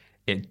way,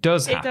 it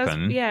does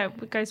happen.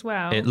 It goes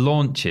well. It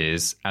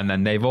launches, and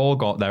then they've all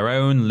got their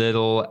own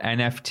little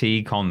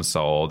NFT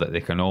console that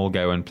they can all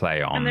go and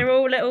play on. And they're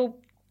all little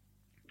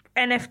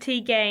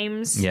NFT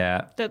games.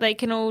 Yeah. That they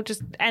can all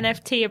just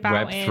NFT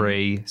about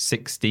Web3,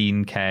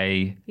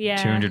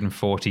 16K,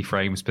 240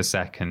 frames per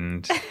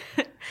second.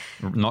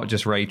 Not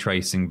just ray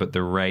tracing, but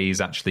the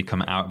rays actually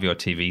come out of your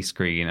TV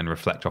screen and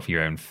reflect off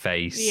your own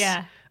face.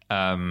 Yeah.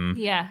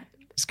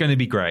 It's going to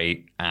be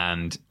great.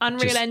 And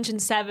Unreal Engine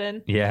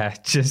 7. Yeah,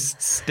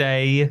 just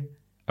stay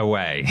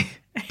away,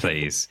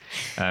 please.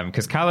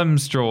 Because Callum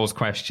Straw's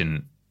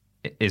question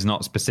is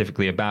not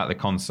specifically about the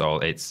console.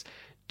 It's,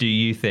 do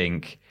you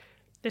think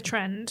the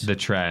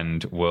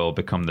trend will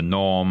become the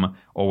norm,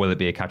 or will it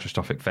be a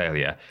catastrophic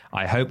failure?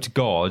 I hope to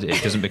God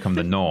it doesn't become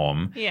the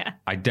norm. Yeah.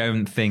 I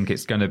don't think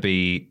it's going to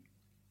be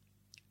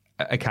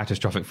a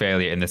catastrophic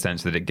failure in the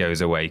sense that it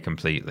goes away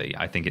completely.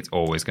 I think it's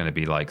always going to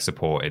be like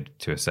supported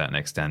to a certain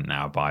extent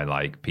now by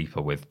like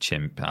people with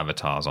chimp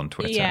avatars on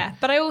Twitter. Yeah,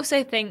 but I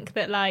also think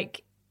that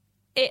like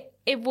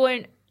it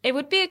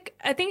would be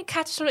I think a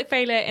catastrophic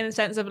failure in the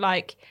sense of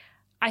like,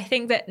 I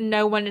think that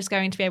no one is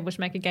going to be able to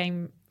make a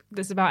game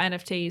that's about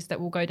NFTs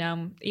that will go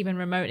down even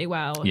remotely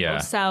well or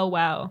sell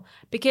well,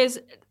 because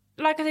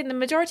like I think the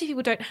majority of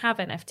people don't have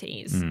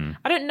NFTs.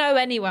 I don't know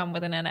anyone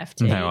with an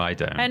NFT. No, I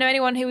don't. I know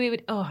anyone who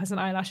would has an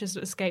eyelash just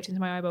escaped into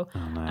my eyeball.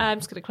 Oh, no. I'm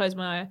just going to close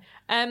my eye.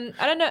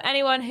 I don't know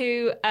anyone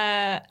who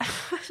Ashton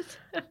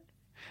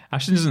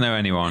doesn't know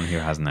anyone who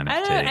has an NFT. I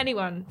don't know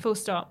anyone, full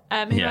stop,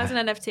 who has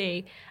an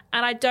NFT,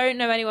 and I don't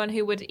know anyone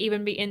who would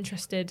even be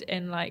interested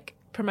in like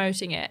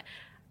promoting it.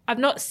 I've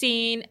not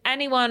seen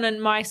anyone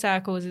in my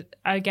circles,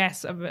 I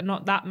guess,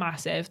 not that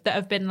massive, that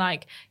have been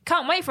like,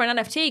 can't wait for an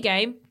NFT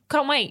game.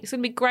 Can't wait. It's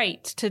going to be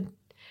great to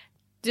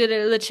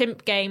do the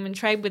chimp game and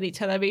trade with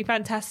each other. It'd be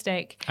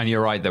fantastic. And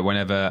you're right that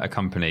whenever a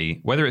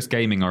company, whether it's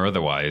gaming or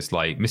otherwise,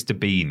 like Mr.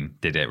 Bean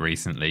did it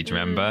recently. Do you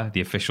remember?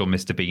 The official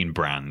Mr. Bean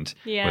brand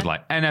with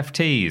like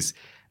NFTs.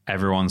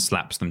 Everyone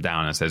slaps them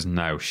down and says,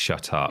 no,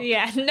 shut up.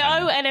 Yeah,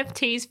 no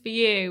NFTs for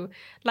you.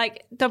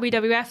 Like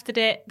WWF did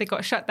it. They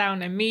got shut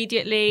down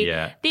immediately.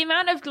 Yeah. The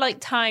amount of like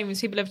times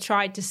people have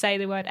tried to say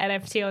the word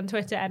NFT on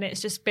Twitter and it's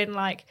just been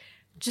like,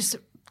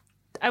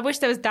 I wish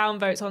there was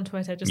downvotes on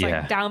Twitter, just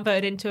like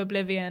downvoted into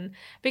oblivion,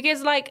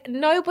 because like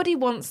nobody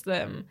wants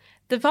them.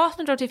 The vast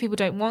majority of people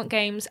don't want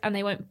games and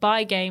they won't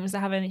buy games that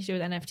have anything to do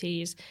with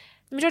NFTs.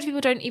 The majority of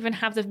people don't even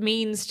have the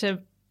means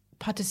to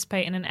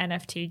participate in an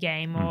NFT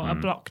game or a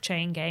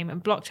blockchain game.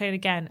 And blockchain,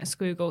 again, a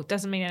squiggle,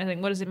 doesn't mean anything.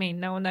 What does it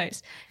mean? No one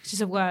knows. It's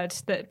just a word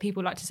that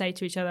people like to say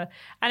to each other.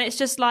 And it's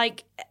just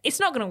like, it's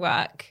not going to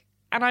work.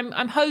 And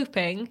I'm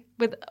hoping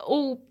with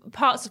all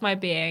parts of my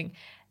being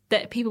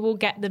that people will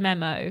get the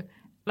memo.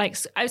 Like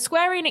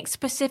Square Enix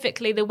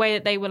specifically, the way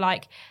that they were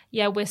like,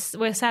 yeah, we're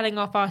selling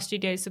off our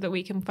studios so that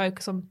we can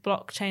focus on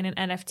blockchain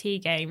and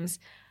NFT games.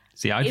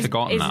 See, I'd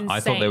forgotten that. Insane. I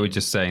thought they were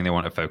just saying they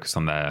want to focus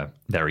on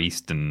their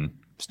Eastern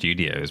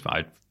studios,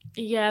 but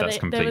there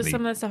was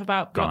some of the stuff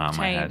about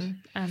blockchain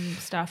and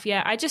stuff.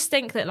 Yeah, I just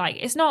think that like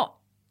it's not.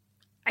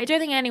 I don't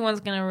think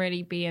anyone's going to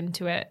really be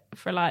into it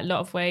for like a lot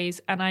of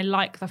ways, and I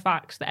like the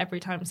fact that every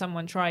time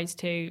someone tries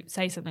to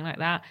say something like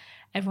that,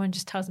 everyone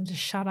just tells them to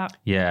shut up.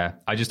 Yeah,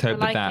 I just hope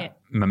that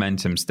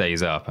momentum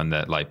stays up and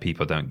that like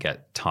people don't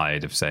get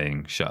tired of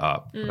saying shut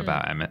up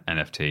about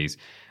NFTs.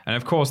 And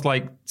of course,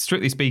 like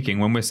strictly speaking,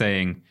 when we're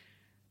saying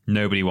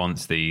nobody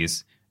wants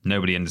these,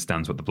 nobody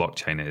understands what the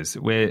blockchain is,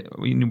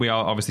 we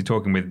are obviously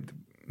talking with,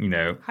 you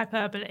know,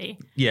 hyperbole.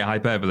 Yeah,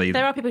 hyperbole.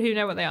 There are people who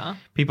know what they are.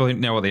 People who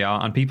know what they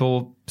are,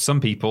 and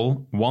some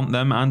people want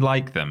them and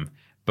like them,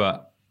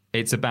 but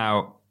it's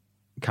about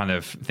kind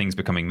of things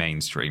becoming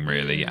mainstream,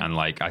 really. And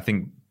like, I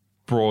think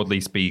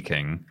broadly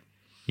speaking,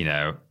 you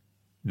know,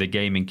 the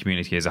gaming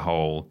community as a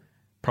whole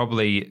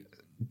certainly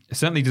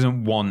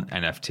doesn't want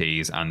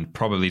NFTs and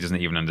probably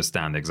doesn't even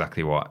understand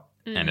exactly what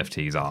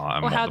NFTs are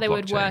and or what how the they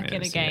would work is.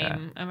 in a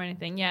game or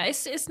anything. Yeah,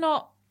 it's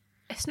not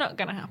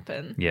going to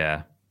happen.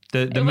 Yeah.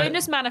 We're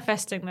just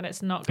manifesting that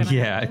it's not going to happen.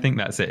 Yeah, I think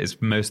that's it. It's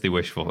mostly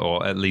wishful,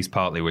 or at least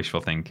partly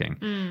wishful thinking.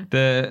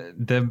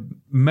 The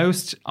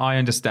most I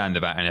understand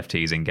about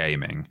NFTs in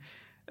gaming,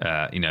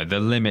 you know,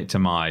 the limit to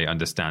my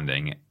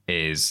understanding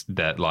is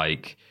that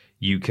like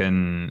you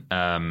can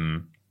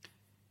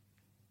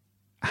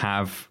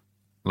have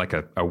like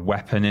a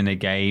weapon in a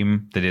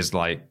game that is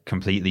like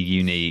completely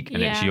unique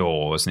and it's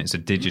yours and it's a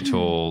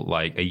digital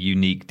like a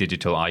unique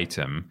digital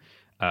item.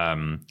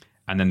 And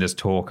then there's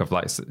talk of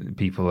like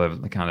people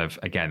have kind of,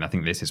 again, I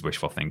think this is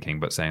wishful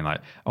thinking, but saying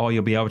like, oh,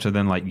 you'll be able to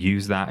then like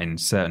use that in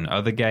certain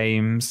other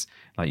games.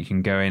 Like you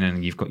can go in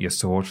and you've got your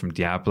sword from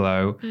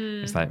Diablo.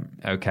 It's like,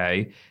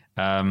 okay.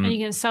 And you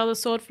can sell the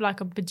sword for like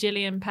 £1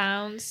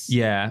 bajillion.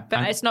 Yeah.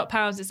 But it's not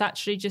pounds, it's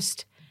actually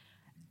just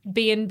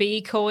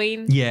B&B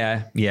coin.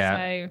 Yeah,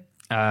 yeah.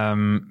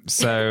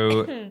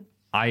 So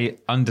I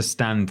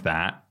understand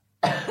that.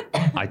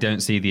 I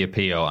don't see the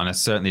appeal, and I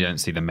certainly don't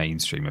see the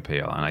mainstream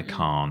appeal, and I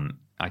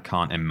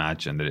can't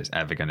imagine that it's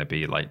ever going to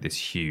be like this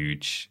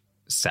huge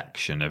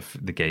section of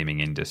the gaming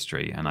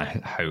industry, and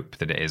I hope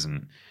that it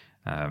isn't.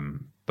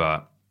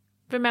 But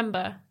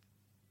remember,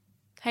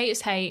 hate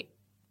is hate,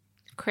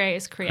 create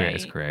is create. Create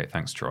is create.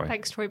 Thanks, Troy.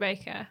 Thanks, Troy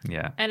Baker.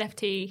 Yeah.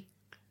 NFT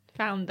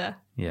Founder.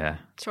 Yeah.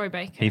 Troy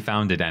Baker. He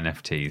founded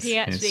NFTs. He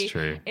actually, it's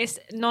true. It's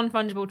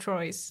non-fungible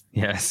Troys.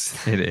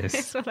 Yes, it is.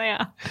 That's what they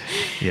are.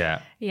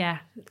 Yeah. Yeah.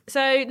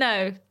 So,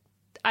 no,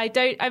 I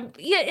don't...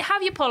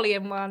 have your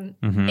Polygon one.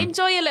 Mm-hmm.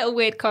 Enjoy your little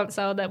weird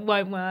console that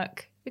won't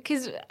work.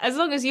 Because as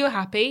long as you're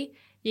happy,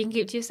 you can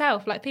keep to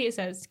yourself. Like Peter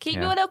says, keep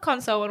your little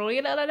console and all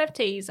your little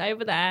NFTs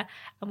over there,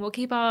 and we'll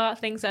keep our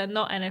things that are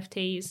not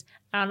NFTs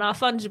and our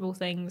fungible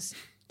things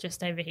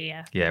just over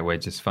here. Yeah, we're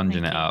just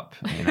funging it up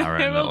in our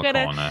own little We're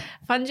corner. gonna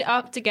funge it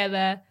up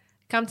together.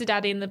 Come to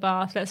Daddy in the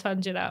bath. Let's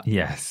funge it up.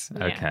 Yes.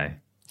 Yeah. Okay.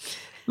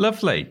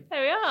 Lovely.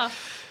 There we are.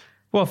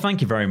 Well,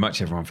 thank you very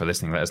much, everyone, for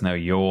listening. Let us know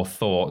your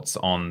thoughts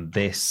on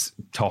this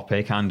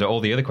topic and all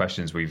the other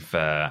questions we've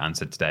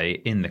answered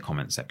today in the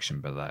comment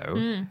section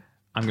below.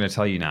 I'm going to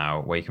tell you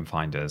now where you can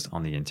find us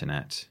on the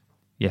internet.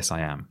 Yes, I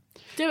am.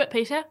 Do it,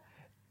 Peter.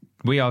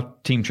 We are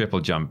Team Triple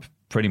Jump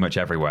pretty much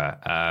everywhere.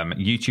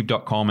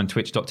 YouTube.com and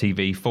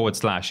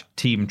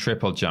twitch.tv/Team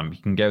Triple Jump.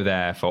 You can go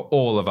there for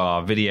all of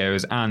our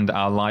videos and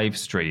our live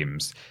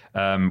streams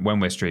when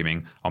we're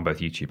streaming on both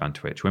YouTube and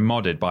Twitch. We're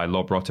modded by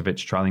Lob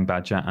Rotovich, Trailing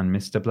Badger, and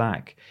Mr.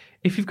 Black.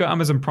 If you've got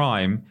Amazon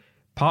Prime,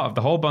 part of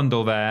the whole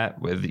bundle there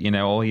with, you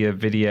know, all your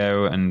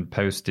video and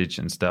postage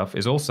and stuff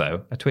is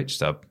also a Twitch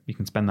sub. You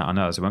can spend that on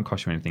us. It won't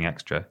cost you anything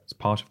extra. It's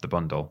part of the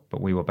bundle, but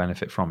we will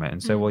benefit from it,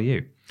 and so will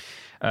you.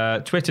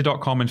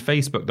 Twitter.com and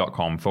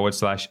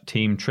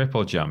Facebook.com/Team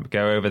Triple Jump.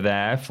 Go over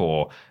there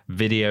for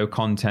video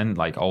content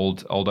like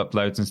old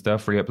uploads and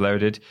stuff,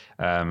 re-uploaded,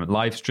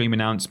 live stream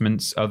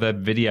announcements, other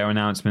video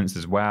announcements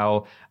as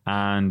well,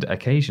 and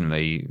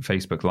occasionally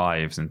Facebook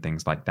Lives and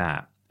things like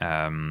that.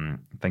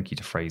 Thank you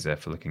to Fraser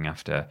for looking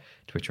after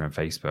Twitter and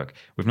Facebook.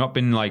 We've not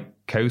been like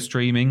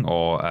co-streaming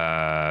or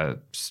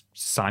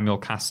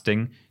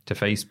simulcasting to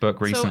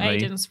Facebook recently. It's all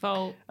Aidan's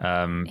fault.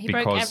 He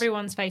broke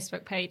everyone's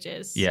Facebook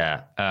pages.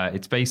 Yeah,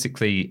 it's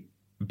basically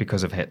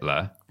because of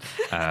Hitler.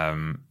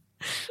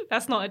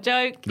 That's not a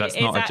joke. That's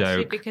it not is a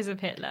actually joke. Because of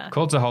Hitler.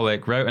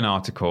 Cultaholic wrote an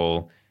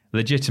article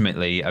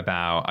legitimately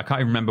about, I can't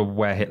even remember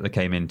where Hitler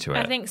came into it.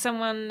 I think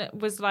someone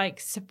was like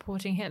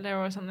supporting Hitler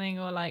or something,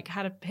 or like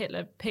had a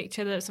Hitler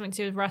picture that was something to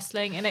do with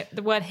wrestling, and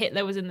the word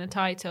Hitler was in the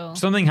title.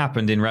 Something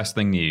happened in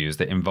wrestling news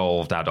that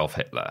involved Adolf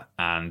Hitler,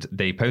 and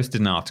they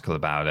posted an article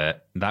about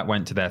it. That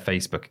went to their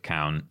Facebook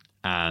account,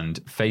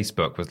 and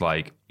Facebook was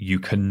like, you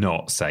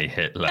cannot say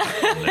Hitler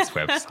on this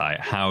website.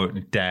 How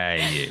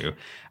dare you?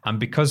 And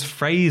because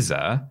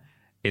Fraser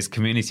is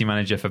community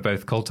manager for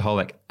both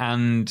Cultaholic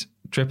and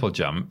Triple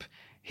Jump,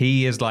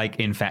 he is like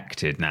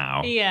infected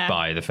now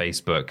by the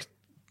Facebook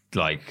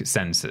like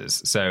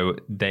censors. So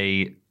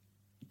they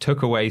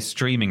took away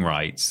streaming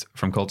rights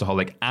from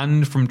Cultaholic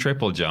and from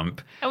Triple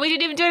Jump. And we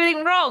didn't even do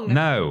anything wrong.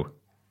 No,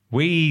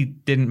 we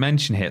didn't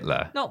mention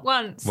Hitler. Not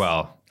once.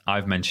 Well,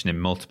 I've mentioned him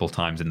multiple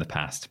times in the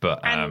past,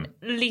 but and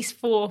at least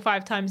 4 or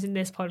 5 times in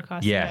this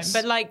podcast. Yes.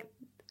 But like,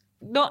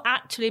 not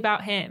actually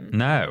about him.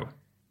 No,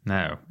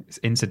 it's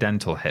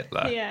incidental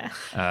Hitler.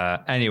 Yeah.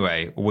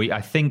 Anyway,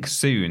 I think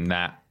soon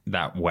that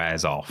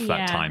wears off,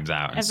 that time's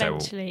out, and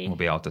eventually. so we'll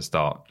be able to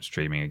start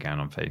streaming again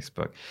on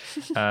Facebook.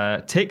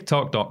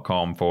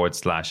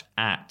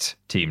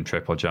 TikTok.com/@Team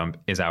Triple Jump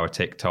is our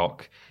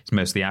TikTok. It's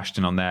mostly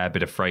Ashton on there, a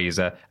bit of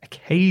Fraser,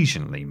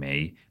 occasionally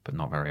me, but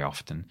not very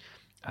often.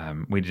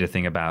 We did a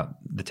thing about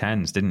the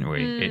 10s, didn't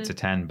we? It's a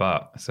 10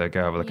 but, so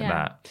go have a look at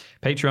that.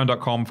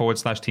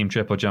 Patreon.com/Team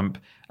Triple Jump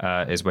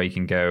is where you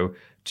can go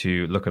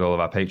to look at all of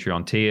our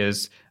Patreon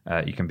tiers.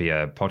 You can be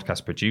a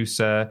podcast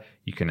producer.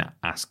 You can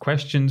ask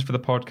questions for the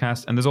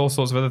podcast. And there's all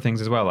sorts of other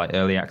things as well, like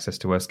early access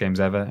to Worst Games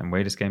Ever and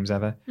Weirdest Games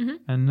Ever,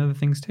 and other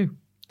things too.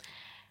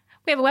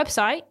 We have a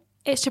website.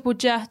 It's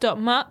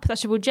triplej.mup.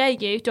 That's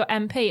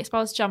triplej.mp. It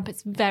spells jump.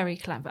 It's very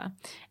clever.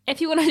 If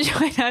you want to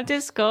join our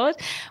Discord,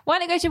 why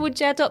don't you go to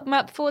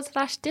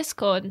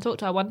triplej.mup/Discord and talk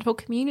to our wonderful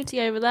community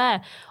over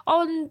there.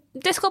 On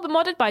Discord, we're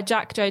modded by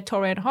Jack, Joe,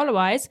 Tori, and Hollow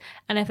Eyes.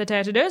 And if they tell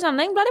you to do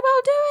something, bloody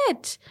well do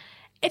it.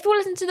 If you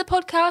listen to the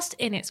podcast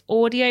in its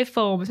audio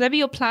form, so maybe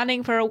you're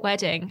planning for a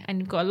wedding and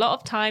you've got a lot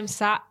of time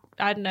sat,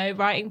 I don't know,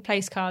 writing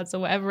place cards or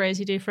whatever it is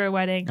you do for a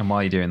wedding. And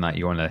while you're doing that,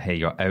 you want to hear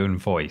your own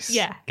voice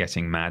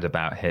getting mad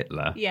about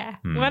Hitler. Yeah.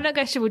 Why not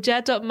go to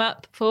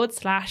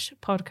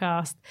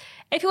triplej.mup/podcast.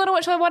 If you want to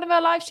watch one of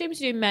our live streams,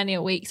 we do many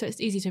a week, so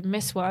it's easy to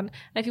miss one.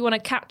 And if you want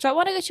to catch up,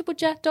 why not go to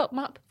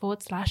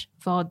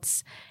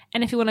triplej.mup/VODs.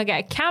 And if you want to get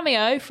a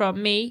cameo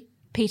from me,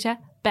 Peter,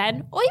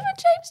 Ben, or even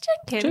James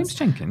Jenkins.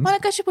 Why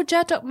not go to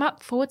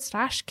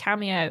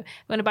triplej.mup/cameo. We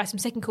want to buy some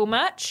sick and cool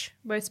merch.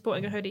 We're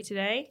sporting a hoodie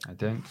today. I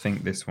don't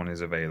think this one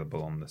is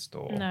available on the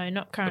store. No,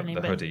 not currently.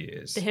 But the hoodie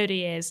is. The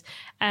hoodie is.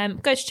 Go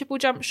to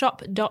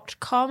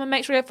triplejumpshop.com and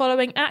make sure you're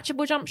following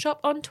 @TripleJumpShop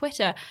on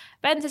Twitter.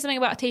 Ben said something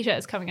about a t-shirt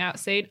that's coming out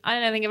soon. I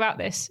don't know anything about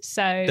this,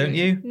 so... Don't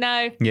you?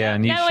 No. Yeah, a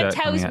new no shirt one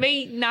tells coming out.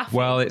 me nothing.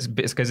 Well, it's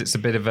because it's a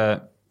bit of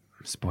a...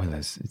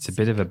 Spoilers. It's a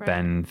bit of a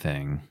Ben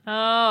thing.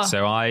 Oh,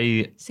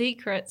 So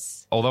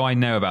secrets. although I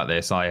know about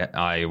this,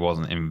 I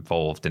wasn't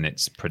involved in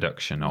its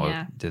production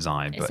or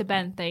design. It's a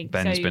Ben thing.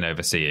 Ben's so been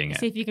overseeing it.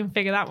 See if you can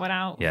figure that one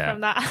out Yeah.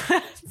 from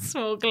that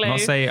small clue.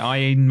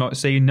 I'm not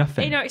saying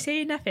nothing. You're not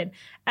saying nothing.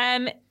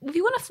 If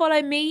you want to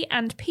follow me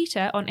and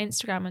Peter on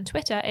Instagram and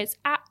Twitter, it's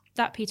at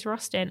that Peter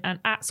Austin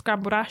and at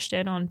Scrambled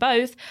Ashton on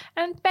both.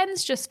 And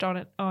Ben's just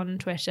on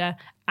Twitter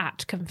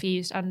at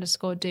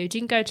confused_dude.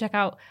 You can go check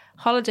out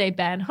Holiday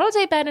Ben.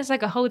 Holiday Ben is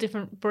like a whole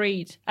different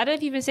breed. I don't know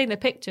if you've been seeing the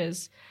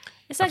pictures.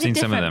 It's like a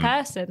different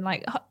person.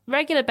 Like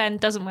regular Ben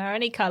doesn't wear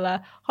any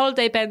colour.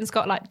 Holiday Ben's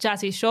got like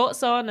jazzy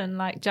shorts on and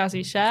like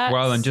jazzy shirts.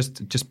 Well, and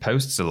just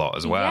posts a lot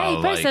as well. Yeah,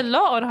 he posts a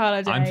lot on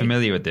holiday. I'm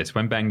familiar with this.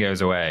 When Ben goes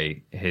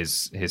away,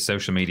 his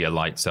social media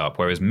lights up.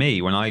 Whereas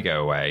me, when I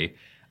go away,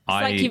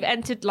 it's like you've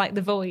entered like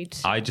the void.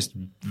 I just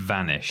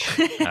vanish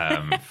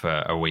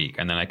for a week,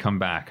 and then I come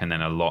back, and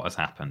then a lot has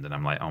happened, and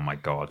I'm like, oh my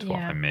God, what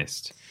have I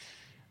missed?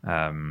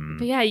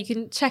 But yeah, you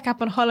can check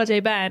up on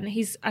Holiday Ben.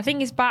 I think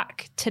he's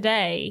back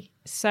today,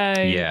 so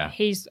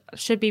he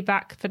should be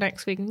back for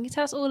next week. And he can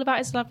tell us all about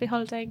his lovely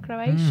holiday in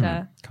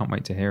Croatia. Can't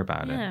wait to hear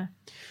about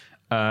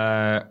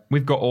it.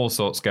 We've got all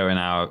sorts going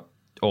out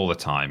all the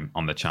time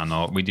on the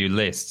channel. We do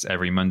lists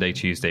every Monday,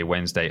 Tuesday,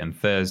 Wednesday, and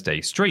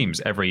Thursday.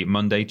 Streams every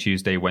Monday,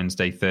 Tuesday,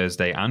 Wednesday,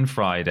 Thursday, and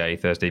Friday.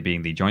 Thursday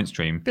being the joint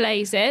stream.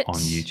 Blaze it. On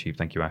YouTube.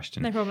 Thank you,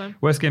 Ashton. No problem.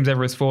 Worst Games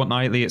Ever is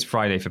fortnightly. It's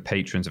Friday for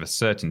patrons of a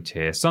certain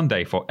tier.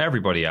 Sunday for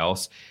everybody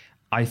else.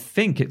 I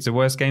think it's a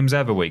Worst Games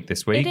Ever week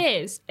this week. It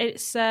is.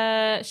 It's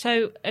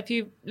so if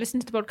you listen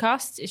to the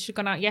podcast, it should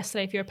have gone out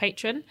yesterday if you're a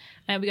patron.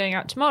 We're going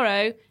out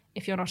tomorrow.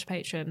 If you're not a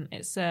patron,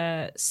 it's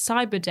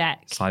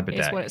Cyberdeck. Cyberdeck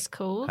is what it's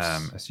called.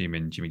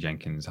 Assuming Jimmy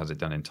Jenkins has it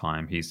done in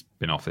time. He's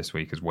been off this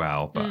week as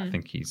well, but I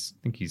think he's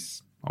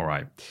all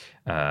right.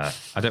 I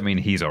don't mean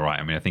he's all right.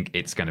 I mean, I think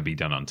it's going to be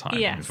done on time.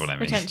 Yes, is what I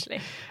mean. potentially.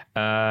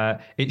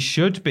 It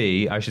should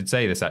be. I should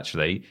say this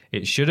actually.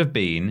 It should have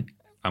been.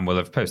 And we'll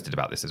have posted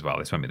about this as well.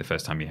 This won't be the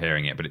first time you're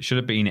hearing it, but it should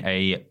have been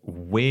a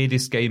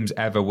Weirdest Games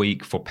Ever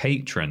week for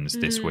patrons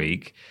this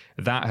week.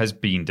 That has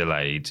been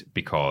delayed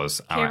because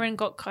Kieran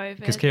got COVID.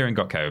 Because Kieran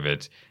got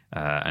COVID,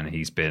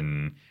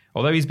 and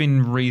although he's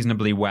been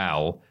reasonably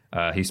well,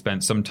 he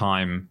spent some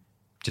time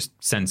just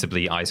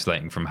sensibly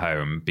isolating from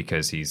home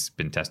because he's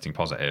been testing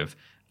positive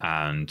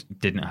and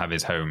didn't have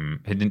his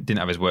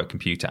work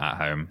computer at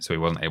home, so he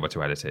wasn't able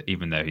to edit it,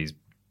 even though he's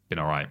been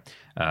all right.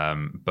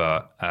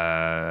 But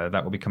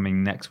that will be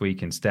coming next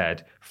week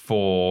instead.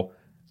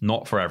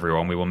 Not for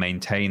everyone. We will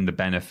maintain the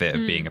benefit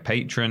of being a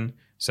patron.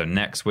 So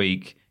next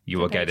week you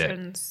will get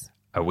it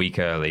a week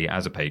early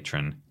as a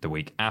patron. The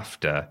week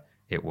after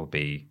it will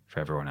be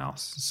for everyone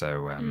else.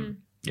 So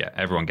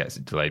everyone gets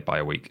it delayed by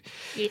a week.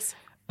 Yes.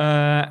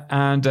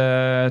 And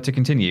to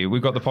continue,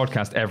 we've got the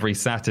podcast every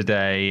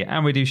Saturday,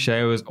 and we do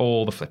shows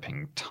all the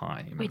flipping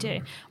time. We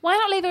do. Why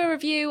not leave a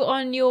review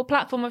on your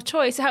platform of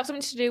choice? It has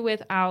something to do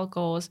with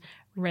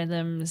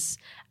algorithms.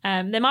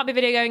 There might be a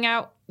video going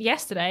out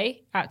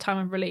yesterday at time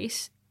of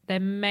release. There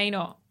may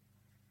not.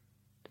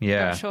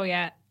 Yeah. Not sure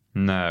yet.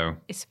 No.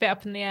 It's a bit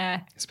up in the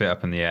air.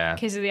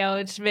 Because of the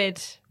old vid.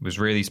 It was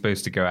really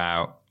supposed to go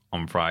out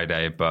on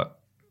Friday, but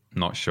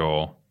not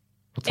sure.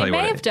 It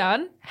may have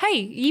done.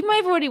 Hey, you may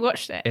have already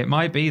watched it. It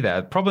might be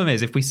there. The problem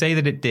is, if we say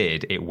that it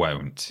did, it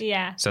won't.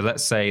 Yeah. So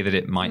let's say that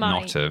it might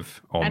not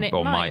have, or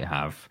might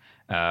have.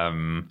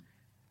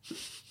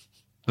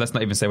 Let's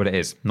not even say what it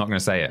is. I'm not going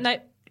to say it. No.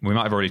 We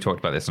might have already talked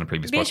about this on a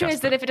previous podcast. The issue is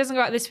that if it doesn't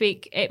go out this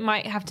week, it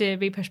might have to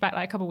be pushed back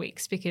like a couple of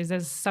weeks because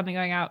there's something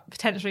going out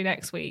potentially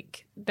next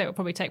week that will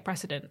probably take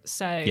precedence.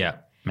 So yeah.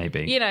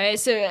 Maybe. You know,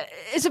 it's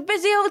a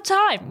busy old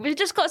time. We've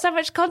just got so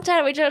much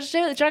content. We just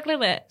do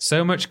juggling it.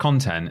 So much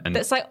content. And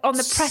that's like on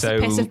the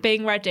precipice of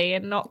being ready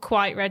and not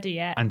quite ready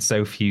yet. And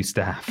so few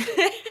staff.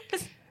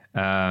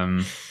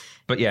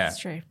 But yeah,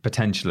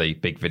 potentially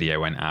big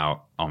video went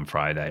out on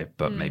Friday,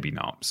 but maybe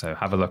not. So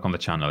have a look on the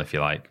channel if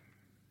you like.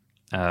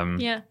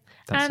 Yeah.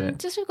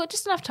 And we've got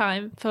just enough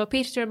time for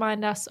Peter to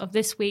remind us of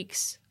this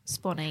week's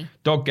Sponny.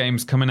 Dog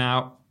games coming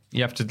out.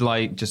 You have to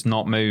just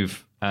not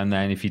move. And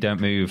then if you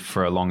don't move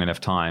for a long enough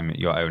time,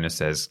 your owner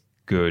says,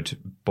 good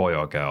boy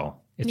or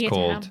girl. It's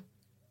called...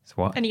 It's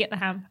what? And you get the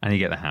ham.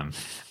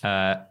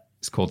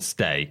 It's called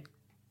Stay.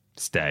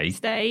 Stay.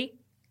 Stay.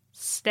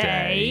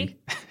 Stay.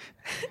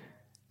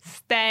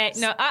 Stay.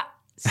 No,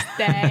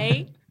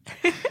 stay.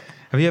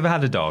 Have you ever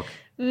had a dog?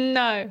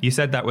 No. You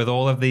said that with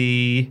all of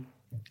the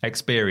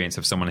experience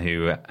of someone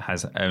who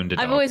has owned a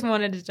dog. I've always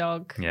wanted a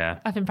dog. Yeah.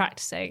 I've been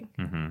practicing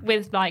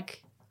with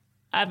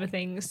other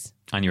things.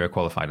 And you're a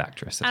qualified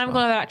actress as well. I'm a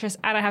qualified actress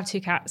and I have 2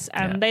 cats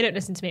and they don't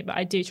listen to me, but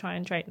I do try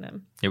and train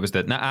them. It was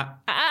that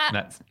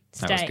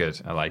was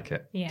good. I like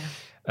it.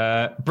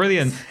 Yeah.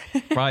 Brilliant.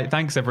 Right.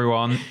 Thanks,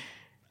 everyone.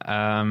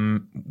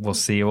 We'll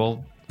see you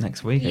all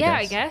next week,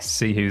 I guess.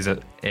 See who's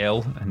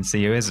ill and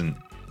see who isn't.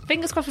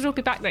 Fingers crossed we'll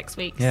be back next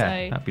week. Yeah,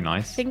 so that'd be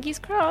nice. Fingers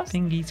crossed.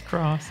 Fingers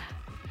crossed.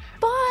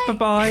 Bye.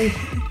 Bye-bye.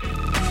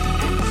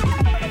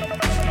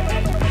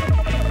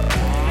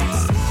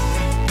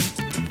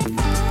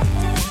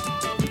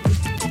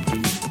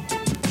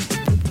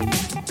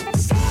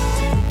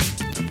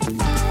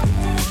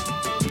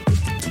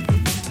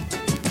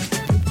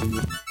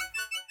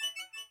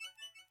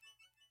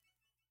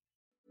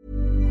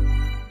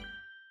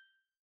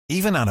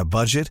 Even on a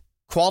budget,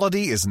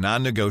 quality is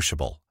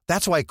non-negotiable.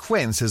 That's why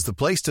Quince is the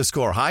place to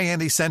score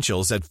high-end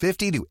essentials at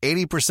 50 to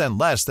 80%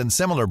 less than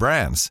similar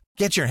brands.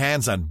 Get your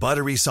hands on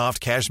buttery soft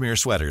cashmere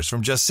sweaters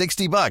from just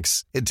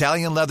 $60,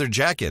 Italian leather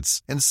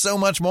jackets, and so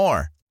much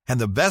more. And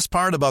the best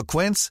part about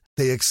Quince,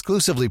 they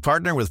exclusively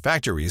partner with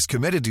factories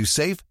committed to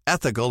safe,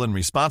 ethical, and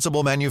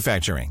responsible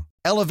manufacturing.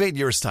 Elevate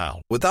your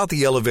style without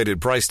the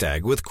elevated price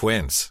tag with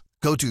Quince.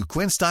 Go to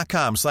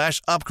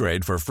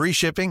quince.com/upgrade for free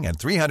shipping and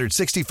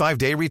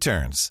 365-day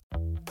returns.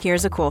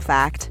 Here's a cool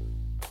fact.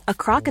 A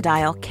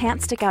crocodile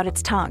can't stick out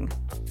its tongue.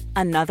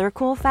 Another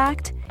cool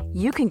fact,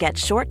 you can get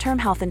short-term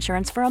health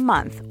insurance for a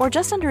month or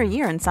just under a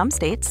year in some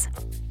states.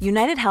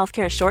 United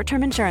Healthcare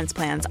short-term insurance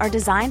plans are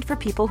designed for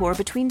people who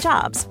are between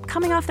jobs,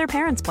 coming off their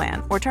parents'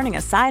 plan, or turning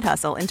a side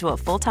hustle into a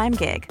full-time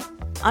gig.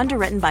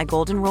 Underwritten by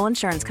Golden Rule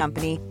Insurance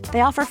Company,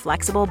 they offer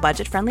flexible,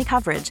 budget-friendly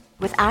coverage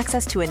with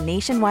access to a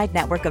nationwide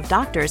network of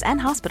doctors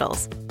and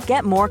hospitals.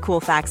 Get more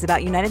cool facts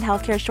about United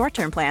Healthcare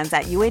short-term plans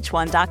at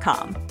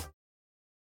uh1.com.